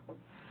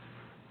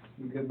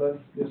 You good, bud?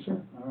 Yes,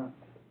 sir. All right.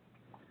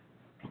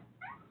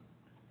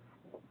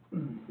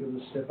 You'll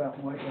just step out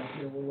and wait right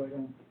here. We'll wait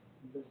on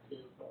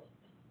investigator.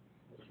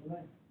 What's your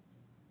name?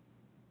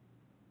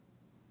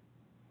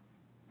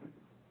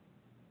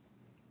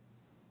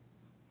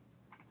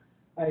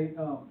 Hey,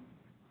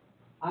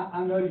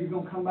 I know you're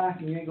gonna come back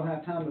and you ain't gonna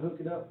have time to hook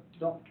it up.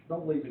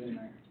 Don't leave it in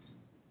there.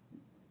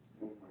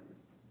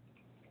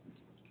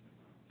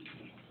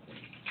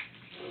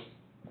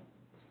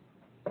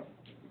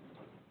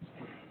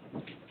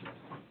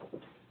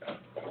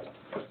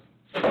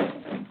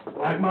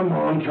 Like my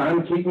mom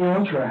trying to keep me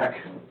on track.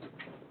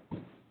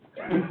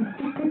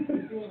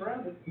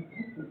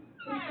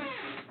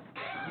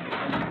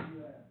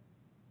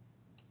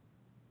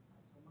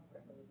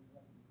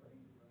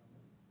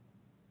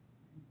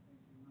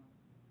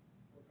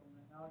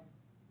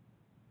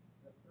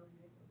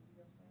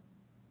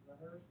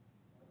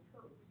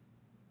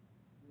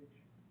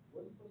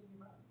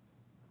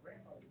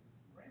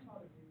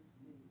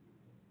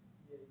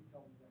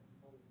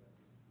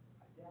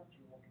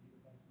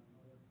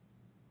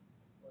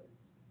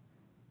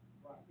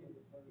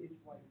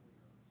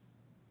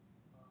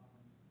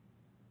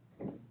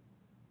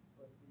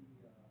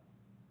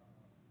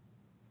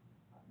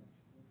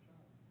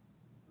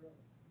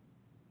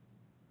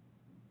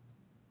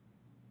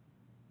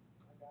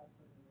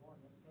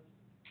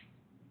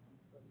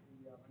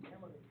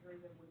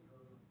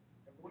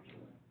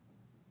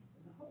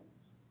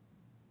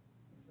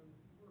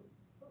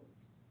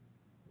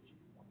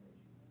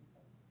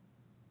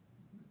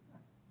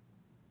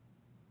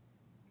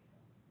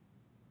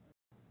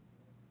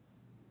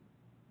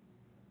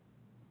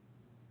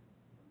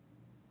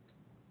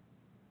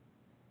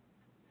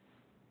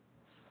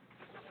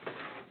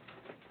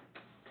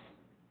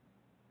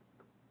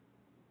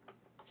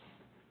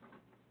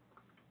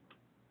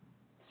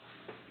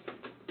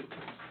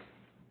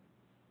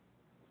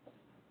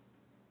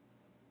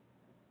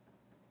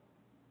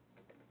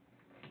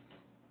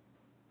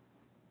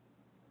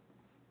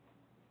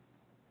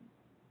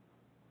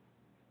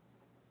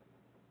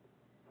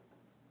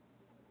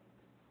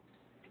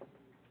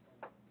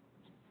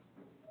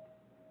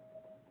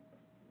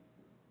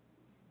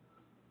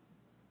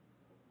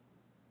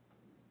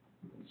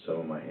 Some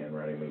of my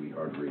handwriting may be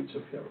hard to read, so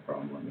if you have a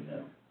problem, let me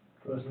know.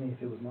 Trust me,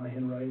 if it was my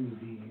handwriting,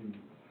 it'd be,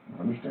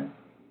 I understand.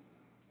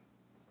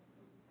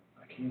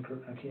 I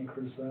can't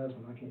criticize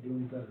when I can't do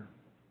any better.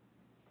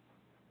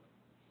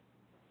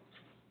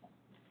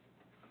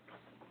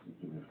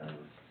 Do me a favor.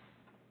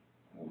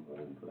 We'll go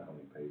ahead and put how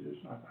many pages.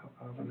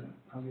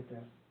 I'll get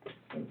that.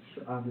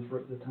 I'll just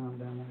write the time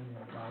down there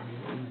and I'll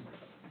get it.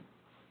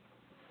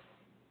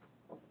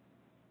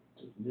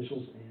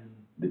 Initials and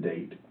The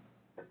date,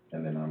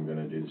 and then I'm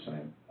gonna do the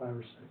same, 5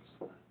 or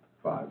 6.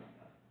 5.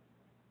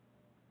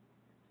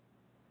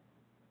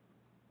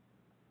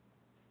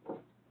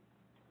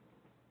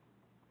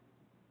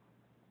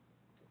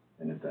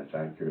 And if that's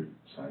accurate,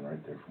 sign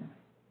right there for me.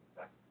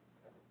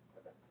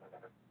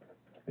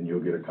 And you'll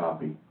get a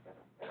copy.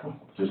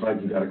 Just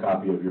like you got a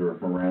copy of your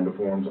Miranda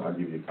forms, I'll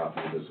give you a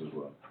copy of this as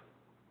well.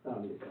 I'll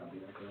need a copy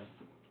of that, correct?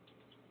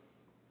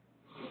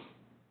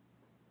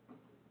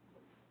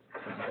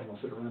 I'm gonna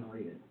sit around and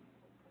read it.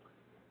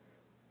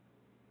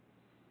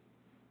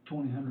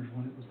 2000 is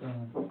when it was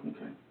done.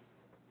 Okay.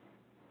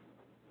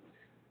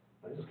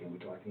 I just can't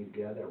wait till I can either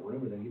get out of that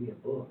room or they give me a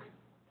book.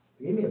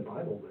 They gave me a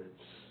Bible, but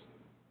it's,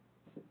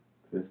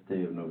 5th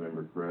day of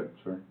November, correct,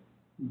 sir?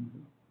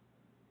 Mhm.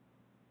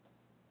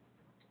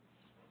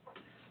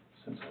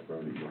 Since I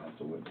wrote it, you'll have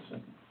to witness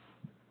it.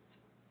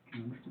 I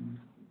understand.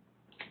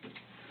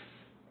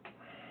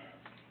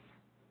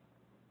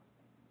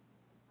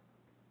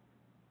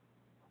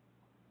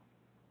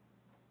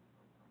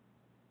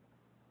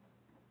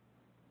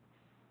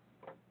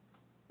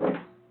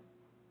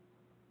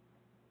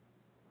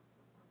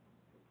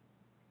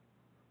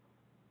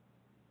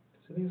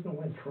 so he's gonna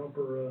win, Trump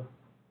or,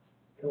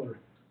 Hillary.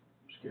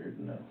 I'm scared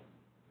to know.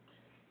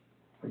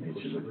 I'll Of get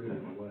course, you they're the really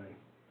in pen. the way.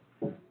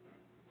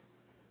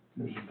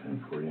 There's a pen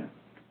for you.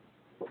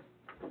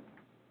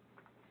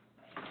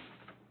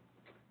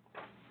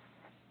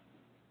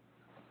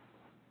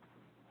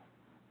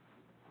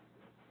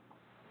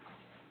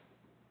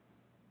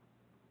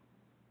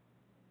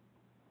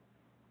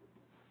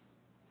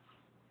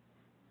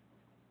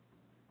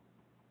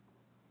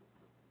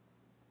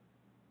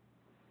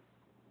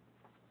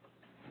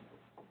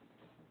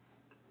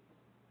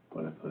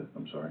 What I put,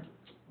 I'm sorry.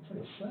 It's like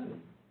a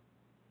 7,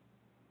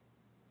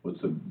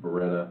 What's the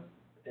Beretta?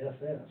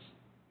 FS.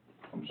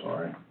 I'm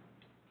sorry.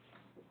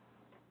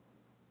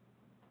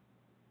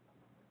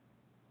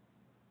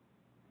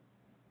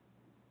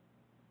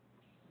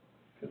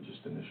 Could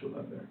just initial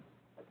that there.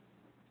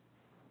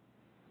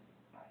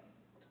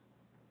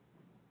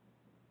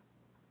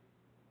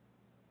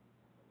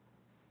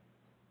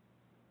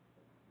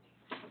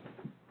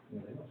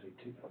 Yeah, they don't say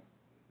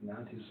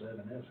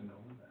 927S and go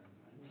with that.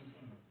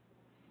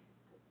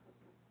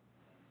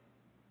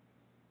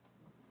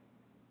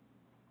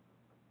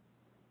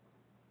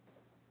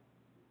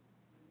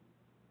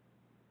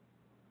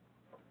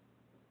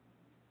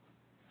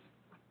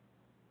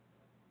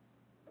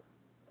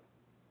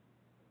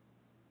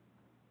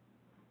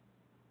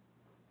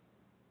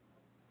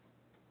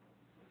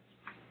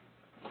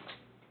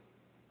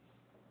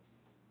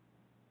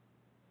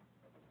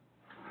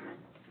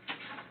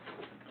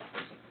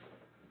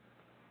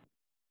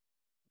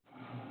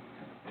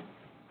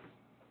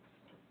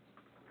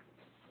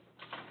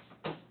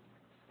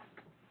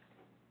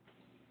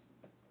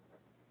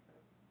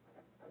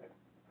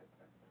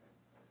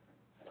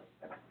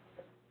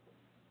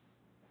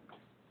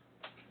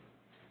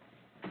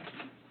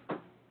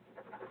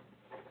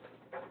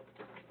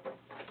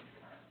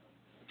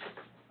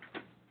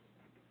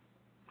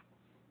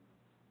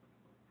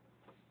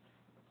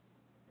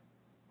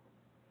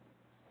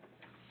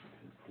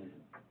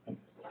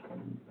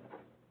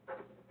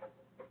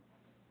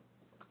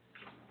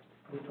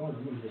 I'm telling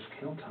them, I'm gonna just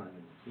count time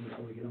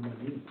until we get on my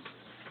knees.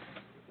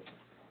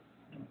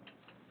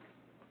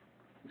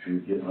 If you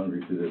get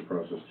hungry through this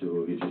process too,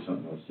 we'll get you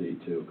something else to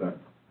eat too, okay?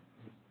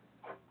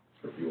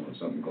 Or if you want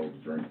something cold to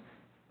drink.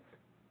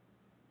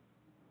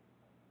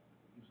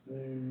 Is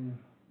there?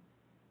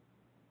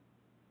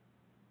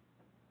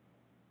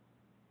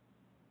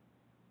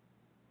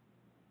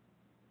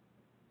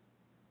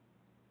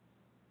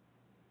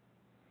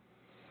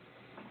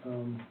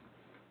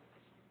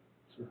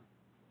 Sir,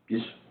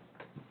 Yes.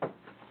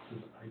 says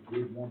I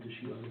did want to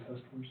shoot other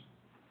customers.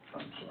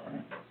 I'm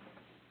sorry.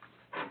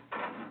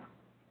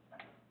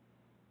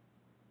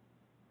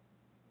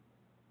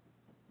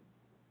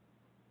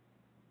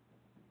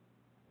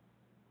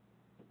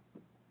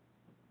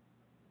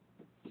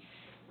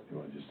 You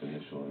want to just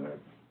initial that?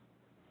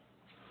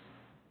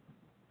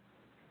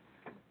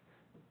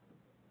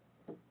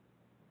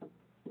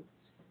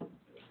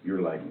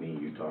 You're like me,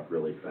 you talk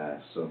really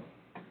fast, so.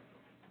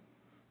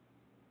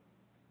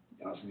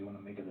 You asked me when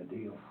I'm making a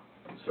deal.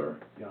 Sir,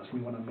 You asked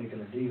me when I'm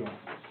making a deal.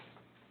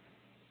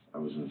 I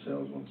was in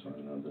sales once,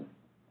 I know that.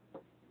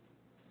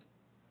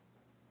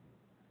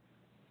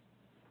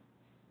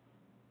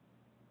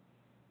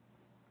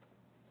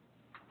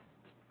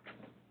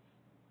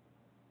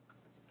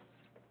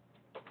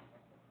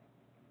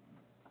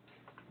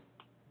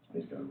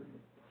 He's got to read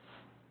it.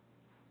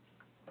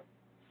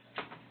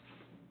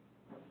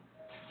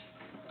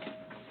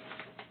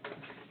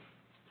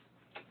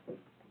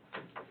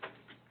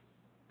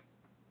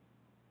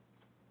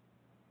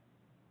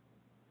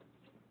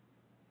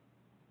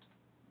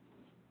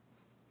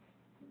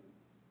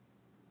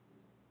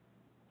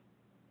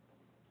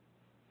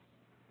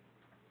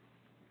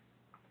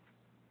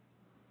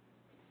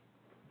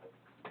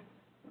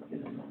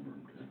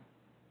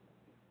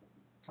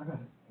 I got it.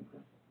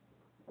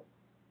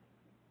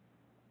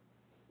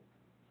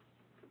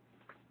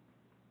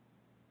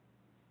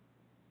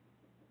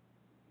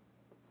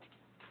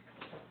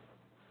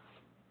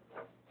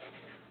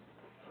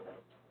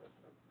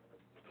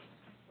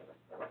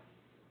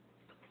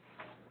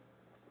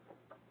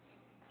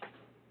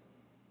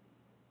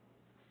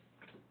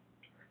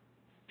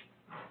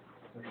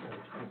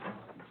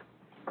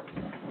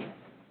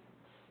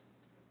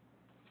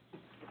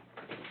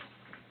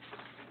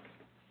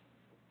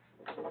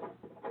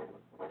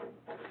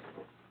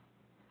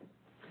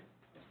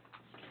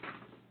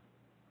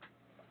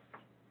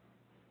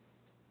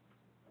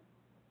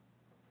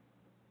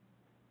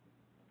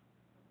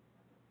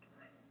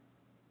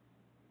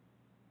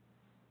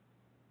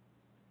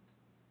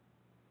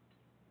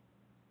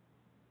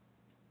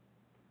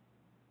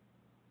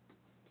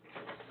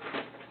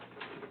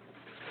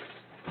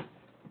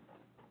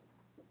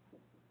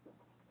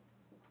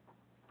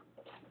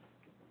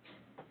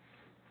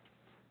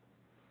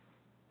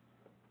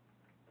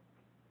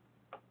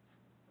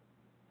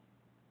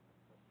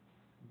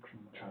 I'm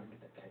gonna try to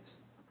get that case.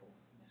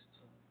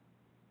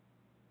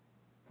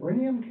 Were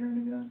any of them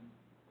carrying a gun?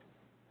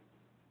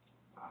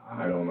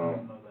 I don't know. I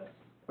don't know that.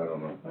 I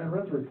don't know. I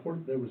read the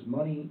report, there was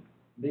money,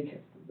 the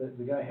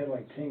guy had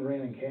like 10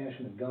 grand in cash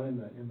and a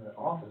gun in the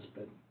office,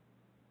 but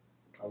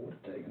I would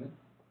have taken it.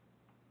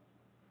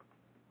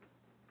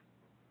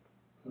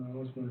 I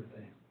was wondering if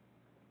they.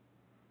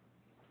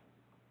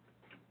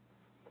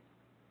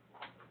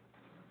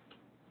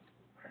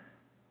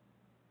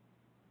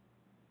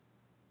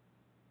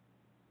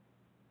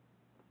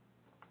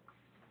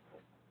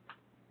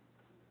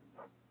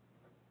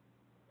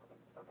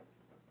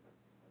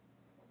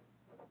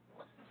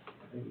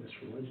 I think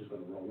Mr. Lynch is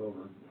gonna roll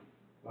over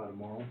by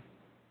tomorrow.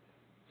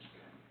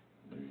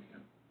 There you go.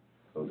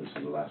 Oh, this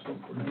is the last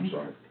one for me, I'm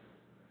sorry.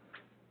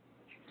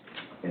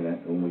 And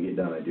that, when we get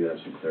done, I do have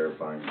some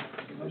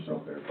additional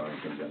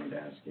clarifying things I need to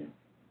ask you.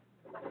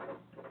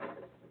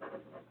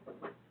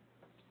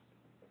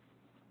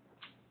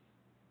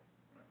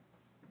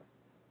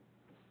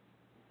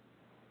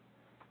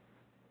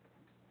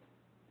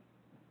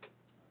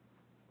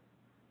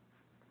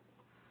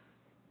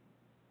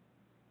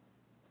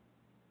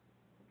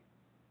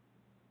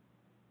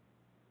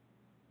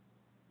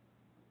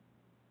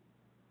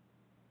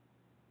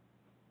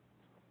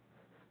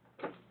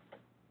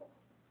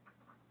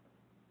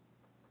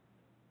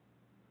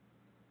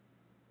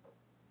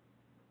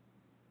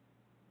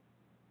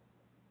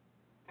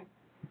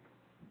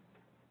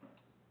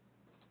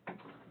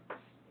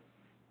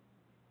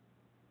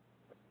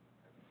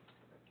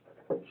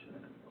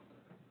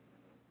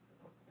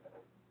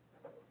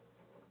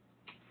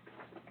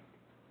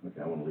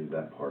 Okay, I want to leave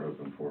that part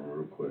open for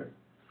real quick,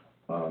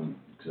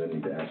 because I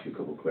need to ask you a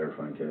couple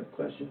clarifying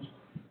questions.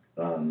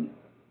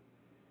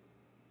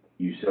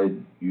 You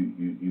said,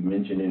 you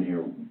mentioned in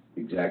here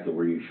exactly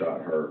where you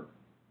shot her,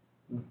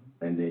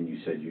 and then you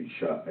said you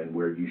shot, and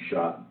where you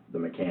shot the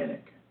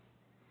mechanic,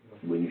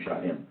 when you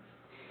shot him.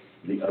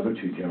 The other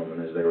two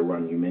gentlemen, as they were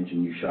running, you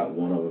mentioned you shot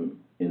one of them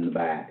in the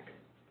back.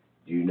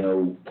 Do you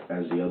know,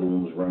 as the other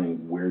one was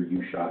running, where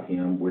you shot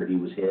him, where he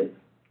was hit?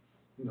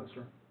 No,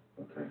 sir.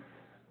 Okay.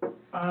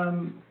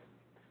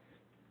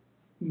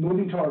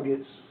 Moving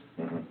targets,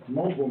 Mm-hmm.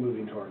 multiple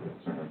moving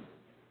targets. Mm-hmm.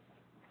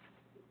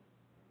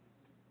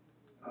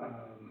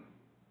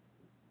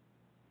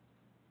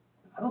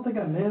 I don't think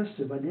I missed.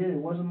 If I did, it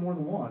wasn't more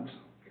than once.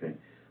 Okay.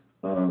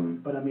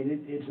 But I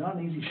mean, it's not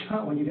an easy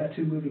shot when you got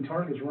two moving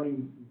targets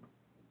running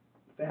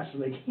fast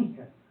as they can.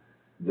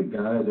 The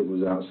guy that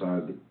was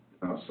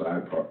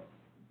outside part,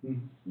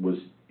 was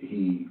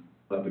he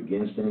up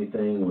against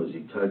anything? Was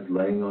he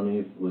laying on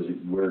anything? Was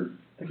it where?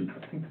 I think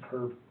the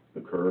curb.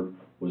 The curb?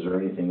 Was there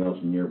anything else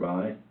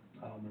nearby?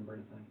 I don't remember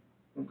anything.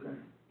 Okay.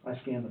 I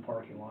scanned the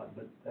parking lot,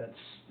 but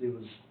it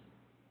was,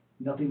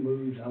 nothing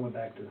moved. I went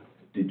back to.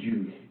 Did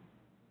you,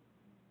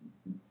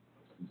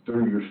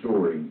 through your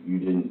story, you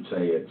didn't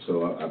say it,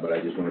 so, but I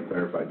just want to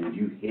clarify, did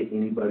you hit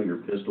anybody or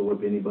pistol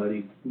whip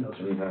anybody? No,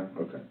 sir. Anytime?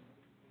 Okay.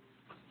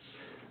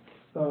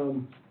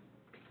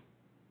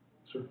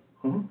 Sir,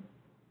 Huh?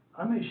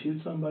 I may shoot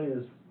somebody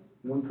as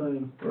one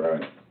thing,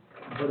 Right.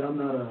 but I'm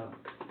not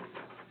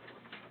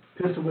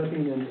pistol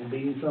whipping and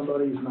beating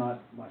somebody is not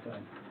my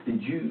thing.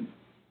 Did you,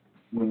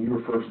 when you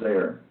were first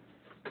there,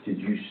 did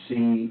you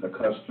see a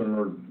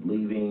customer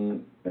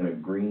leaving in a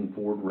green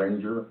Ford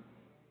Ranger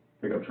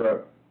pickup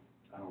truck?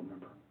 I don't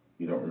remember.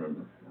 You don't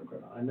remember?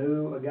 Okay. I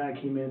knew a guy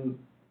came in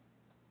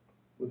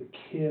with a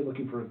kid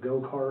looking for a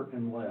go-kart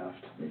and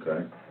left,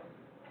 Okay.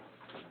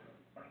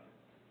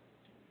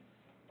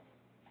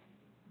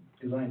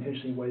 because I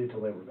intentionally waited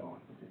till they were gone.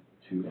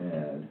 To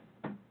add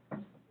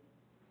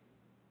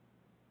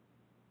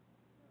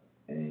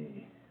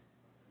a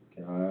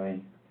guy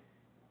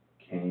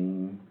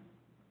came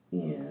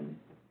in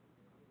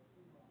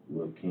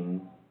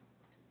looking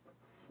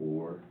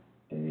for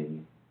a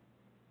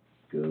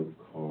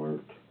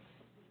go-kart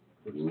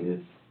with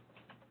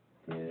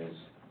his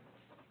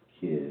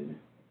kid,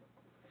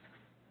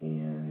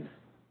 and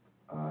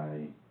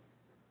I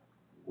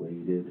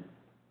waited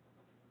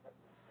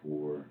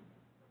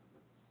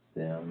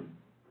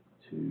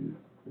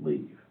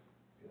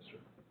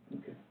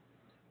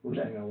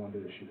Last thing I wanna do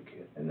is shoot a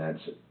kid, And that's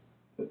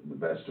the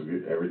best of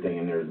your, everything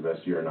in there is the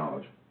best of your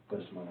knowledge.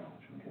 best of my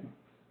knowledge, okay?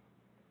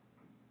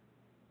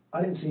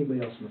 I didn't see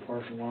anybody else in the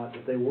parking lot.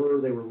 If they were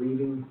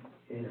leaving,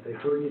 and if they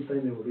heard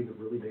anything, they were leaving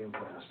really damn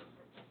fast.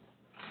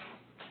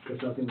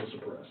 Because nothing was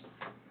suppressed.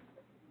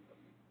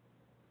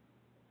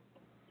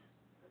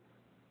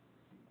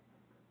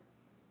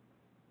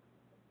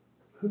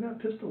 Who got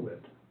pistol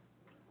whipped?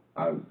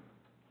 I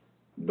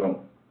don't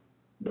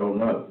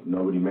know,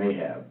 nobody may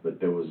have, but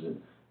there was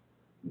an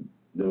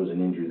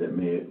injury that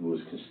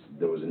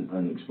there was an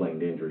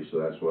unexplained injury, so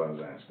that's what I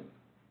was asking.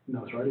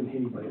 No, sir, I didn't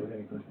hit anybody with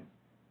anything.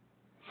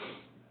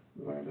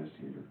 My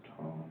investigator,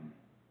 Tom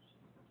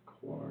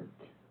Clark,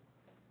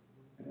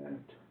 at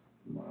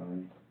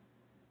my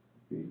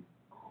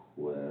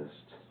request,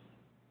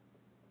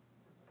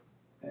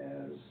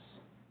 as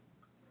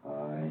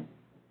I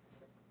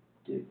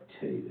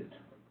dictated.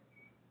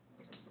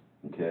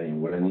 Okay,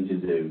 and what I need you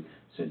to do,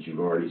 since you've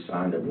already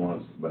signed it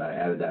once, but I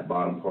added that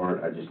bottom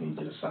part, I just need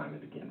you to sign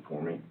it again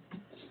for me.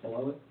 Just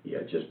below it? Yeah,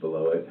 just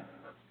below it.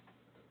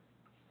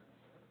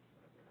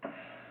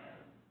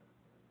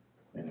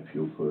 And if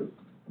you'll put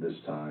this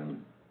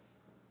time,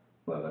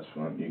 well, that's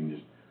fine, you can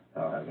just,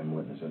 I'll have him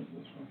witness it,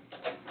 that's fine.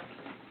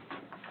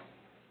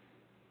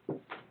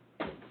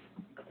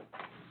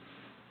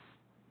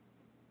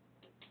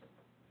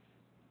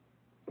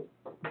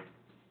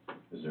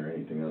 Is there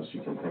anything else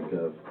you can think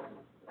of?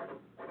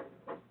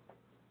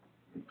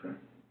 Okay.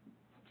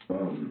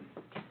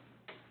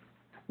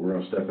 We're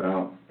gonna step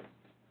out,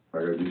 I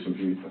gotta do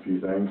a few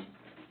things,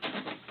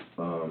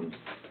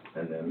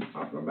 and then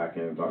I'll come back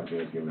in and talk to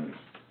you in a few minutes.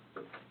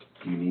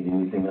 Do you need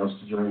anything else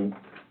to drink?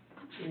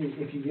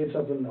 If you get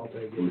something, I'll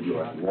take Would you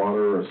it. like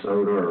water or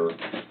soda or?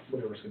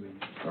 Whatever's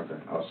convenient. Okay,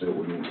 I'll see what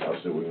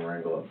we can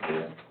wrangle up for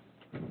you.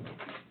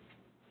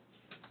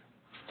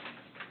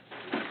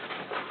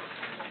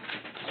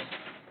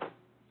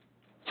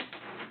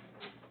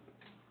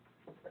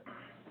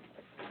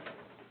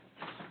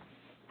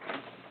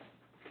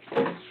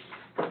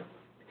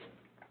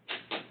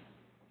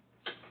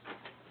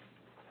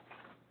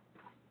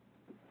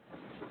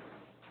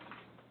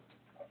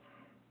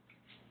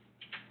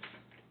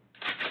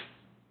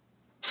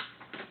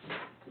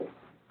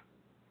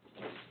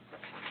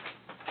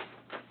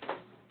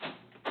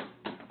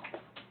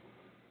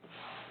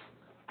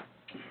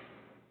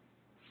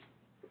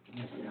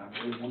 Yeah,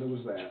 I really wonder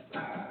was that.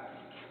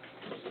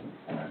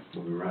 Alright,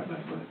 we'll be right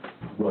back, buddy.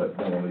 What,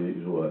 don't want me to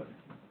use what?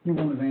 You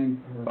wanted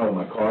Ann, Oh,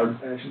 my card?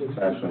 Ashley's.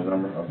 Ashley's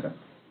number, okay.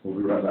 We'll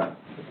be right back.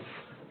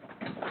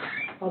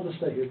 I'll just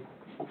stay here.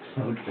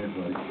 Okay,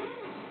 buddy.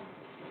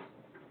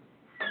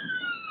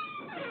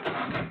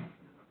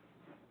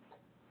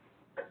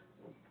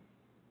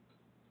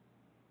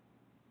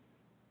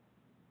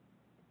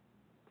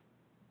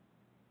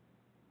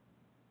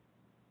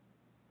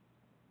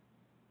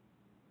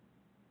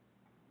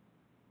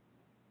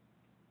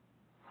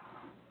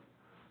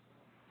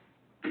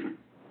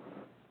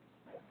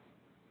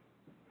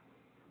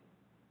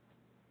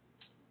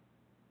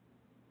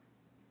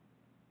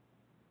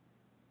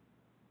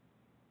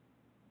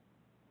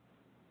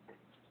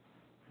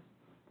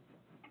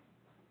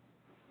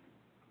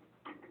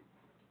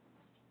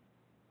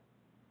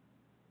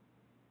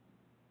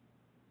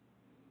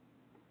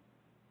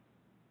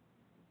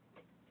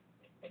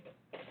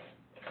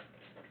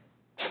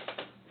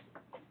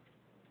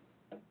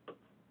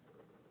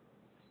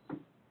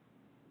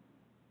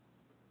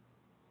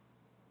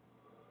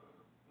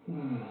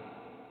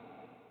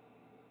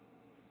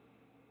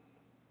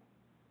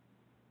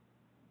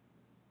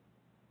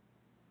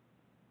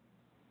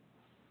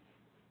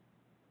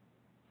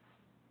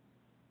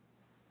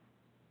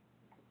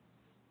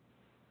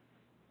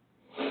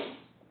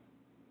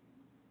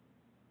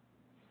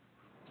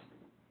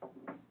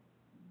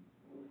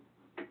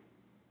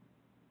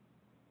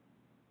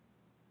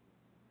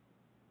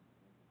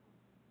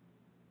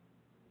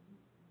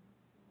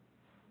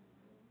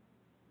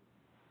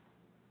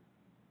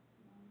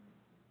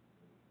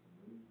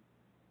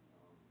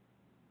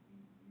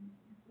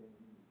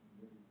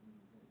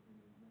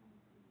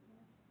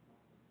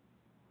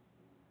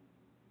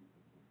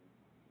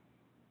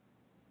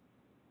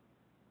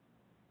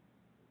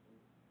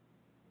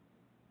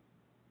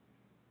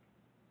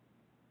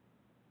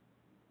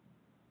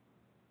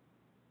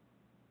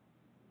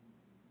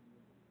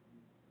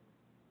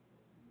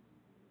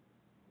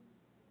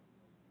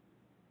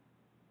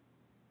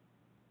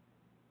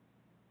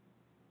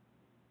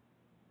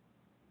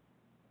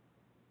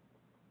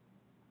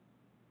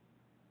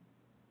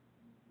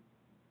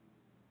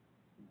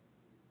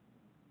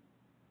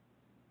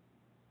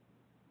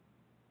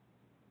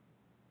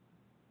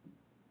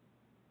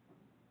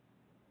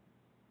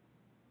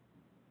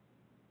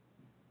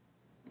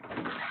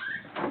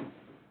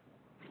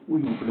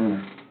 We can put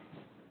dinner.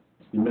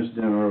 You missed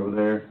dinner over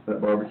there,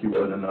 that barbecue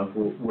wasn't enough,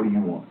 what do you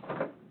want?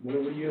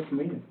 Whatever you have for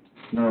me.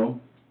 No,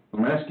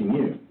 I'm asking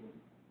you,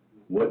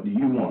 what do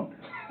you want?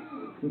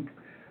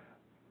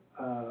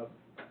 I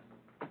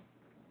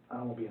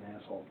don't want to be an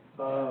asshole.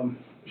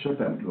 Shut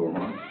that door,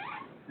 Mark.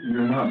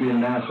 You're not being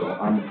an asshole.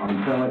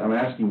 I'm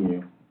asking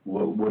you,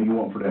 what do you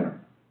want for dinner?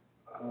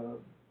 I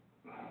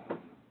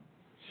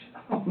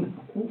don't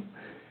know.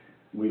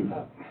 We've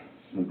got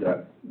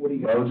What do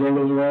you got?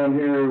 Bojangles around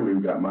here,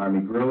 we've got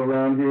Miami Grill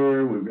around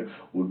here, we've got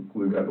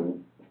the,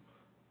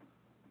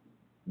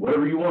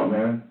 whatever you want,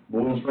 man.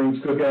 Boiling Springs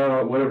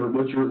Cookout, whatever,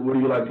 what do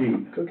you like to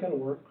eat? Cookout will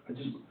work.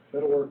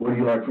 That'll work. What do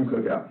you like from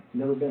Cookout?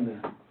 Never been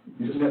there.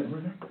 You just never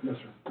been there? Yes,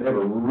 sir. They have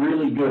a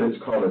really good,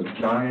 it's called a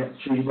giant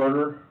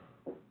cheeseburger,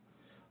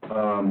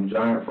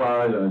 giant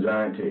fries, and a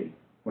giant tea.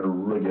 They're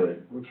really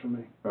good. Works for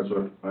me. That's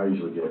what I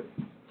usually get.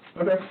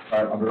 Okay,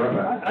 all right, I'll be right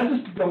back. I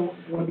just don't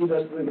wanna be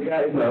the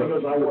guy who No.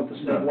 goes, I want the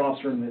steak No.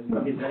 lobster and then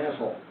No. he's an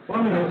asshole. Well,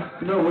 I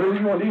mean, no, whatever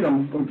you want to eat,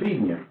 I'm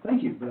feeding you.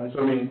 Thank you, but I just.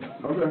 So, I mean,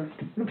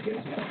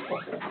 okay.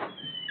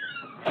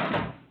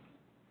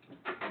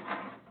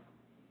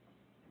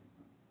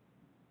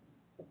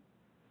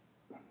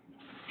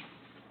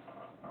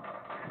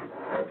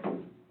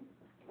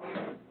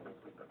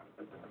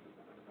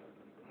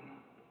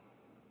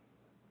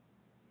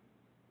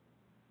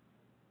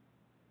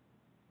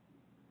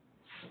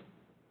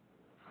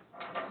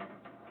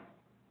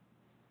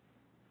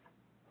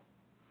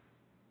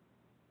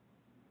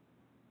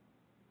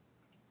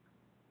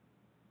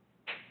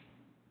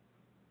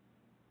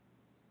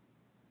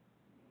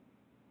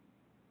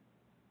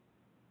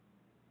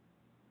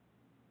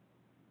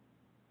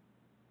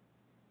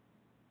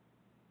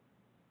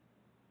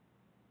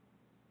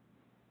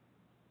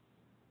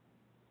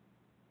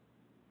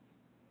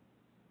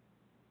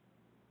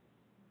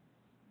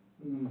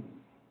 Mm.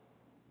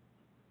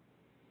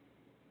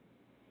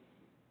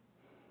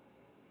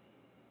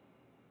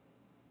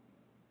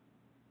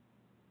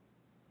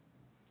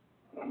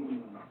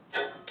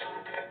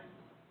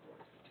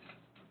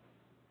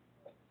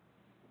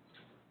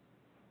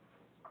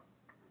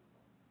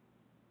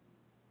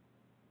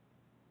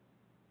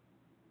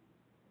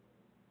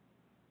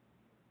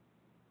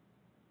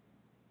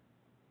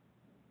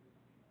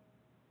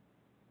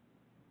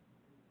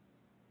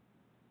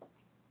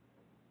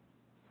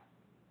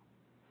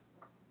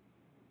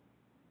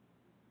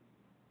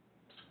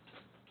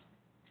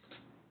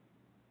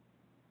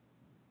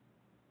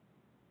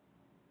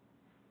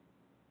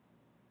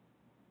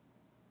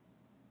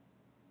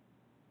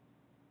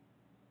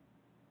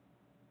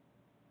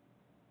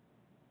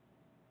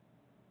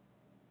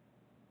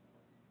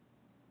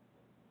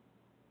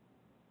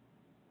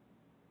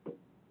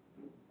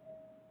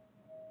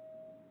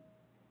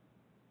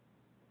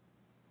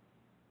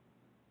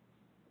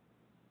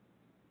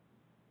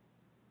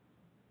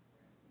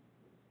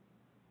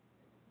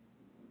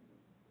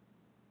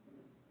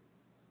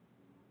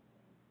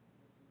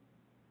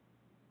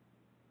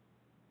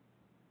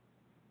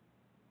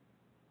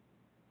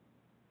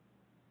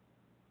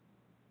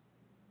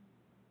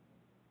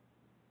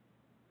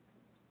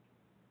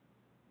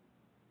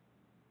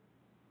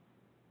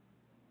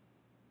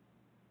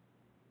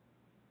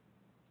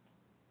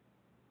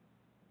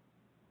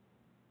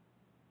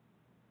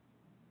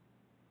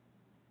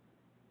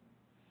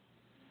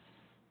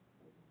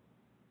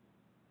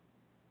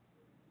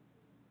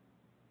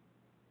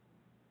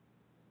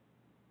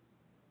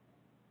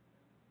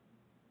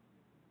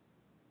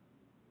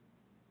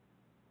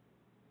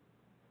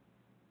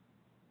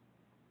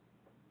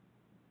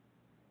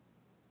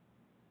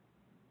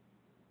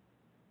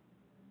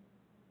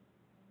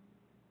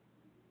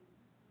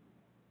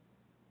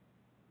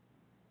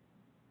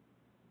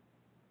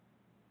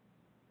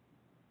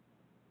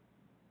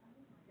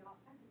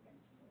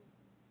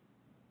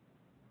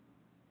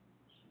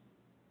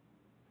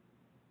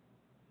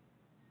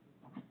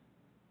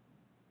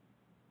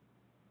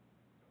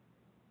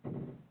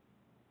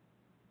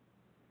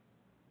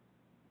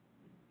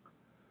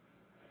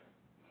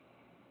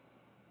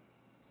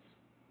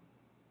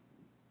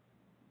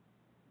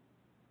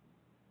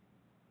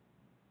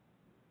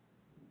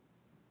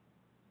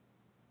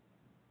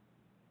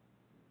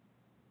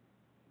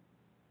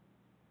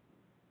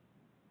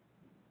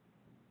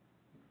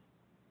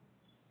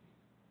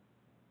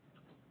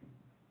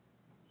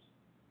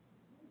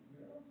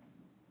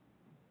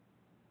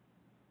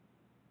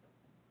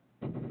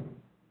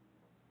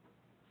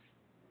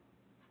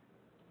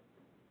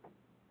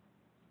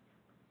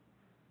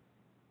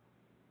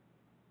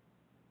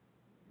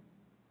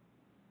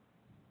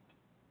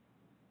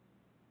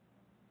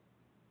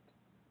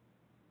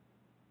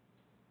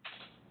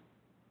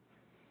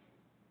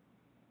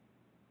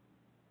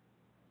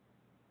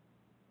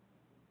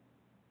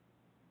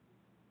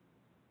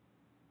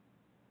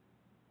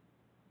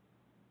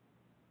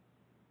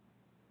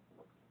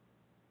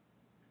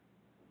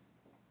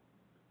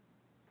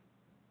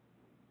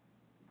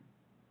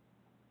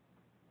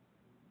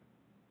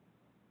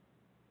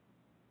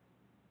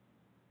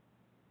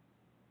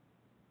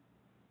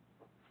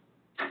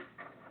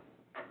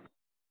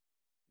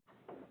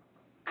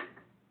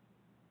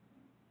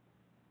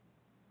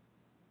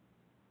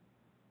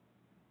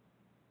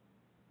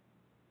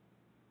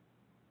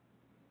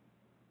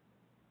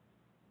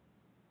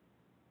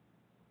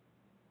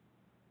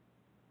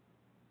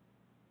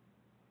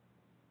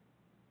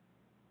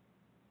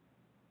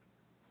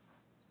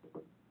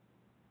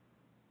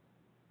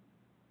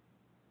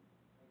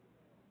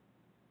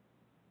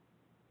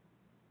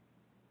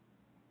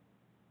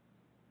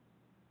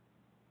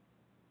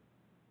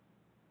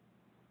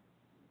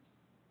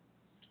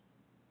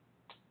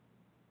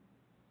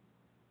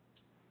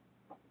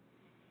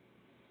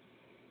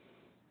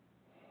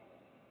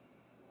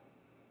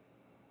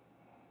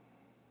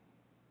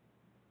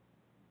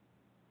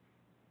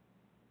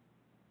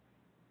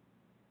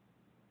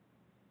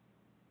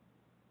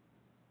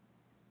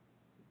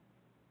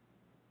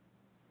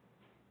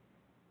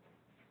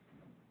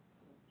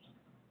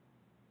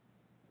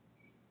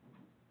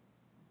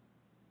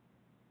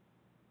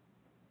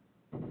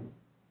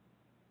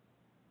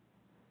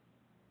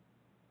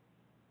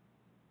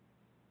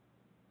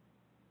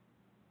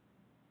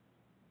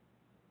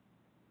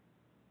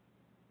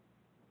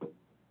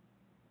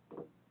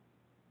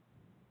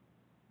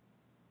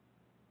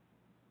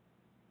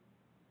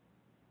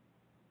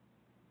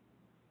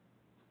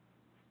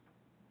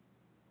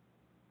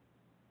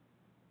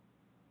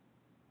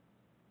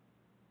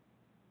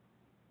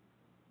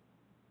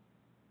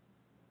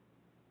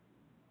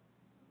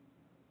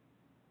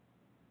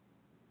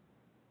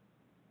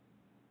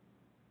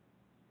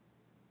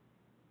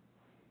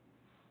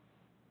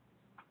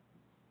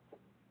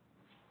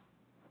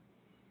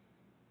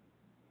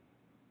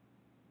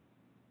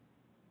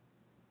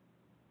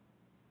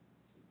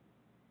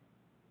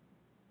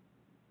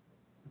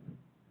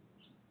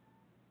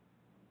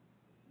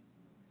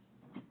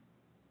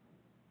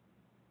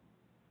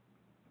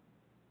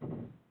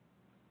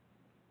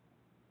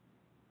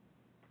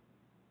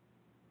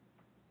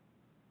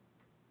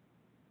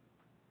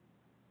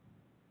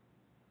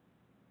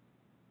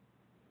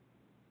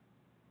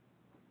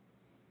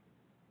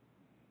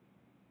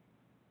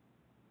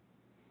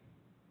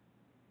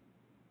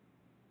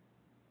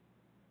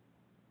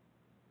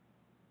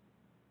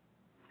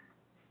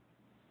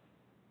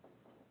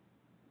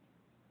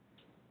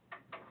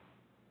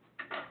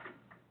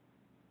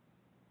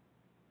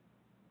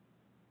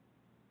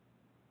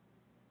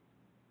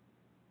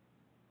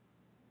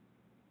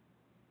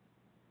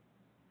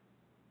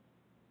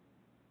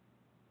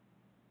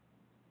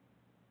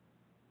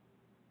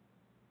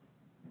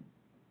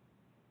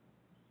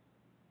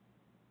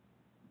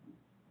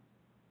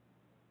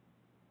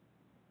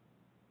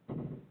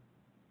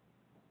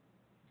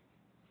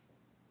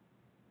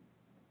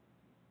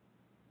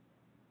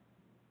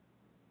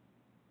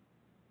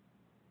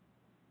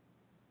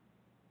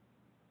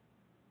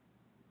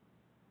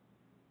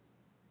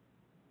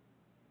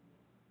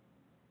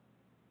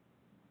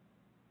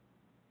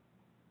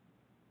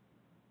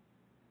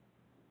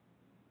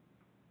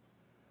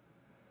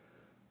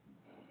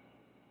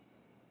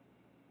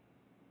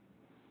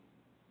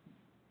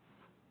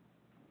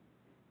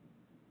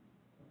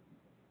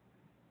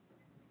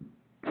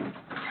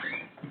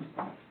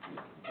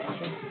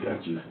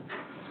 Got you.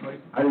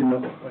 I didn't know.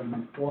 Wait a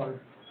minute, water.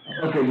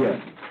 Okay, yeah.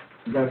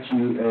 Got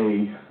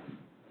you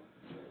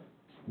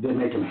they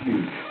make them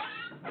huge.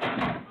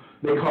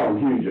 They call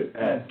them huge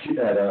at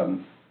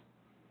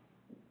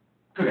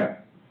Cookout.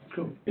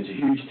 Cool. It's a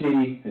huge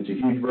tea, it's a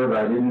huge burger,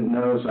 I didn't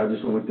know, so I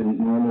just went with the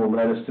normal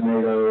lettuce,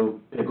 tomato,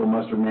 pickle,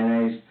 mustard,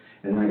 mayonnaise,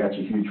 and then I got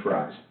you huge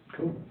fries.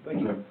 Cool,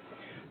 thank you.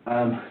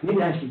 Okay. Need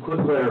to ask you a quick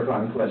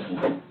clarifying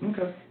question.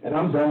 Okay. And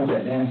I'm done with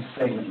that damn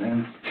statement,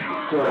 man.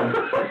 So,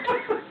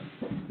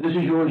 this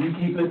is yours, you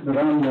keep it, but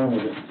I'm done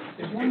with it.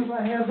 As long as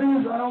I have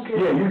this, I don't care.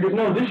 Yeah, you're good,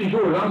 no, this is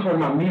yours, I'm talking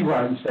about me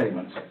writing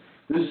statements.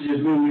 This is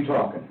just me and you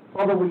talking.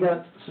 Although we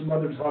got some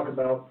other talk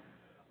about,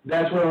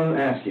 That's what I'm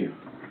gonna ask you.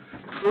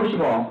 First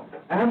of all,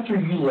 after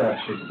you left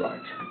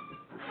Superbike,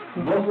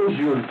 what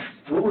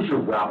was your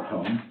route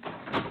home?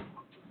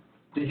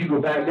 Did you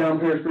go back down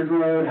Paris Bridge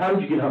Road? How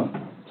did you get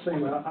home?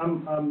 same,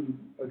 I'm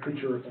a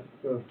creature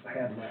of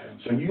habit.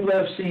 So you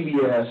left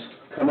CVS,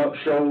 come up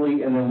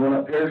Sholey, and then went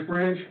up Paris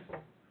Bridge?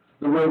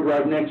 The road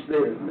right next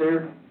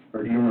there,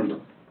 or do you remember?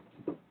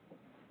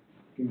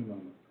 Give me a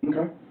moment.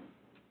 Okay.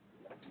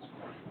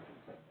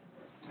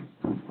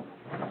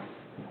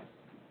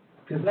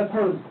 Because that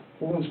part of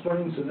Bowling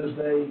Springs to this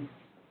day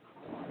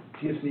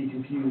gets me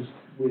confused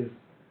with,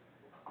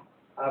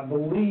 I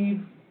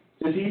believe,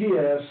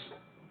 CVS,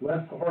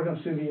 left the park on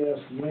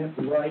CVS,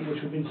 went right,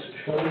 which would be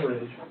Shelley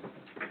Bridge.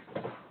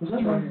 Was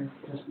that right?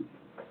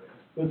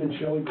 Would have been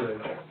Shelley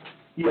Bridge.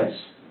 Yes.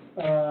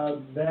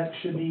 That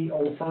should be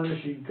Old Furnace,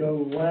 you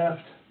go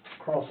left,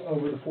 cross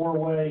over the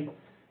four-way,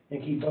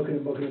 and keep booking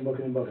and booking and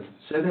booking and booking.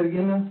 Say that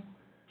again now?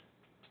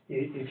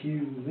 If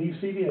you leave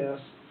CVS,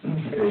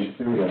 Okay,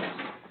 here we go.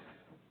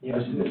 yes,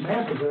 the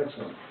map is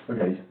excellent.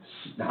 Okay,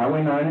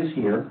 Highway 9 is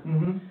here,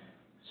 Mm-hmm.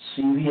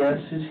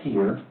 CVS is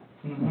here,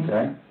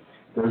 okay?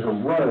 There's a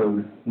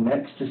road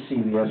next to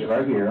CVS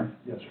right here,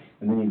 Yes, sir.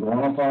 and then you go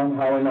on up on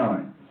Highway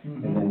 9.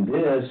 Mhm. And then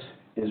this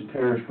is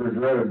Paris Bridge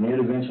Road, and it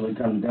eventually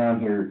comes down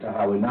here to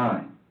Highway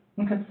 9,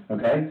 Okay.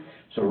 okay?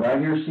 So right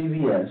here,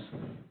 CVS,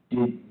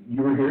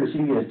 you were here at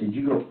CVS, did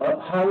you go up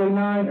Highway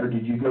 9, or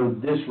did you go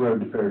this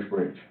road to Paris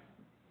Bridge?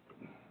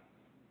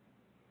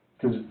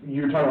 Because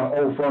you're talking about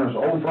Old Furnace.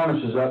 Old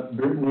Furnace is up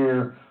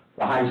near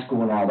the high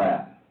school and all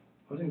that.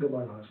 I didn't go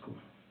by the high school.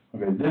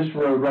 Okay, this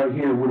road right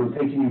here would have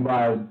taken you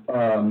by,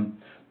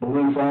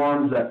 Balloon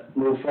Farms, that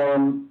little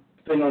farm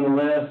thing on the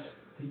left.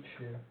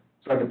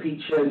 It's like a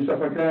peach shed and stuff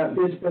like that.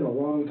 It's been a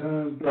long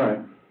time. Right.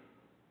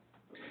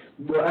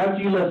 Well,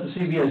 after you left the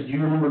CVS, do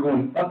you remember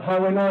going up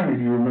Highway 9, or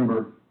do you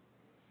remember,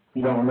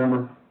 you don't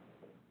remember?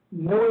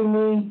 Knowing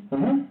me,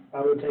 Mm-hmm.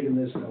 I would have taken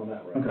this and gone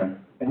that route. Okay,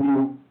 and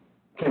you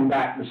came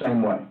back the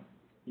same way?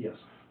 Yes.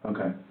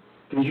 Okay.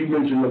 Because you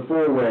mentioned the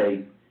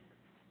four-way.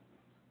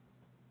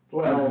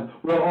 Well,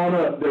 On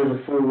up,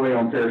 there's a four-way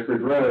on Paris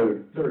Bridge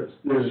Road. there is.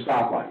 There's a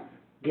stoplight.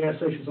 Gas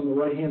station's on the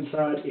right-hand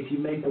side. If you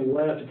make the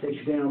left, it takes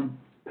you down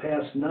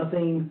past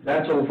nothing.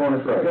 That's Old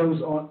Furnace It Road.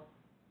 goes on,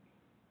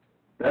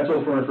 That's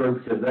Old Furnace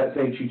Road because that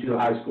takes you to the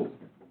high school.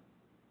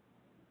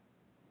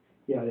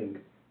 yeah, I didn't.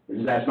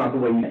 That's not the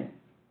way you came.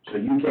 So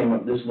you came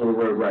up this little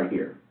road right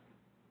here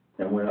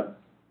and went up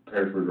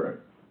Paris Bridge Road.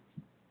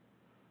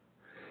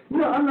 You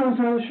know, I'm not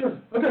entirely sure.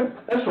 Okay,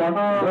 that's fine.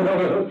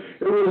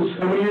 It was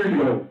how many years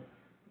ago?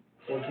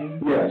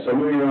 14? Yeah, so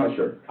maybe you're not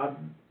sure. I've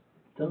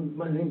done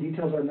my name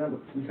details I remember.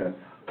 Okay.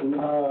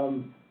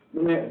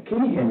 When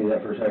Can you hand me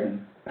that for a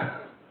second?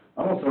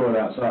 I'm gonna throw it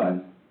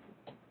outside.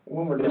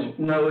 we're done, It's,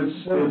 no,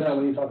 it's, when we're done,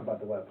 when you talk about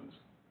the weapons,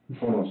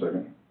 hold on a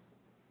second.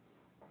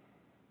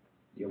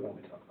 you'll want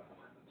me to talk about the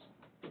weapons.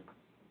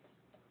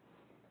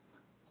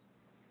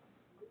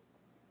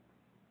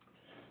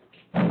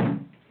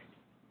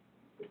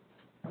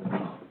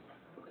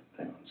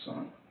 Hang on,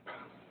 son.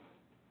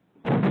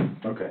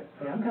 Okay.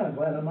 Hey, I'm kinda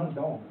glad I'm not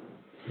gone.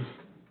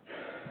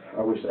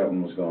 I wish that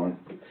one was gone.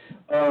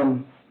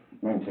 I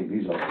can take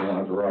these off, I don't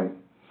have to write.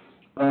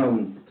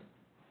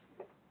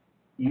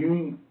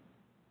 You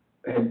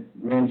had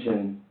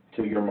mentioned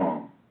to your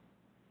mom,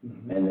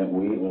 Mm-hmm. and that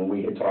when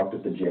we had talked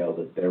at the jail,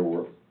 that there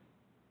were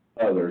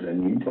others,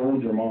 and you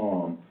told your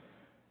mom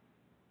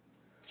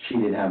she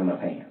didn't have enough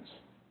hands,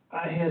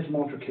 I had some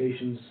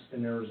altercations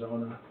in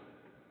Arizona.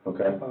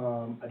 okay?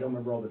 I don't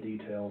remember all the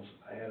details.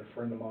 I had a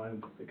friend of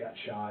mine that got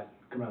shot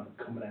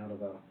coming out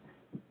of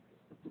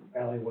a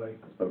alleyway.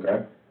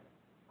 Okay.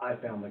 I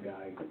found the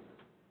guy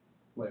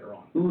later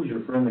on. Who was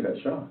your friend that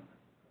got shot?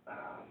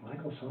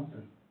 Michael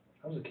something.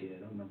 I was a kid,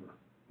 I don't remember.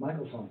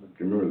 Michael something.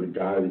 Do you remember the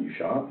guy that you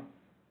shot?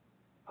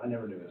 I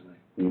never knew his name.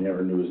 You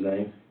never knew his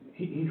name?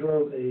 He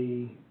drove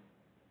a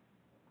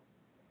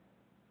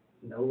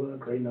Nova,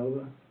 gray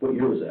Nova, What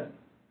year was that,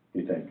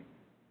 you think?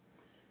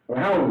 Or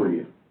how old were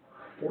you?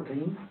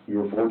 14. You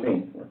were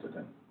 14 at the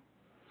time.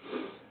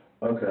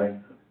 Okay,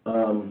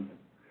 and-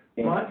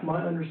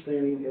 My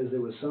understanding is there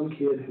was some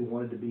kid who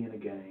wanted to be in a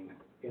gang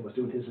and was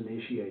doing his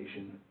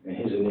initiation. And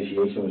his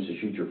initiation was to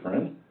shoot your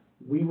friend?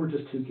 We were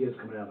just two kids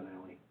coming out of an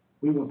alley.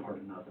 We weren't part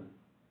of nothing.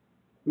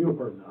 We were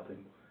part of nothing.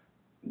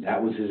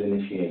 That was his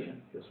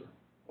initiation? Yes, sir.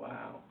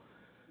 Wow.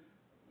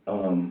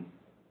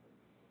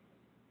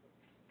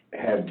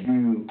 have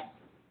you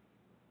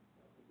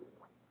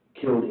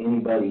killed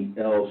anybody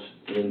else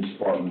in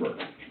Spartanburg?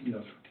 No,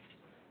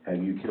 sir.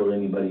 Have you killed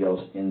anybody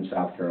else in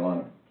South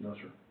Carolina? No,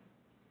 sir.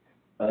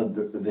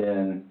 Other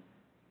than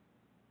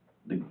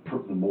the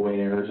boy in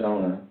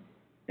Arizona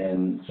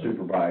and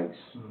Superbikes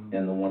Mhm.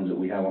 and the ones that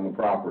we have on the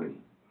property?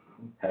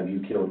 Have you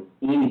killed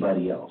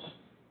anybody else?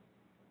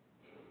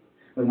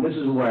 And this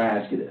is where I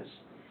ask you this.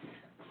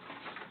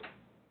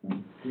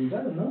 Is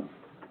that enough?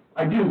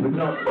 I do, but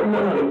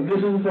no,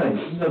 this is the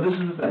thing. No, this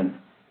is the thing.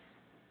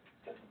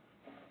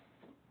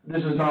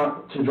 This is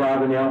not to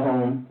drive a nail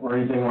home or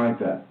anything like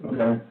that,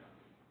 okay?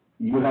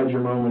 You had your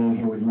moment in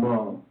here with your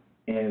mom,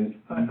 and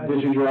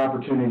this is your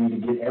opportunity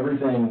to get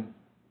everything,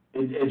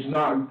 it's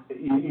not,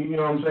 you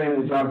know what I'm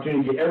saying? It's an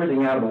opportunity to get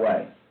everything out of the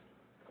way.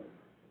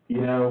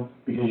 You know,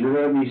 because you're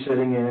gonna be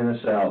sitting in a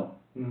cell,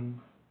 Mhm.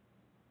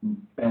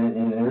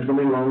 and there's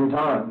gonna be lonely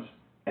times,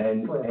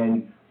 and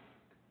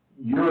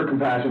you're a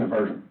compassionate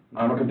person.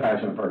 I'm a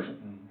compassionate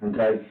person,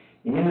 okay?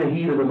 In the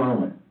heat of the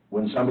moment,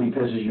 when somebody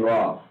pisses you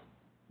off,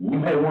 you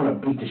may wanna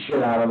beat the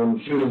shit out of them,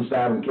 shoot them,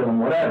 stab them, kill them,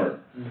 whatever.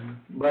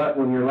 But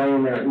when you're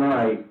laying there at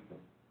night,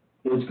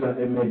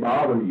 it may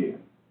bother you.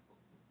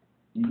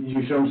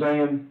 You see what I'm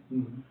saying?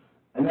 Mhm.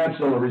 And that's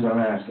the only reason I'm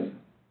asking.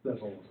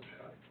 That's all it's a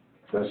shot.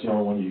 That's the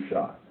only one you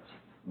shot.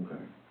 Okay.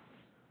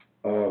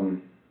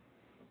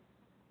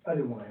 I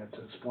didn't wanna have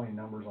to explain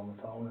numbers on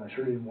the phone, and I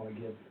sure didn't wanna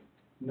give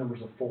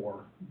numbers of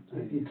 4.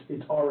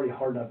 It's already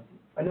hard enough.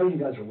 I know you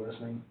guys are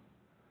listening.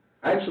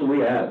 Actually, we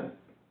haven't.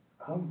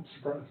 I'm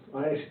surprised.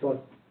 I actually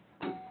thought,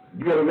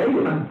 You haven't made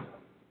it.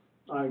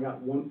 I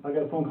got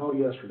a phone call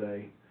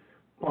yesterday,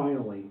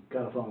 finally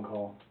got a phone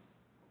call.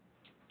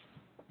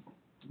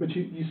 But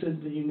you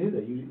said that you knew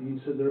that, you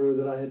said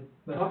that I had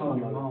That's talked when about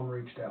your it. mom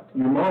reached out to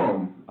Your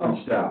mom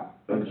reached out,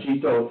 and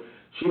you told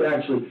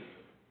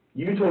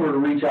her to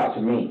reach out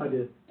to me. I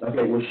did.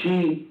 Okay, well,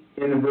 she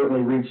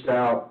inadvertently reached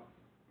out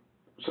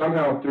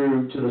somehow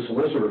through to the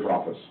solicitor's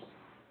office,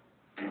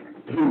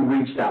 who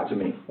reached out to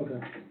me. Okay.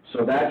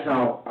 So that's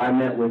how I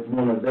met with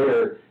one of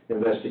their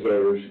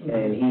investigators,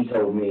 and he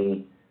told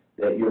me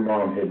that your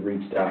mom had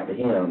reached out to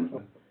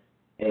him,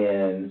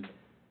 and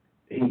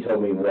he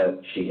told me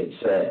what she had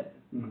said,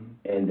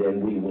 and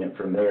then we went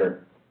from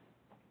there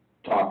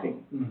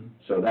talking.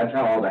 So that's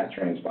how all that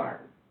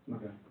transpired,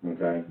 Okay.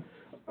 okay?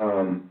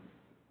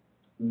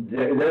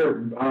 There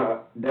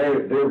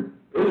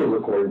is a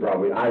recording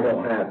probably, I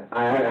don't have it,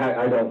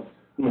 I don't,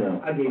 you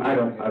know, I gave you I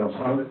don't,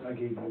 everything. I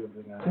gave you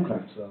everything I had,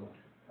 Okay. so.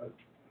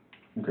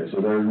 Okay,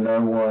 so there's no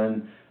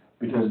one,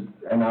 because,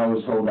 and I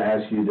was told to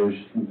ask you, there's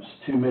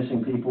 2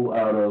 missing people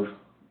out of,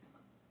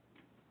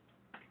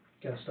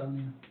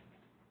 Gastonia.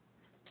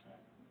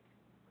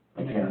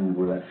 I can't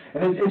remember that,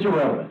 and it's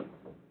irrelevant.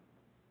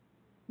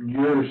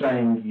 You're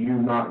saying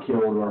you've not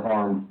killed or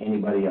harmed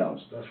anybody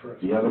else. That's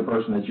correct. The other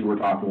person that you were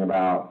talking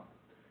about,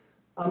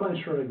 I'm not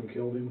sure I even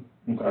killed him,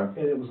 okay.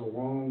 and it was a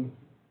long.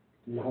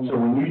 So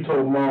when you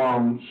told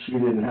mom she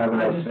didn't have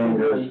enough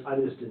fingers, I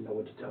just didn't know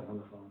what to tell her on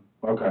the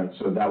phone. okay,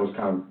 so that was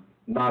kind of,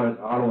 not,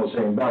 I don't want to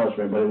say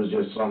embellishment, but it was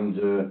just something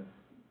to,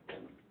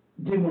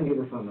 Didn't want to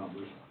give her phone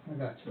numbers. I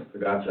got you. I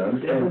gotcha, I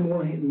Definitely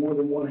understand. more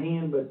than one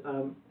hand, but,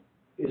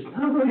 it's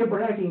not really a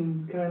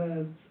bragging kind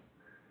of.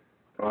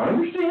 I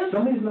understand.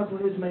 Some of these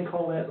knuckleheads may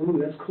call that, ooh,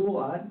 that's cool.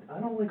 I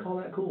don't really call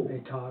that cool.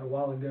 Hey Todd, a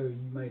while ago you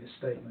made a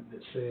statement that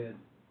said,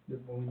 that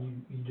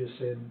when you just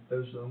said,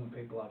 those are the only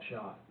people I've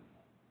shot.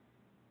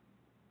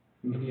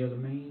 Any other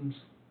means?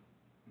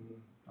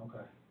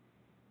 Okay.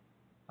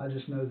 I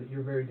just know that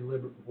you're very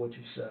deliberate with what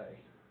you say.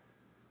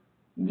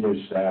 did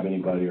you stab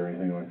anybody or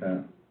anything like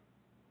that?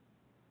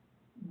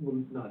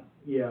 Well,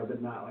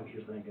 but not like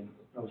you're thinking.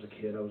 I was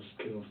a kid, I was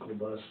killing school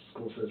bus,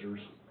 school scissors.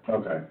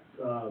 Okay.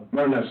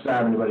 Not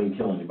stab anybody and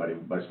kill anybody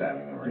by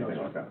stabbing them or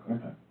anything like that?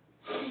 Okay.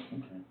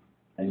 Okay.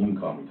 And you can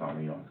call me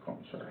Tommy, you don't have to call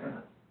me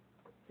sir.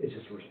 It's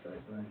just a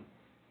respect thing.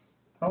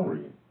 How old are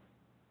you?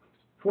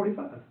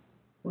 45.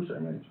 What's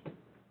that age?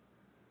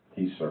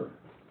 He's sir.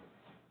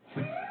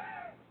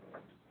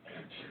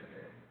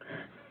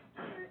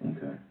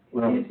 Okay.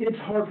 Well, It's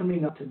hard for me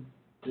not to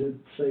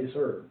say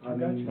sir. I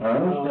mean. I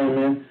understand,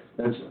 man.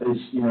 It's,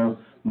 you know,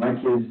 my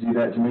kids do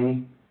that to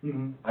me.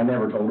 I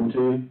never told them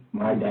to.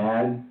 My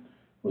dad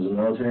was a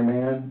military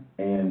man,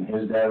 and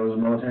his dad was a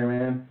military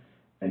man,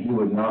 and he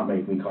would not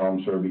make me call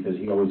him sir because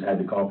he always had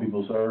to call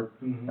people sir.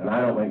 And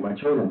I don't make my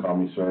children call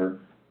me sir,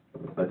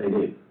 but they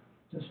do.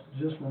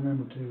 Just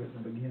remember too,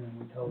 at the beginning,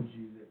 we told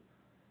you that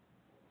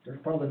there's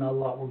probably not a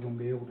lot we're gonna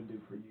be able to do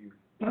for you.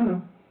 I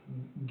know.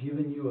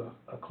 Giving you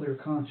a clear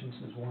conscience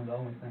is one of the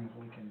only things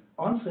we can.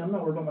 Honestly, I'm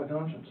not worried about my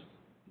conscience.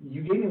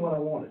 You gave me what I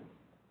wanted.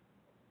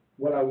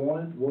 What I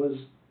wanted was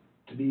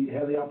to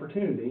have the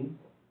opportunity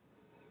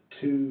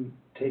to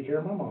take care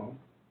of my mom,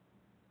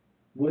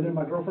 whether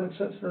my girlfriend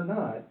accepts it or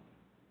not,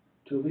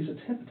 to at least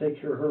attempt to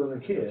take care of her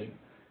and her kid.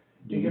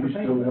 Do you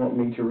still want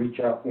me to reach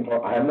out and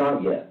talk? I have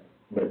not yet,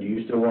 but do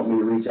you still want me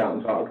to reach out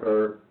and talk to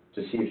her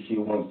to see if she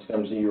wants to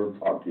come see you or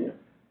talk to you?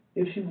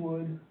 If she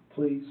would,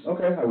 please.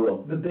 Okay, I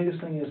will. The biggest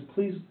thing is,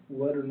 please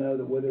let her know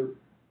that whether,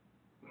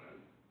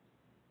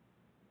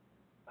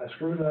 I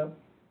screwed up,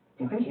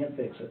 I can't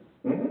fix it.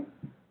 Mhm.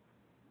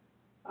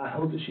 I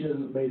hope that she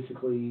doesn't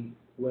basically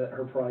let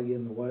her pride get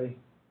in the way.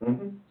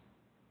 Mhm.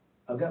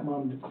 I've got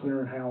Mom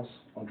clearing house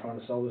on trying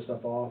to sell this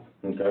stuff off.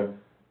 Okay.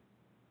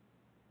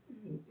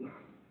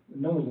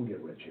 No one's gonna get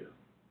rich here.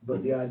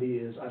 But the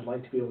idea is, I'd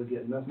like to be able to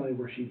get enough money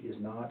where she is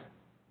not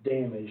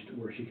damaged,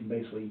 where she can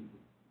basically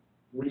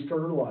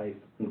restart her life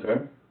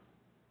Okay.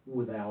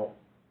 without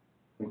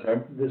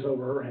Okay. this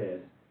over her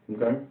head,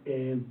 Okay.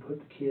 and put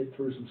the kid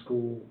through some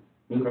school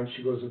so that Okay.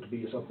 she grows up to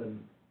be something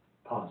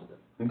positive.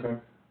 Okay.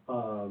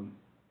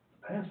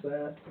 Past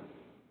that,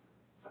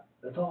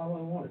 that's all I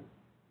really wanted.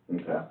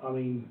 Okay. I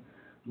mean,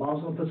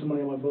 Mom's gonna put some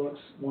money on my books,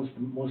 once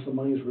the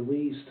money is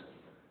released.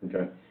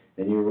 Okay.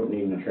 And you wouldn't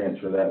need to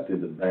transfer that through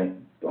the bank,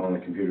 on the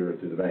computer or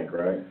through the bank,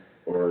 right?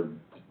 Or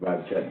by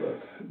the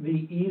checkbook?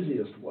 The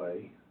easiest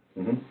way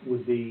Mm-hmm.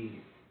 would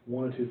be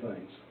one of two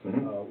things.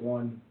 Mhm.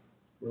 One,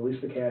 release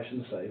the cash in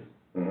the safe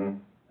Mm-hmm.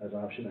 as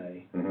option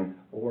A, Mm-hmm.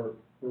 or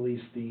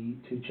release the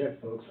 2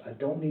 checkbooks. I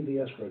don't need the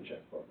escrow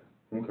checkbook,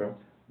 Okay.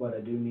 but I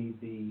do need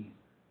the,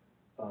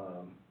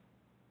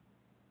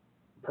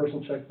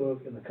 personal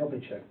checkbook and the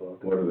company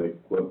checkbook. What are they,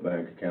 what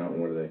bank account,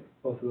 and what are they,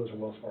 Both of those are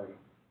Wells Fargo.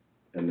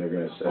 and they're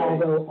gonna say,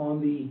 Although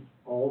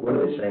what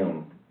do they say on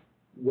them?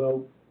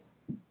 well,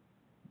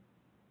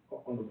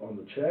 on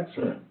the checks,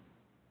 Sure.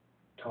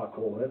 Todd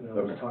Kohlhepp, no,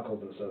 Okay. it's Todd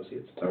Kohlhepp and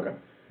Associates. Okay.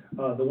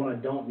 The one I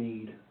don't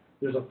need,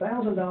 there's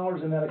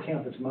 $1,000 in that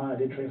account that's mine, I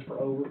did transfer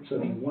over, so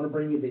if you wanna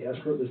bring me the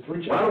escrow, there's 3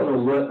 checks. Well, I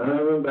don't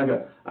know what, back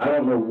up, I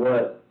don't know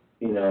what,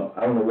 I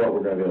don't know what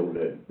we're gonna be able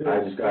to do.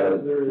 I just gotta,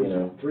 There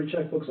is 3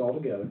 checkbooks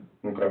altogether.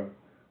 Okay.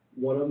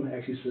 One of them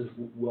actually says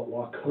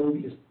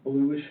Wachovia, is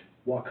bluish,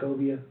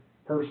 Wachovia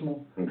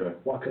personal, Okay.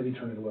 Wachovia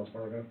turned into Wells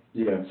Fargo.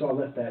 Yeah. So I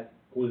left that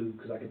blue,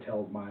 because I could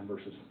tell mine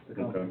versus the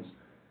Okay. company's.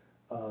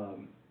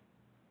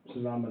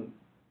 Since I'm a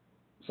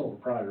sole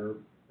proprietor,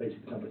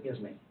 basically the company is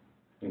me,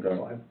 so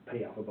Okay. I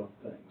pay out for both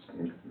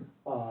things.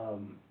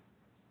 Mhm.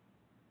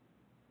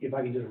 If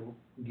I can just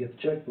get the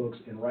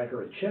checkbooks and write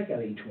her a check out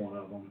of each one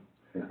of them,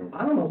 Okay.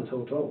 I don't know the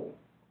total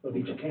of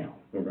each Okay. account,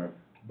 Okay.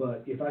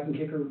 but if I can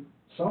kick her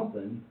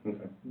something,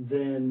 Okay.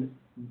 then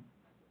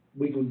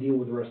we can deal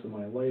with the rest of the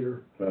money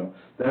later, So,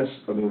 like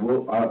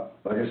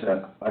I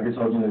said, like I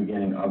told you in the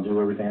beginning, I'll do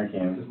everything I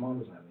can. because Mom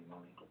doesn't have any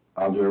money.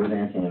 I'll do everything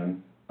I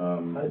can. I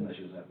didn't know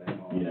she was that bad,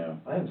 Mom. You know.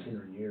 I haven't seen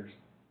her in years.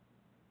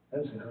 I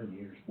haven't seen her in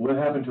years. What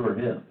happened to her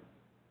hip?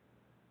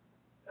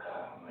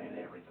 Oh, man,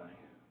 everything.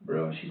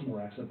 Really? She's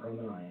more accident prone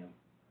than I am.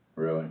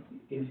 Really?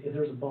 If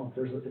there's a bump,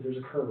 if there's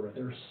a curve, if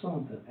there's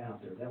something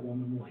out there, that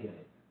woman will hit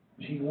it.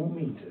 She won't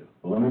mean to.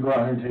 Well, let me go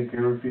out here and take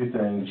care of a few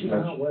things. She's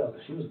not well,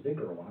 'cause she was a big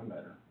girl when I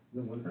met her.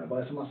 Then when the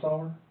last time I saw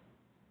her,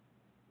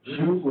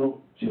 She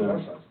will, she was our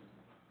size.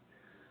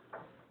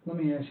 Let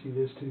me ask you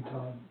this too,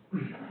 Todd,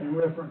 in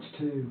reference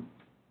to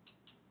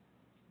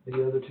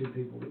the other 2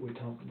 people that we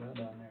talked about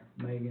down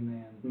there, Megan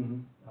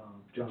and,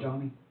 Johnny.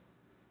 Johnny.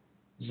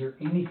 Is there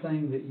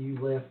anything that you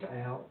left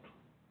out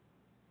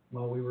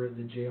while we were at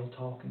the jail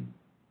talking,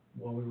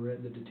 while we were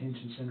at the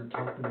detention center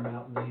talking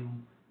about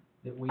them,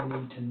 that we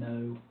need to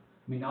know?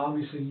 I mean,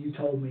 obviously, you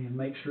told me, and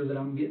make sure that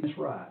I'm getting this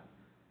right.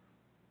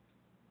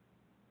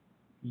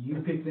 You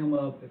picked them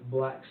up at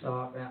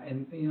Blackstock,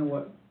 and you know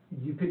what?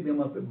 You picked them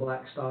up at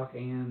Blackstock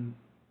and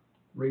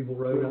Reeville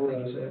Road, I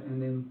think you said,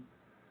 and then,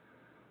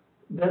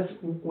 That's,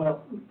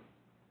 well,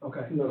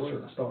 okay. No, where's sir.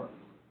 the start?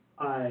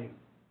 I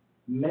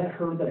met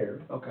her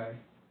there, Okay,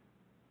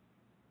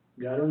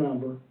 got her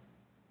number.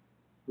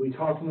 We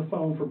talked on the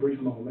phone for a brief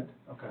moment.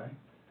 okay,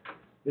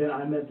 Then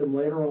I met them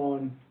later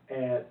on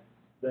at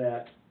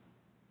that,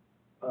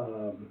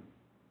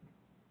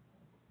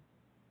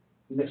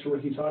 next to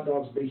Ricky's Hot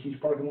Dogs, big huge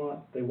parking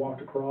lot. They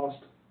walked across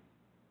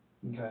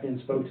okay, and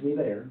spoke to me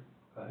there.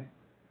 okay.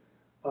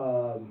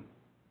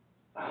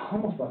 I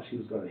almost thought she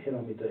was gonna hit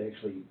on me to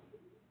actually,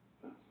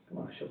 come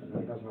on, I showed a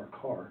 $90,000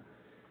 car.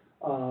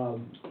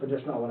 But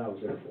that's not what I was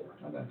there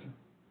for. I got you.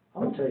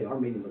 I'm gonna tell you, our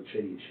meeting looked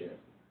shady as shit.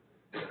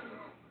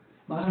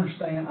 I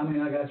understand, I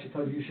mean, I got you,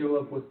 because you show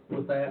up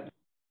with that.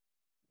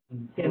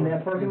 In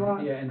that parking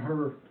lot? Yeah, and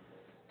her,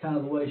 kind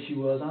of the way she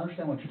was, I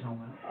understand what you're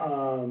talking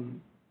about.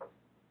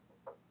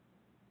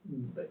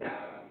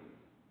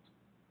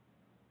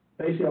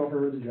 Basically offered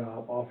her the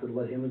job, offered to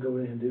let him go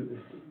in and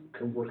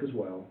come work as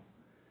well.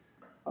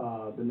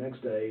 The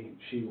next day,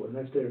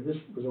 this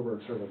was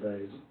over several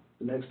days,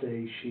 the next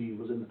day she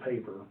was in the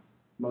paper,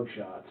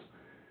 mugshots.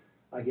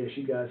 I guess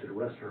you guys had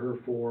arrested her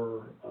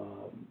for,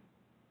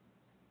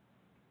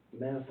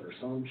 meth or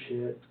some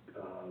shit,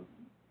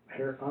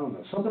 hair, I don't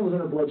know, something was in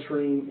her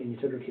bloodstream and you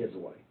took her kids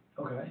away.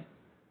 Okay,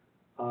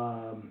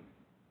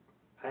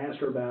 I asked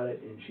her about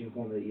it, and she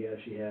informed me that, yeah,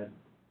 she had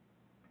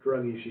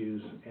drug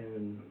issues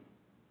and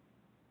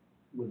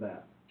with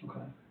that.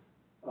 okay.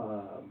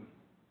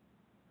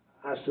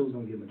 I still was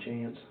gonna give him a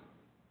chance.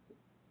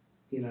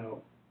 You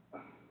know,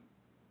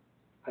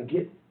 I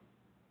get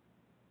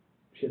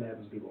shit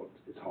happens to people,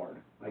 it's hard,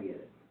 I get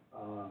it.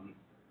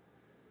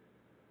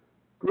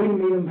 Agreed to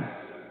meet him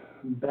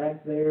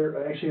back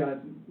there, actually, I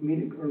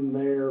meeting room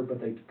there, but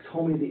they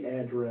told me the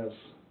address,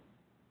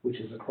 which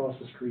is across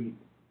the street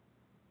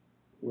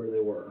where they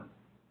were.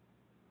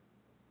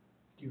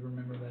 Do you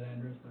remember that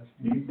address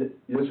by chance?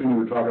 This one you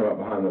were talking about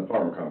behind the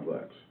apartment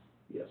complex?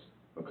 Yes.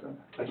 Okay.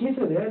 I can't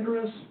say the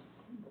address,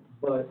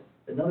 but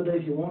another day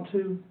if you want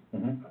to,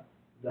 Mm-hmm.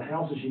 the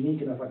house is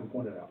unique enough I can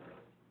point it out.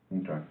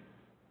 Okay.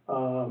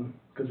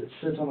 Because it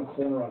sits on a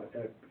corner at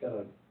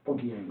a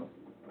funky angle.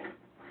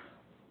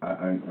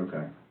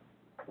 Okay,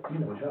 You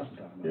know which house I'm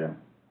talking about. yeah.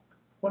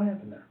 What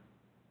happened there?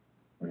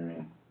 What do you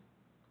mean?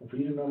 Well, for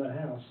you to know that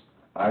house.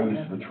 I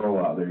used to patrol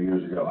out there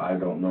years ago. I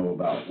don't know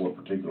about what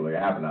particularly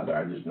happened out there.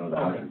 I just know the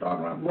house you're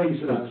talking about. Well, you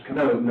said I was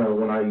coming. No,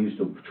 when I used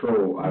to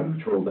patrol, I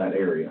patrolled that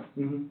area.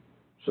 Mm-hmm.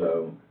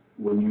 So,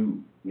 when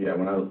you,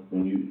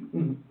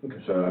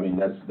 Okay. so, I mean,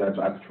 that's,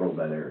 I patrolled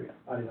that area.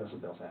 I didn't know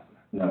something else happened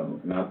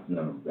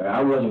No.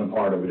 I wasn't a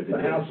part of it if it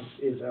there. did. The house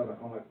is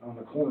on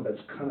a corner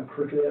that's kind of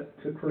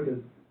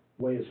crooked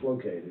way it's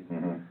located.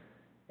 Mm-hmm.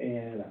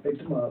 And I picked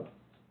them up,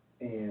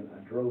 and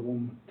I drove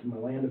them to my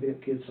land to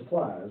get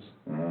supplies,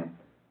 Mm-hmm.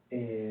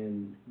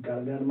 and got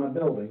them down to my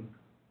building,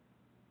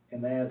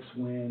 and that's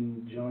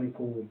when Johnny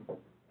pulled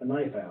a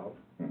knife out,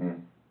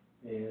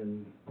 Mm-hmm.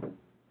 and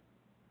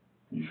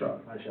You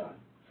shot him. I shot him.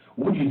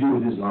 What'd you do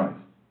with his knife?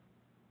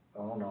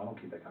 Oh, no, I don't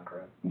keep that kind of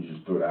crap. You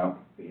just threw it out?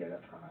 But yeah,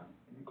 that's fine.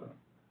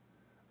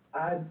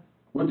 Okay.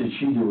 What did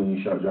she do when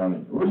you shot Johnny?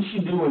 What did she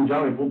do when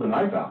Johnny pulled the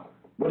knife out?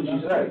 What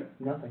did she say?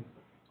 Nothing.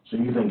 So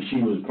you think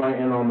she was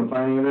planning on the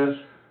planning of this?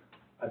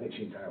 I think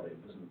she entirely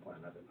was in the plan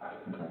of it.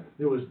 Okay.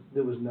 There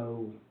was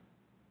no,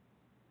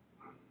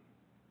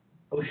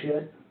 oh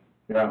shit,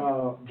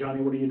 Yeah.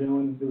 Johnny, what are you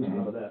doing? There was Mhm.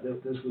 none of that.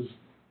 This was,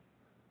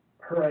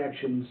 her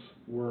actions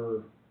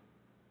were,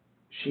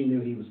 she knew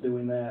he was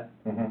doing that.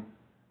 Mm-hmm.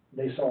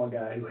 They saw a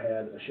guy who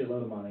had a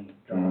shitload of money,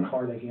 driving Mhm. a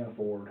car they can't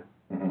afford.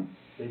 Mm-hmm.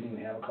 They didn't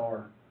even have a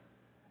car,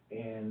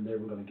 and they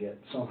were gonna get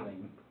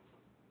something.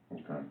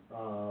 Okay.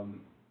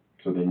 Um,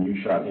 So then you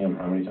shot him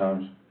how many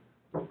times?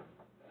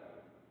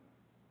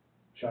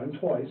 shot him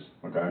twice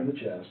Okay. in the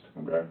chest.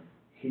 Okay.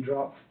 He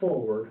dropped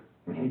forward.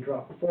 When he Mhm.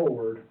 dropped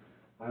forward,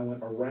 I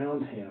went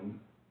around him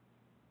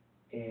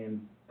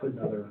and put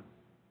another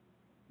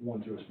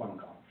one through his spinal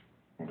column.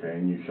 Okay,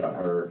 and you shot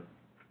her.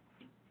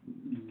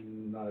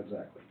 Not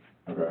exactly.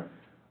 Okay.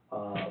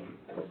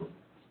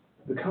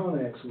 The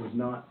Connex was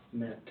not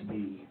meant to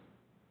be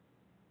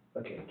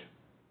a cage.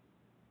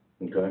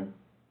 Okay.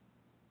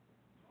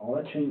 All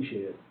that chain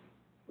shit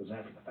was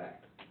after the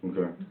fact.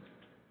 Okay.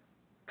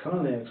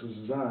 Connex was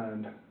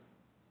designed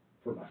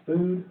for my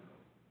food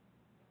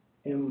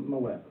and my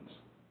weapons,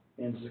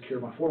 and to secure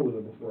my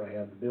four-wheeler before I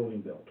had the building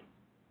built.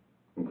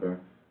 Okay.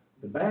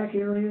 The back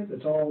area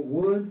that's all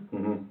wood,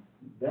 Mm-hmm.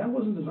 that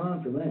wasn't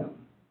designed for them.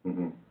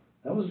 Mm-hmm.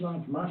 That was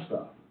designed for my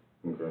stuff.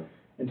 Okay.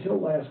 Until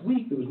last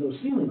week, there was no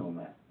ceiling on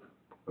that.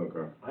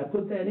 Okay. I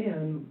put that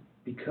in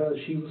because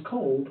she was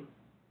cold.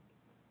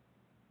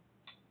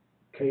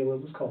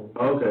 Kayla was cold.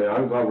 Okay,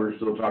 I'm glad we're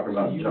still talking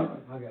about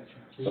John. I got you.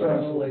 So you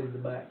Okay. insulated the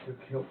back to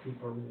help keep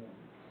her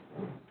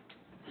warm.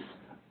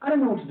 I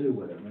didn't know what to do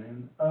with her,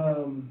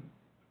 man.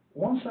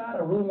 One side, I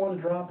really wanted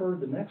to drop her.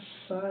 The next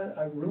side,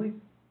 I really,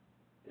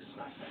 it's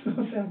not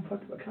sound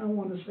fucked up. I kind of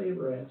wanted to save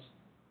her ass.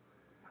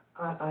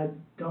 I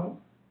don't.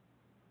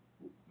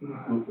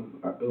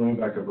 Let me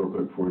back up real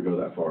quick before we go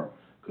that far,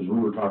 because we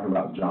were talking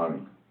about Johnny.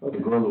 Okay.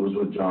 The girl that was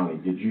with Johnny,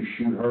 did you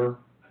shoot her?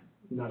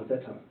 Not at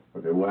that time.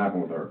 Okay, what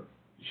happened with her?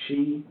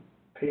 She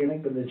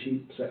panicked, but then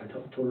she said, I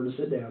told her to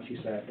sit down. She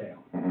sat down.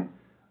 Mm-hmm.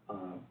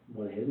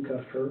 Went ahead and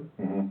cuffed her,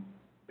 Mm-hmm.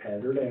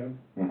 patted her down,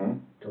 Mm-hmm.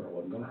 told her I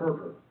wasn't going to hurt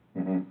her.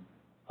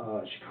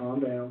 Mm-hmm. She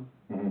calmed down,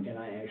 Mm-hmm. and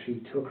I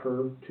actually took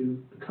her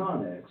to the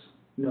Connex.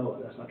 No,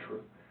 that's not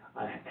true.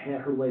 I had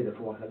her lay there for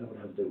a while. I didn't know what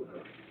the hell to do with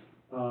her.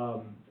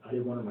 I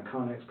didn't want her in my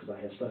Connex because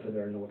I had stuff in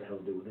there. I didn't know what the hell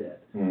to do with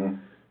it. Mm-hmm.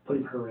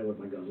 Putting her in with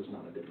my guns is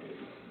not a good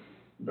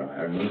move.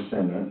 I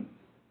understand that.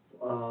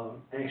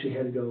 I actually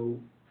had to go,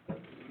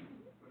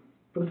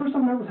 for the first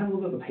time I was having a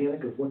little bit of a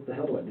panic of what the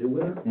hell do I do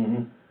with her.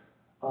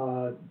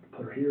 Mm-hmm.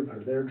 Put her here, put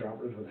her there, drop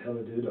her, what the hell do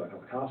I do? Do I call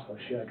the cops? Oh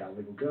shit, I got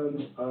illegal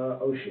guns.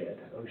 Oh shit.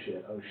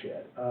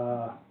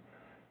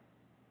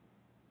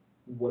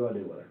 What do I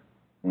do with her?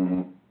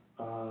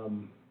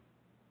 Mm-hmm.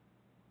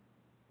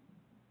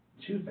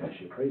 She was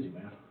batshit crazy,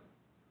 man.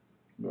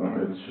 Well,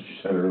 that's what you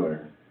said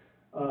earlier.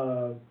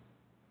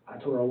 I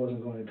told her I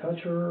wasn't going to touch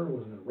her,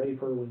 wasn't going to rape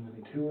her, wasn't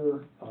going to do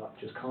her.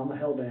 Just calm the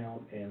hell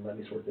down and let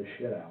me sort this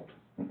shit out.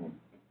 Mm-hmm.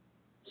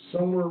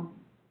 Somewhere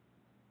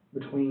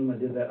between I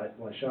did that,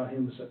 when I shot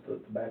him, set the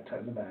back tight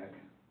in the back,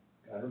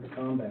 got her to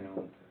calm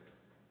down,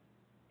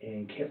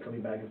 and kept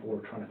coming back and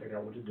forth trying to figure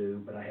out what to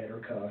do, but I had her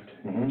cuffed,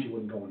 and Mhm. she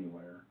wouldn't go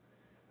anywhere.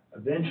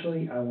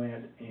 Eventually, I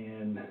went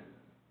and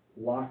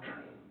locked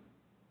her.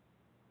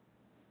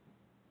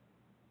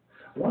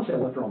 I want to say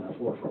I left her on that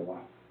floor for a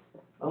while.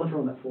 I left her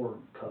on that floor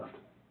cuffed.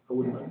 I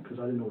wouldn't, because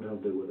I didn't know what the hell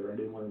to do with her. I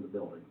didn't want her in the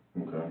building.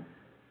 Okay.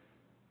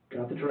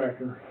 Got the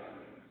tractor,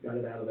 got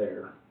it out of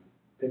there,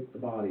 picked the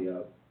body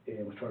up,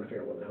 and was trying to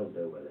figure out what the hell to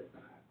do with it.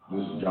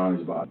 This is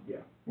Johnny's body? Yeah.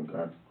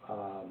 Okay.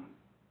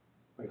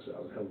 I said, I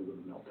was hell of a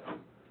meltdown.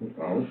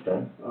 I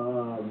understand.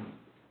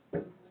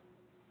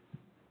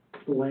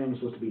 The land was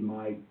supposed to be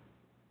my,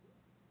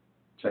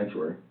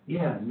 Sanctuary.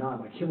 yeah, not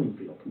my killing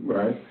field.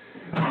 Right.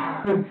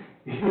 I understand.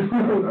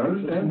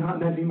 It's not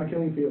meant to be my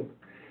killing field.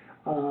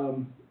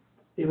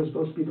 It was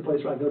supposed to be the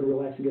place where I go to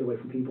relax and get away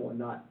from people and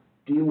not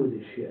deal with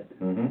this shit.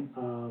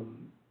 Mm-hmm.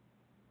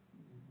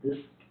 This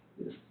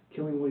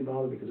killing really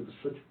bothered me because it was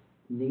such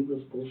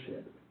needless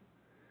bullshit.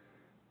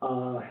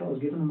 Hell, I was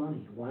giving them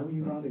money. Why were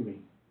you robbing me?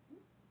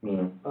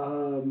 Yeah.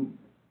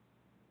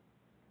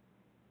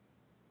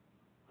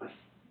 I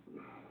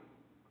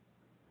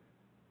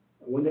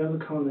went down to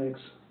the Connex,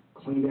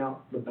 cleaned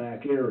out the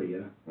back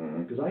area,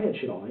 Mm-hmm. because I had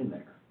shit all in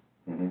there.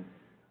 Mm-hmm.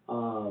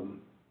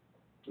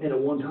 And at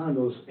one time,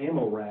 those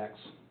ammo racks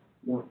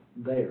weren't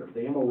there.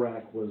 The ammo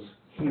rack was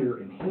here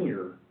and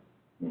here,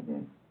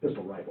 Mm-hmm.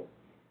 pistol rifle.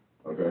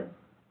 Okay.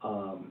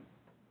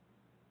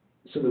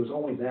 So there was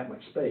only that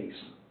much space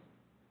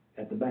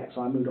at the back,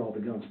 so I moved all the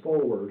guns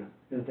forward,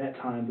 and at that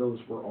time, those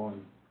were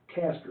on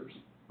casters.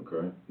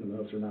 Okay. And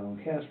those are now on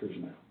casters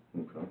now.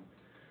 Okay.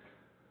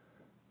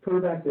 Put her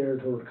back there,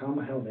 told her to calm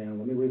the hell down,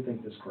 let me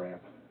rethink this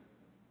crap.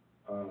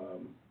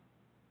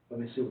 Let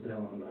me see what the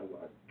hell I'm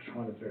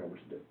trying to figure out what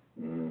to do.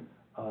 Mm-hmm.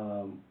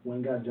 Went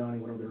and got Johnny,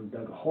 went over there and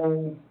dug a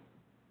hole,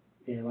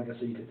 and like I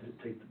said, you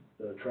take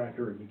the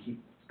tractor and you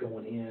keep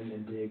going in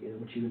and dig, and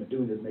what you end up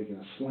doing is making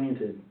a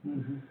slanted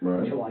Right.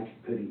 until I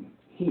could put him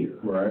here.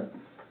 Right.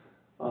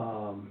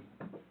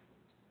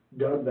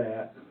 Dug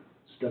that,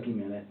 stuck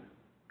him in it,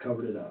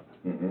 covered it up.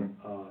 Mm-hmm.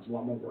 It's a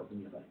lot more work than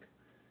you think.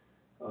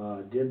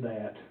 Did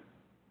that,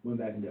 went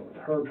back and dealt with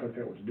her, tried to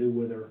figure out what to do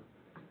with her.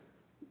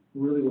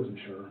 Really wasn't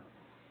sure.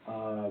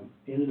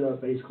 Ended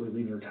up basically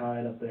leaving her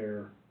tied up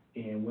there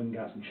and went and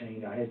got some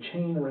chain. I had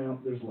chain around,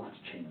 there's lots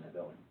of chain in that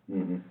building.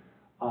 Mm-hmm.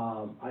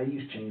 I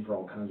use chain for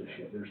all kinds of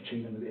shit. There's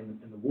chain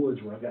in the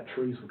woods where I've got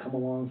trees with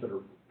come-alongs that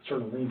are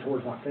starting to lean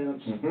towards my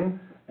fence, Mm-hmm.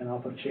 and I'll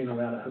put a chain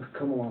around it, hook a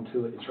come-along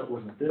to it, and start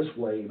working it this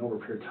way, and over a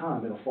period of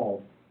time, it'll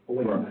fall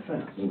away from my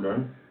fence.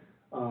 Okay.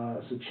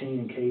 So chain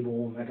and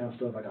cable and that kind of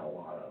stuff, I got a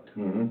lot of it.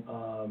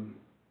 Mm-hmm.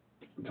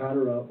 Tied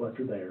her up, left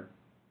her there,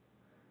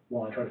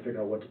 while I tried to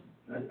figure out what to,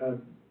 I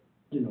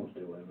didn't know what to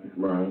do with it, man.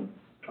 Right.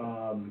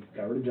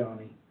 Got rid of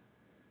Johnny,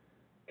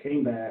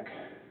 came back,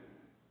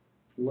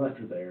 left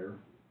her there,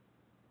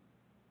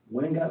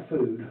 went and got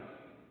food,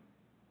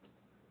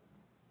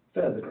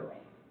 fed the girl.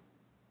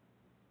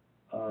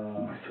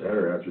 Fed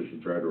her after she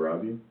tried to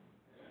rob you?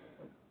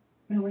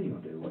 Man, what are you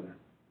gonna do with her?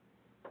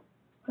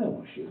 I don't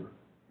wanna shoot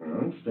her. I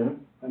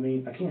understand. I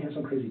mean, I can't have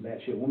some crazy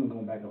batshit woman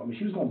going back. I mean,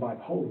 she was going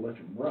bipolar left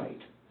and right.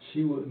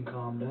 She wouldn't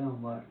calm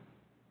down like,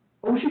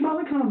 Oh, she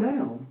finally calmed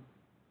down,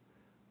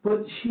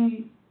 but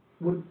she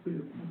was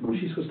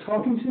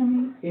talking to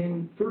me,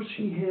 and first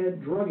she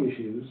had drug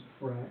issues,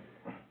 right,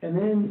 and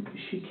then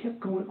she kept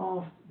going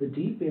off the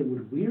deep end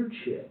with weird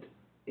shit,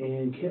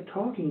 and kept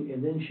talking,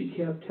 and then she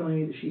kept telling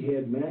me that she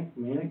had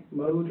manic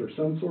modes or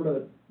some sort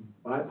of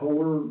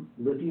bipolar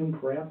lithium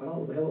crap, I don't know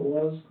what the hell it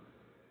was,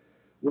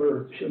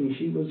 where,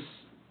 she was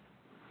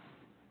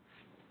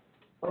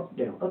up,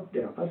 down, up,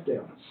 down, up,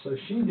 down. so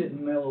she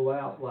didn't mellow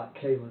out like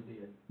Kayla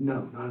did.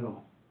 No, not at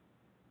all.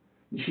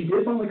 She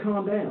did finally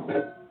calm down,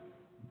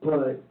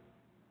 but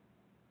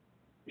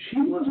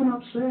she wasn't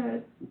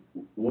upset.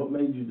 What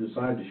made you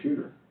decide to shoot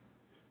her?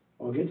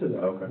 I'll get to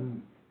that. Okay.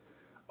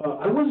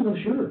 I wasn't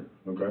gonna shoot her.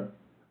 Okay.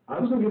 I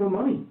was gonna give her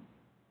money.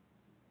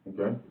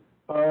 Okay.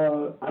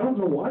 I don't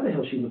know why the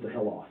hell she went the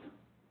hell off.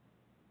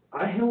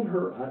 I held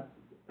her, I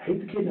hate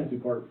the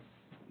kidnapping part.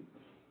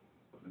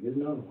 I'll get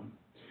another one.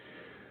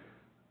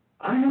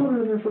 I held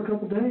her there for a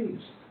couple days.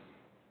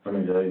 How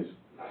many days?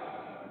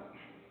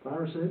 5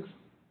 or 6.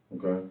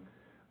 Okay.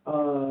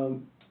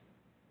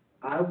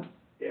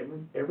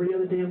 Every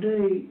other damn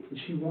day,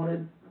 she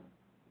wanted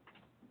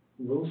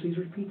Little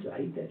Caesar's pizza. I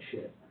hate that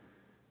shit.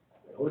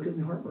 Oh, it gives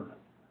me heartburn.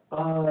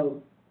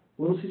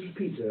 Little Caesar's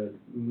pizza,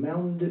 not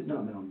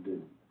Mountain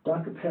Dew,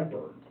 Dr.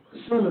 Pepper,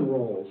 cinnamon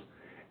rolls,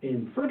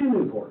 and friggin'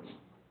 Newports.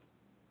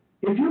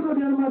 If you go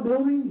down to my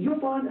building, you'll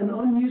find an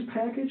unused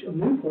package of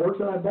Newports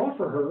that I bought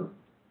for her.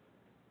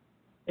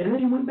 And then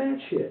she went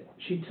batshit.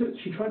 She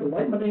tried to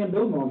light my damn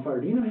building on fire.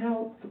 Do you know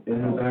how?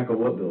 In the back of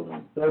what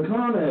building? The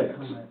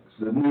Connex.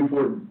 The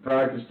Newport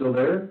pack is still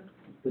there?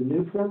 The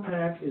Newport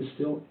pack is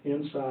still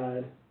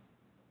inside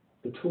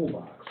the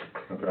toolbox.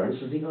 Okay.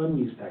 This is the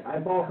unused pack. I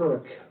bought her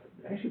a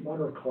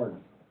carton.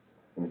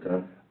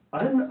 Okay.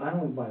 I don't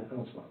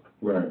smoke.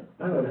 Right.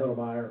 I don't know the hell to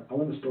buy her. I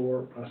went to the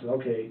store. I said,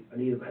 okay, I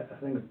need a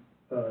thing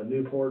of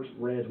Newports,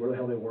 Reds, where the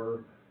hell they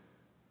were.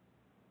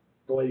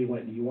 The lady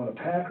went, do you want a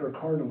pack or a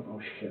carton? I went,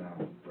 oh shit, I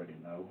don't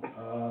friggin' know.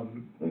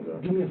 Okay.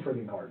 Give me a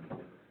friggin' carton.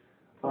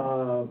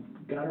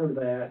 Got her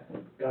that,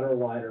 got her a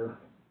lighter.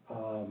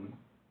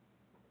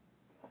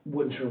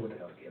 Wasn't sure what the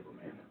hell to give her,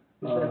 man.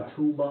 Is that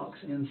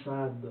toolbox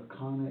inside the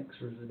Connex,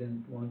 or is it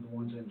in one of the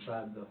ones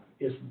inside the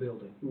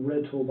building?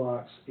 Red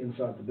toolbox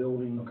inside the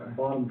building. Okay.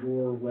 Bottom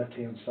drawer,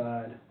 left-hand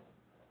side.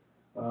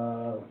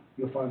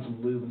 You'll find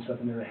some lube and stuff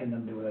in there that had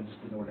nothing to do with it. I just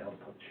didn't know where the hell to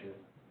put the shit.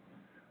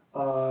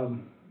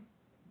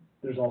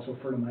 There's also a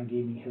friend of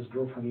mine his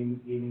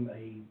girlfriend gave him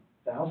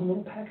 1,000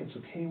 little packets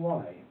of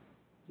KY.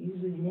 He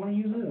said, you wanna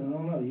use it? I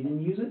don't know, you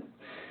didn't use it?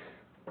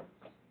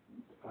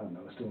 I don't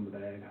know, it's still in the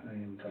bag, I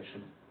didn't even touch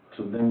it.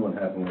 So then what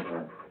happened with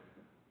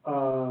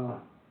her?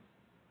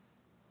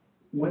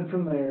 Went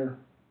from there,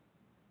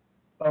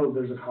 oh,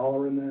 there's a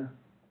collar in there.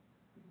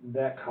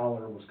 That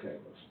collar was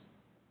Kayla's.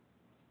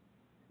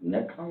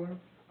 Neck collar?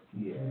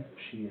 Yeah,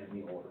 she had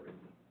me order it.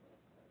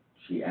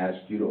 She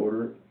asked you to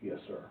order it? Yes,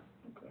 sir.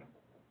 Okay.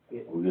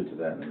 We'll get to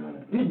that in a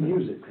minute. Didn't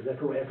use it, because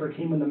after it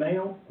came in the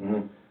mail,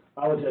 Mm-hmm,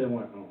 I would tell him,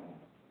 oh,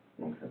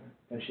 okay.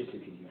 that shit too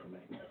easy for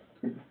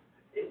me.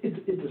 It's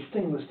a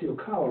stainless steel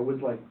collar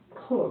with like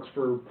hooks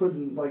for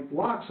putting like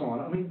locks on.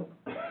 I mean,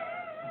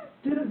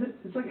 dude,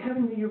 it's like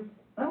having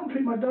I don't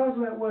treat my dogs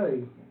that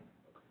way.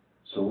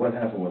 So what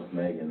happened with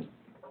Megan?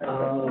 at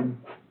that point?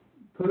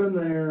 Put him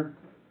there,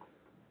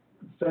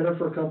 fed her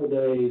for a couple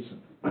days,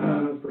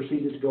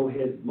 proceeded to go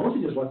ahead,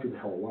 mostly just left her the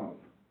hell alone.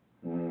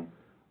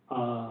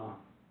 Mm-hmm.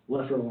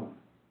 Left her alone.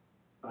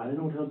 I didn't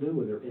know what to do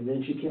with her, and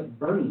then she kept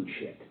burning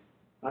shit.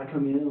 I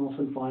come in and all of a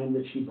sudden find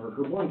that she burnt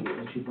her blanket,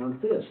 and she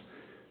burnt this.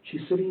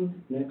 She's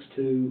sitting next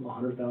to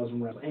 100,000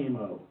 rounds of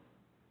ammo.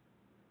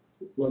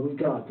 Love of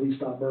God, please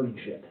stop burning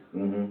shit.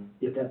 Mm-hmm.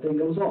 If that thing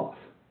goes off,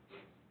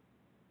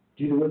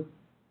 do you know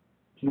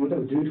what that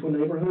would do to a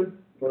neighborhood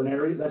or an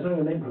area? That's not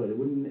a neighborhood. It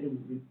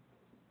would,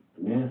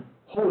 Yeah.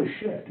 holy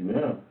shit.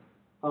 Yeah.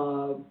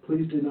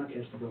 Please do not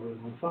catch the building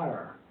on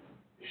fire.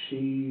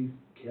 She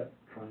kept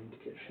trying to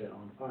catch shit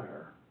on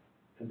fire.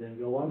 And then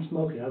go, I'm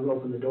smoking. I would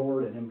open the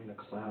door and a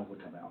cloud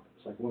would come out.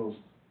 It's like one of those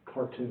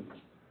cartoons.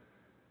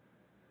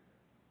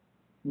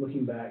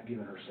 Looking back,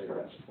 giving her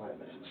cigarettes might have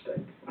been a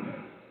mistake.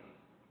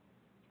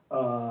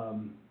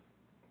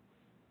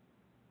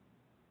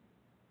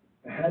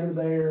 Had her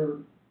there,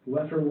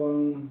 left her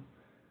alone,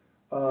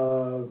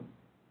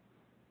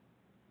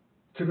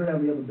 took her down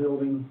to the other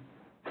building,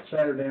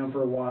 sat her down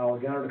for a while,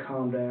 got her to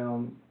calm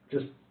down,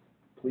 just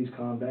please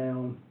calm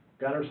down,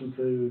 got her some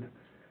food,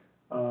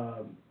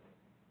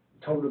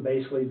 told her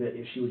basically that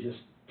if she would just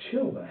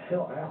chill the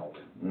hell out.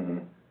 Mm-hmm.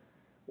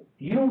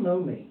 You don't know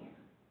me.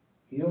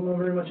 You don't know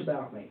very much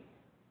about me.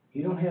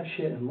 You don't have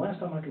shit, and last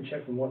time I can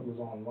check from what was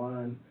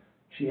online,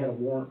 she had a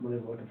warrant where they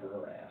were looking for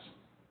her ass.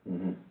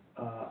 Mm-hmm.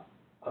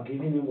 I'll give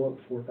you an envelope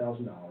for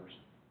 $4,000.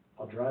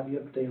 I'll drive you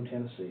up to Dayton,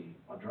 Tennessee.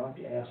 I'll drop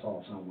your ass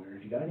off somewhere.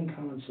 If you got any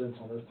common sense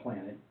on this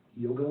planet,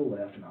 you'll go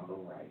left and I'll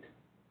go right.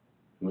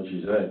 What'd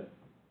she say?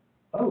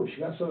 Oh, she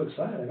got so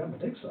excited, I got my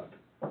dick sucked.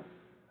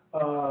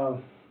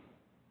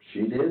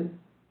 She did?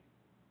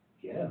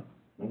 Yeah,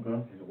 Okay.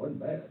 and it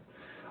wasn't bad.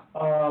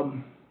 Oh,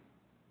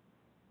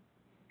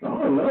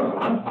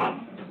 no,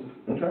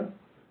 okay.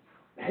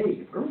 Hey,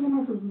 if girls don't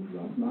offer,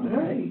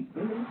 hey,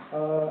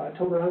 I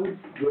told her I would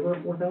give her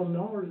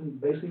 $4,000 and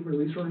basically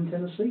release her in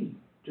Tennessee.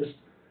 Just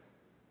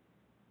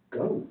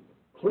go,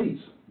 please,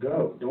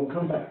 go, don't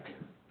come back.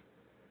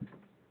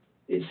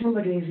 It seemed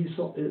like an easy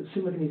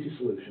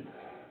solution.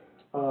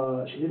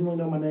 She didn't really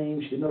know my name,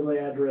 she didn't know my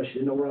address, she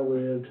didn't know where I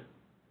lived.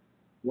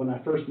 When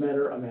I first met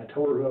her, I mean, I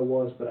told her who I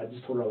was, but I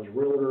just told her I was a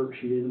realtor.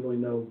 She didn't really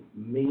know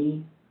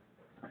me.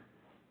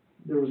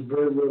 There was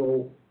very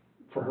little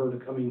for her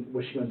to, I mean,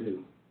 what's she gonna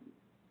do?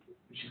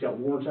 She's got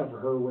warrants out for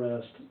her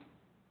arrest.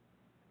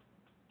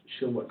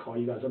 She'll, call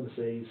you guys up and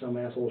say, some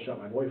asshole shot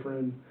my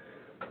boyfriend,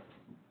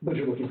 but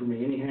you're looking for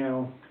me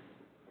anyhow.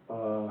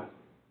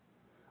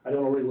 I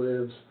don't know where he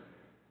lives.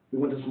 We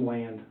went to some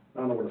land.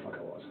 I don't know where the fuck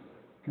I was.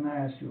 Can I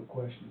ask you a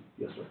question?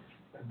 Yes, sir.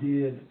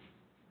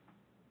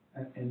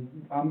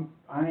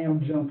 I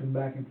am jumping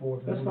back and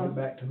forth. That's We'll fine. get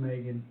back to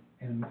Megan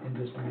in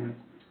just a minute.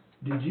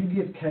 Did you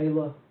give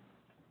Kayla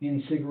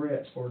any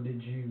cigarettes, or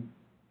did you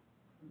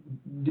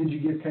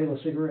give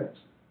Kayla cigarettes?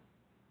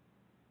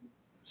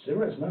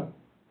 Cigarettes, no.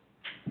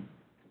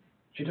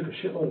 She took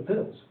a shitload of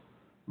pills.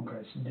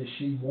 Okay, so does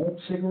she want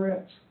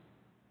cigarettes?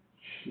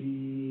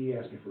 She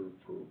asked me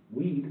for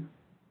weed.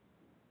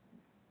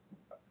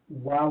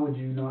 Why would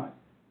you not?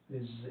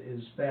 Is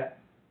that,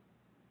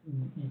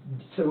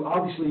 so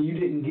obviously you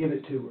didn't give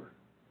it to her.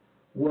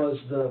 Was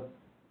the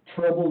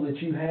trouble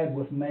that you had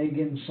with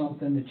Megan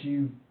something that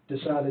you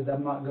decided,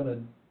 I'm not gonna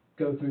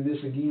go through this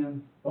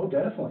again Oh,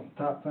 definitely.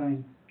 type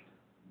thing?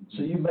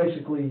 So you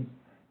basically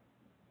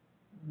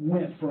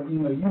went from,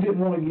 you didn't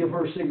want to give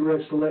her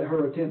cigarettes to let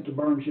her attempt to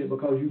burn shit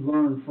because you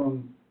learned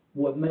from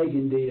what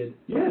Megan did.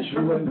 Yeah, You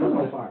sure, wasn't wasn't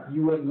gonna on fire.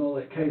 You wasn't gonna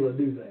let Kayla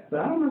do that. But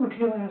I don't remember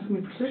Kayla asking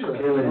me for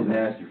cigarettes. Kayla didn't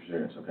ask you for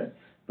cigarettes, okay.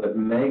 But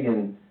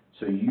Megan,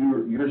 so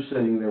you're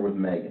sitting there with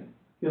Megan,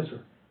 Yes, sir.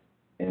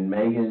 and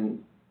Megan,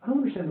 I don't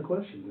understand the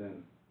question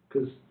then,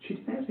 because she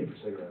didn't ask me for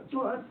cigarettes.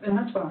 Well, and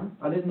that's fine.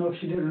 I didn't know if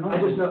she did or not.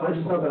 I just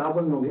know that I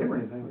wasn't gonna give her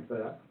anything like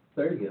that.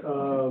 There you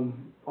go.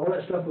 All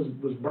that stuff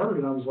was burned,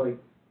 and I was like,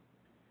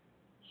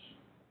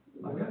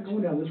 I'm not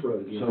going down this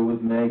road again. so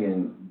with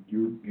Megan,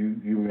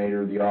 you made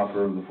her the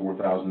offer of the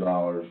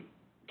 $4,000,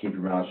 keep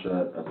your mouth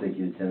shut, I'll take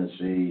you to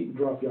Tennessee,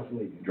 Drop you off and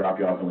leave you. drop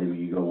you off and leave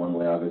you, you go one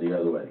way, I'll go the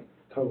other way.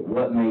 Totally.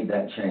 What made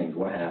that change?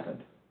 What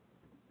happened?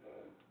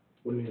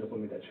 What do you mean, what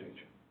made that change?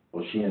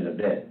 Well, she ended up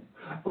dead.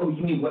 Oh,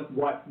 you mean what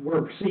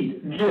were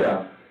proceeded?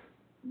 Yeah.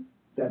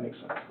 That makes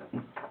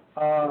sense.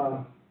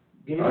 I'll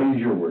use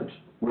your words,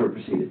 where it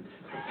proceeded.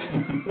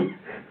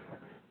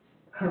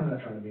 I'm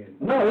not trying to be.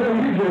 No,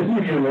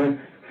 you're good, man.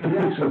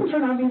 Yeah, someone's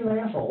trying not to be an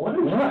asshole. What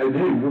is No,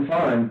 dude, we're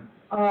fine.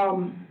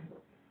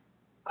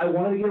 I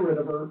wanted to get rid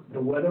of her. The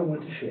weather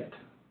went to shit.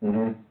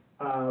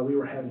 Mm-hmm. We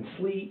were having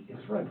sleet. It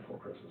was right before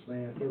Christmas,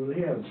 man. We were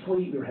having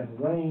sleet. We were having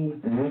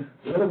rain. Mm-hmm.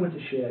 The weather went to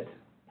shit.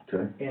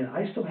 Okay. And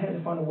I still had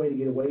to find a way to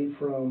get away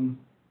from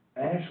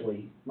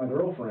Ashley, my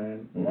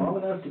girlfriend, long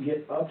enough to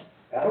get up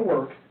out of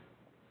work,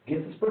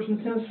 get this person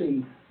to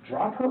Tennessee,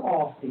 drop her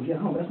off, and get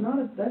home. That's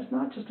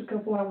not just a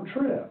couple-hour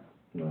trip.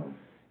 No.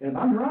 And if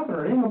I'm dropping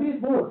her, it ain't gonna be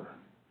at the border.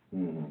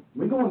 Mm-hmm.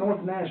 We're going north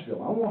of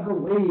Nashville. I want her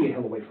way the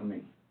hell away from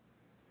me.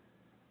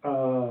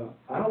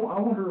 I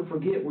want her to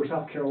forget where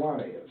South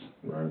Carolina is.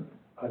 Right.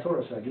 I told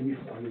her, I said, I'll give you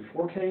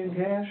 $4K in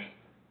cash,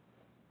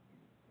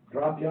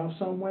 drop you off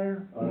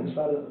somewhere, other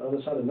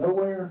side of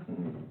nowhere.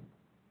 Mm-hmm.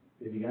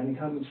 If you got any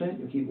common sense,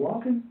 you keep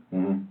walking.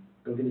 Mm-hmm.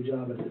 Go get a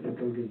job at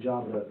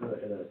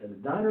a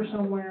diner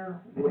somewhere,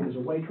 work as a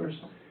waitress,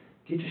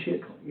 get your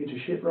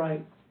shit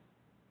right,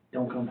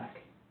 don't come back.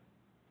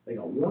 They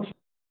got one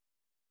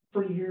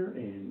for you here,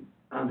 and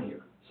I'm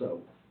here,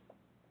 so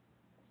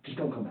just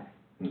don't come back.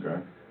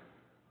 Okay.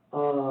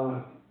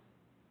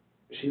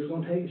 She was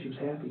gonna take it. She was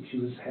happy. She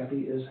was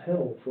happy as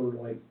hell for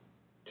like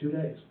 2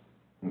 days.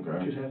 Okay.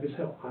 She was happy as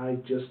hell. I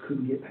just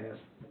couldn't get past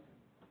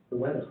the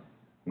weather.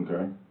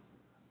 Okay.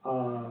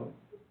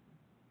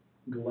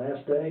 The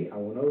last day, I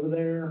went over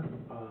there,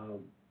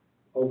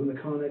 opened the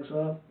Connex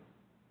up.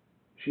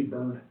 She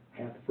burned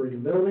half the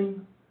friggin'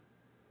 building.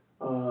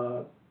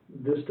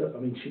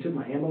 She took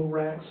my ammo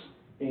racks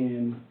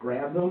and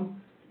grabbed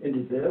them and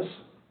did this.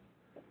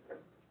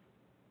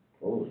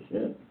 Holy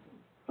shit.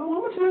 Oh,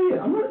 I'm gonna tell you,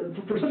 I'm not,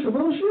 for such a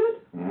little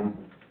shit? Mm-hmm.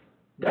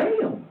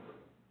 Damn!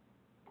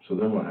 So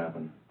then what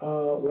happened?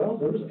 Well,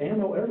 there was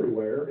ammo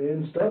everywhere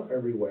and stuff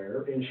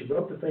everywhere, and she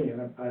broke the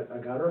fan. I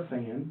got her a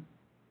fan.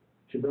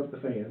 She broke the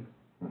fan.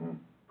 Mm-hmm.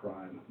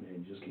 Prime,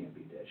 man, you just can't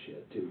beat that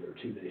shit.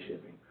 Two-day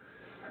shipping.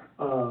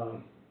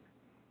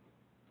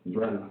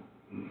 Right.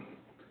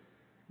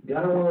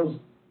 Got her one of those.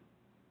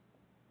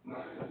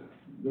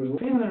 There's a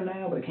fan there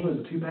now, but it came as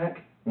a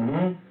 2-pack.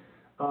 Mm-hmm.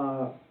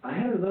 I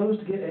had her those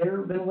to get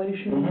air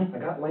ventilation. Mhm. I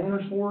got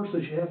lanterns for her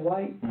so she had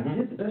light. I Mhm.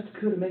 did the best I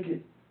could to make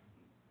it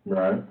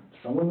Right.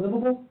 somewhat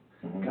livable.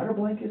 Mhm. Got her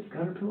blankets,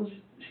 got her pillows.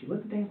 She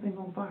lit the damn thing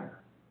on fire.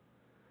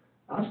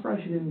 I'm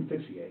surprised she didn't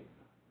asphyxiate.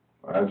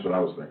 That's what I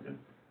was thinking.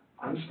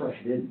 I'm surprised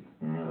she didn't.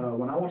 Mm-hmm.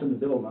 When I walked in the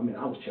building,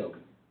 I was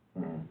choking.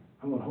 Mm-hmm.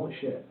 I'm going, holy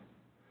shit.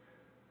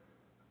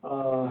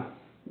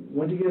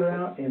 Went to get her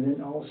out, and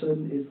then all of a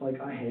sudden, it's like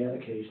I had a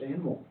caged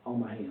animal on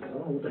my hands. I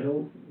don't know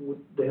what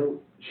the hell.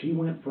 She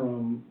went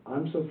from,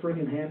 I'm so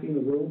freaking happy in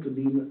the world to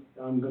being,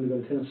 I'm going to go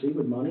to Tennessee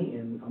with money,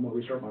 and I'm going to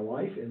restart my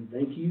life, and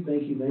thank you,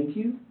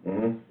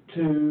 Mm-hmm.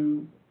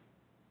 to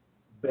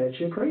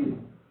batshit crazy.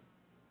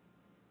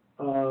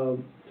 Tell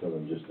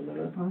them just a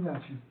minute. I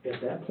got you.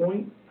 At that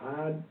point,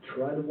 I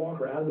tried to walk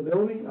her out of the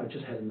building. I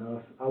just had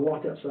enough. I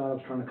walked outside. I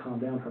was trying to calm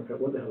down, trying to figure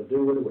out what the hell to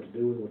do with her, what to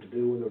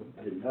do with her.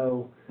 I didn't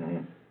know.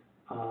 Mm-hmm.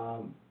 I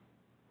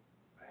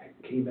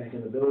came back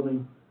in the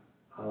building.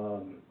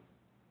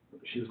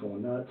 She was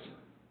going nuts.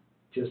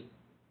 Just,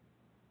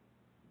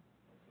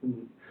 it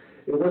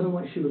wasn't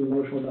like she was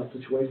emotional about the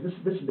situation.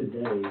 This has been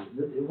days.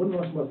 It wasn't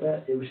much about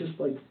that. It was just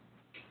like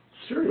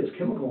serious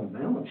chemical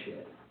imbalance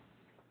shit.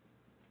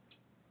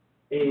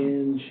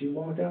 And she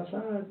walked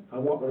outside. I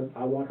walked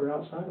her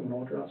outside. When I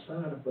walked her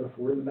outside, I put a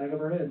 40 in the back of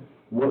her head.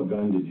 What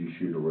gun did you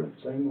shoot her with?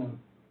 Same one.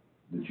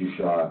 That you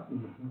shot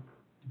Mm-hmm.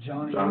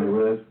 Johnny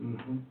with?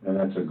 Mm-hmm. And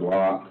that's a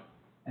Glock?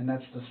 And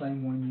that's the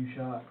same one you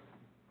shot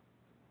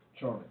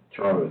Charlie.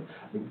 Charlie.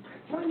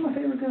 It's not my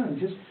favorite gun.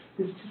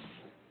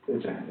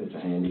 It's a handy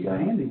It's a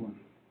gun. handy one.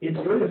 It's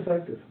very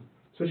effective,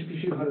 especially if you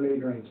shoot 180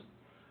 grains.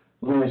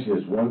 Let me ask you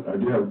this, I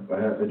do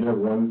have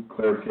one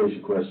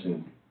clarification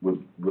question with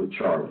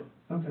Charlie,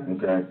 Okay.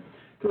 okay?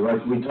 Because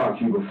like we talked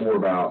to you before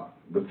about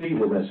the feet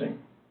were missing.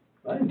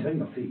 I didn't tell you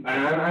my feet.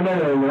 I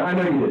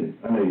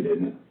know you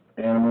didn't.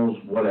 Animals,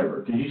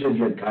 whatever, because you said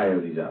you had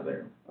coyotes out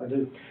there. I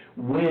do.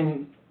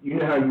 When, you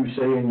know how you were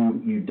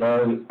saying you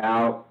dug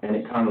out and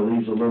it kind of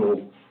leaves a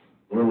little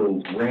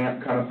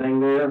ramp kind of thing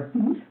there?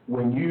 Mm-hmm.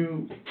 When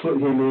you put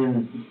him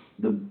in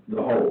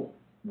the hole,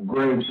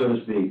 grave so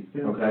to speak,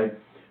 Yeah. okay?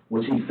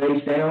 Was he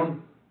face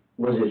down?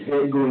 Was his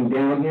head going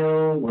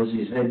downhill? Was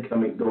his head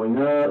going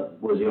up?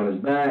 Was he on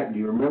his back? Do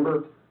you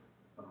remember?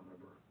 I don't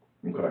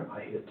remember. Okay.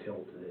 I hit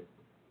tilt to it.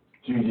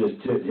 So you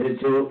just hit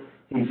tilt,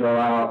 he fell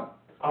out.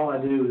 All I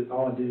did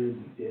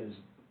is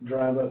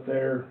drive up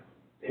there,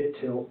 hit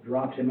tilt,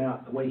 dropped him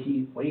out. The way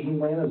he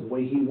landed, the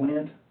way he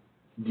went.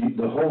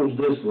 The hole's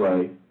this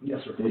way.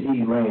 Yes, sir. Did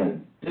he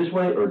land this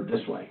way or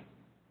this way?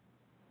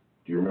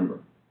 Do you remember?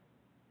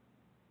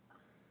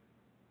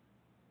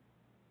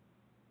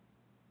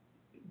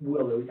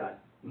 Well, we got.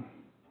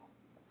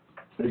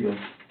 There you go.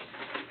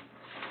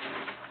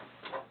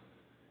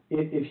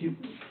 If you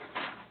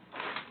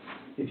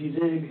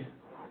dig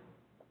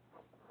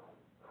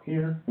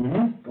here,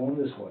 Mm-hmm, going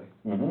this way.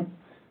 mm-hmm,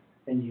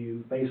 And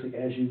you, basically,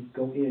 as you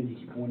go in, you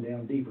keep going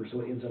down deeper,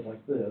 so it ends up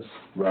like this.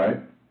 right,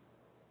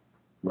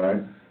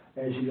 right,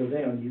 As you go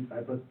down, I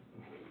don't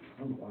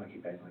know why I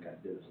keep acting like I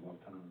did this a long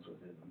time, so it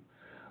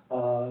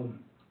didn't.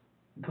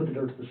 Put the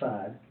dirt to the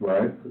side,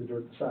 right, put the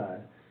dirt to the side,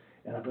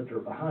 and I put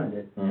dirt behind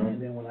it. Mhm.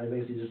 And then when I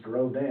basically just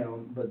drove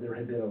down, but there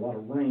had been a lot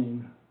of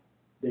rain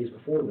days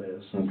before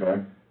this,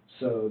 okay,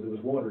 so there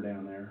was water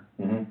down there.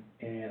 mm-hmm,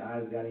 And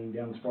I got him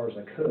down as far as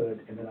I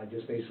could, and then I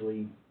just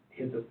basically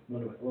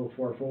went a little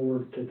far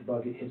forward, took the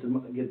bucket, get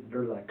the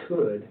dirt that I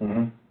could,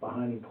 mm-hmm,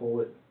 behind him,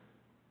 pull it,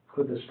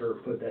 put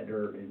that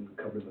dirt, and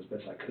cover it as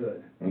best I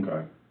could.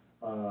 okay.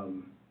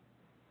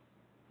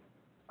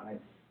 I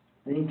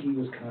think he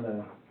was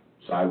kinda,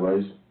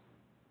 Sideways?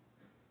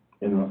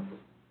 In the,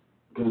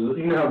 because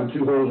you know how the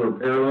two holes are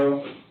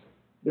parallel?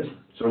 this,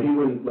 So he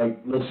wouldn't, like,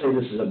 let's say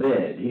this is a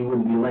bed, he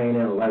wouldn't be laying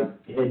out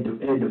like head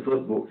to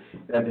footboard,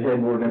 at the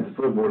headboard and at the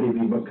footboard, he'd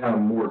be kind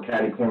of more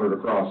catty-cornered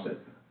across it.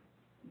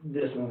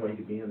 this one way he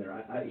could be in there.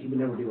 He would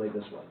never be laid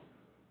this way.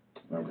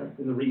 Okay.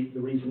 And the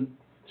reason,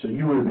 So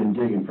you would have been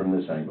digging from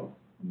this angle,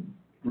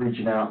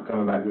 reaching out,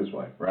 coming back this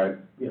way, right?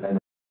 Yeah. And